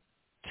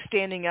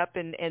standing up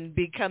and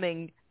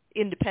becoming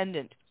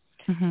independent.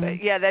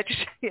 But yeah, that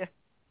just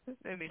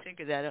made me think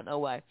of that. I don't know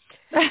why.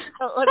 This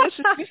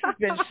has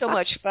been so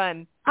much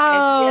fun.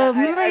 Oh,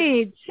 and,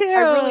 me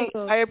too.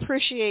 I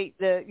appreciate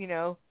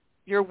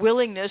your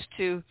willingness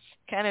to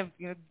kind of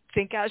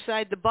think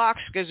outside the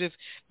box, because if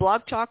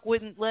Blog Talk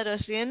wouldn't let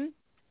us in,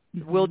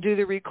 we'll do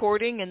the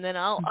recording and then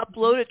I'll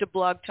upload it to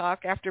Blog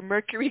Talk after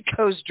Mercury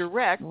goes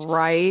direct.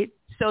 Right.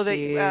 So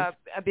that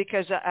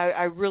because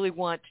I really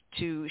want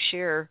to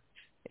share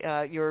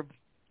your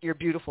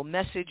beautiful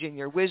message and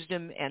your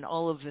wisdom and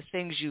all of the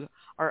things you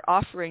are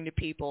offering to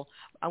people.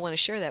 I want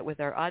to share that with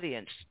our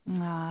audience.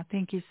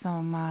 Thank you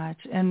so much.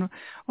 And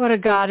what a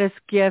goddess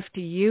gift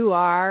you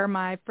are,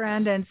 my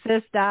friend and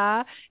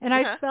sister. And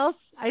I spell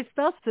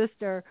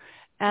sister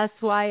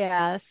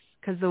SYS,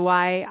 because the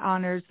Y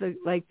honors the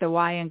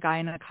Y in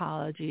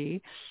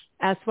gynecology.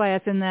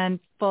 SYS, and then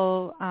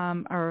full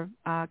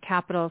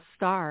capital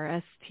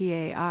star,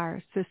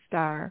 STAR,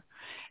 sister.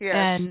 Yes.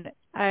 And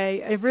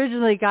I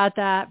originally got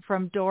that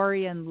from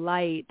Dorian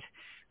Light,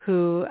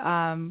 who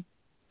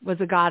was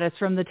a goddess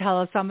from the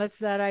telesummits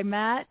that I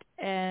met,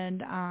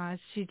 and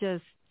she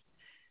just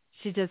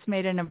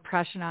made an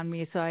impression on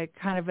me. So I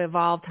kind of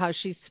evolved how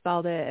she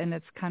spelled it, and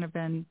it's kind of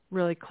been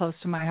really close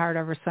to my heart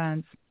ever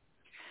since.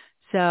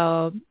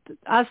 So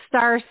us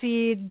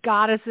starseed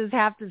goddesses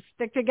have to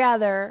stick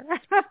together.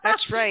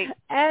 That's right.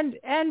 and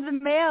the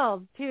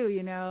males too,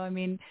 I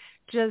mean,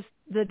 just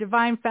the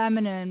divine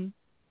feminine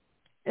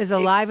is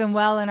alive and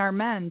well in our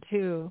men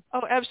too.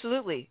 Oh,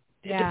 absolutely.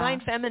 The divine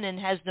feminine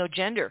has no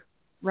gender.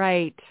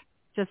 Right.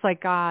 Just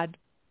like God.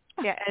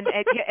 Yeah,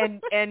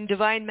 and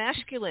divine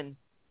masculine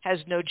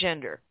has no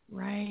gender.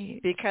 Right.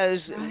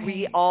 Because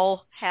we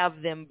all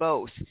have them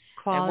both.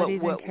 Qualities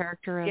and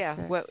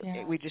characteristics.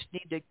 Yeah, we just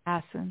need to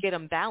get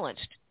them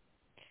balanced.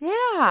 Yeah.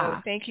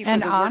 So thank you for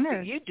the work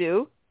that you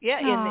do. Yeah,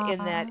 in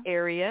that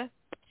area.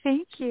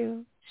 Thank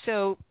you.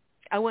 So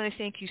I want to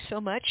thank you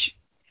so much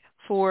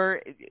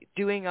for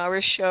doing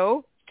our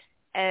show,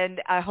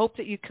 and I hope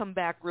that you come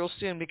back real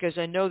soon, because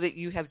I know that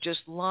you have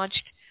just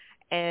launched,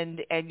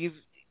 and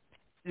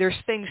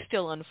there's things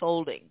still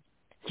unfolding.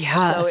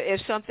 Yeah. So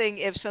if something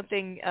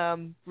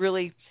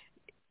really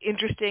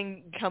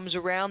interesting comes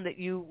around that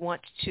you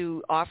want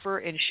to offer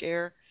and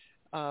share,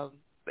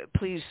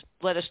 please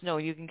let us know.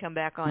 You can come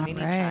back on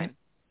anytime.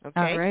 Okay?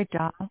 All right,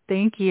 doll.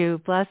 Thank you.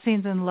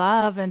 Blessings and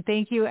love. And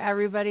thank you,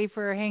 everybody,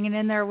 for hanging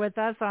in there with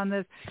us on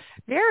this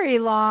very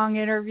long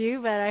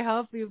interview. But I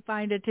hope you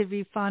find it to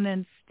be fun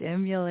and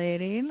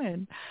stimulating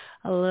and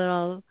a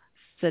little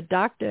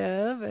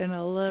seductive and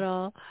a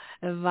little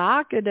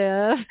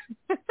evocative.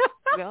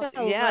 Well,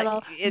 a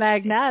little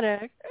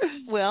magnetic.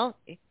 Well,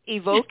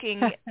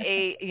 evoking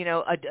a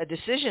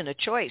decision, a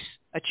choice,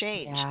 a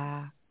change.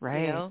 Yeah,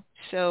 right.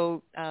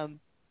 So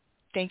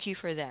thank you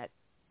for that.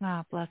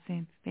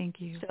 Blessings.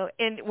 Thank you. So,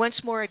 and once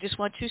more, I just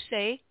want to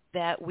say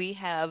that we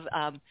have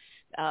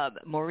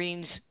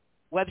Maureen's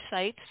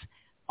websites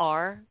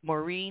are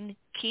Maureen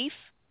Keefe,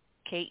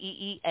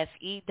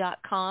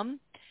 KEEFE.com,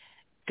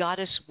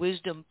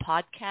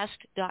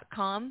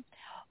 goddesswisdompodcast.com,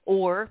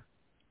 or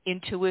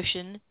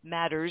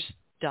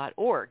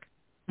intuitionmatters.org.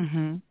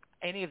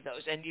 Any of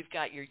those. And you've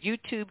got your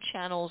YouTube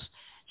channels.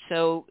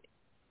 So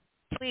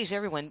please,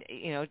 everyone,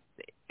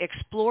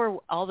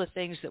 explore all the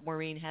things that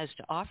Maureen has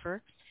to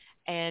offer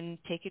and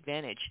take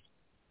advantage.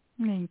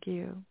 Thank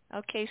you.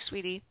 Okay,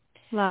 sweetie.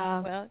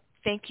 Love. Well,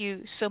 thank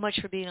you so much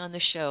for being on the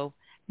show.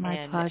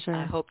 My pleasure.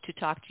 I hope to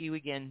talk to you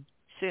again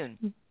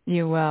soon.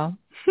 You will.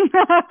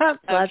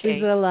 Blessings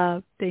Okay. of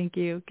love. Thank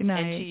you. Good And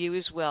to night. you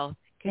as well.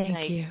 Good Thank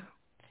night. you.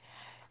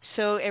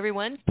 So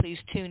everyone, please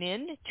tune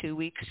in 2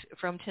 weeks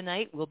from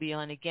tonight. We'll be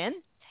on again.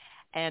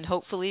 And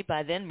hopefully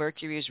by then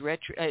Mercury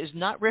is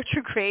not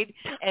retrograde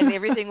and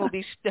everything will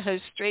be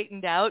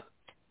straightened out.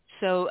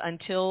 So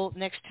until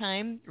next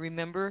time,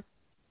 remember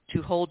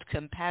to hold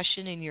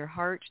compassion in your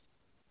heart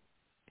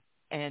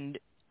and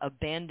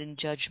abandon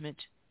judgment.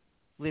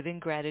 Live in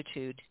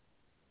gratitude.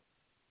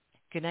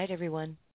 Good night, everyone.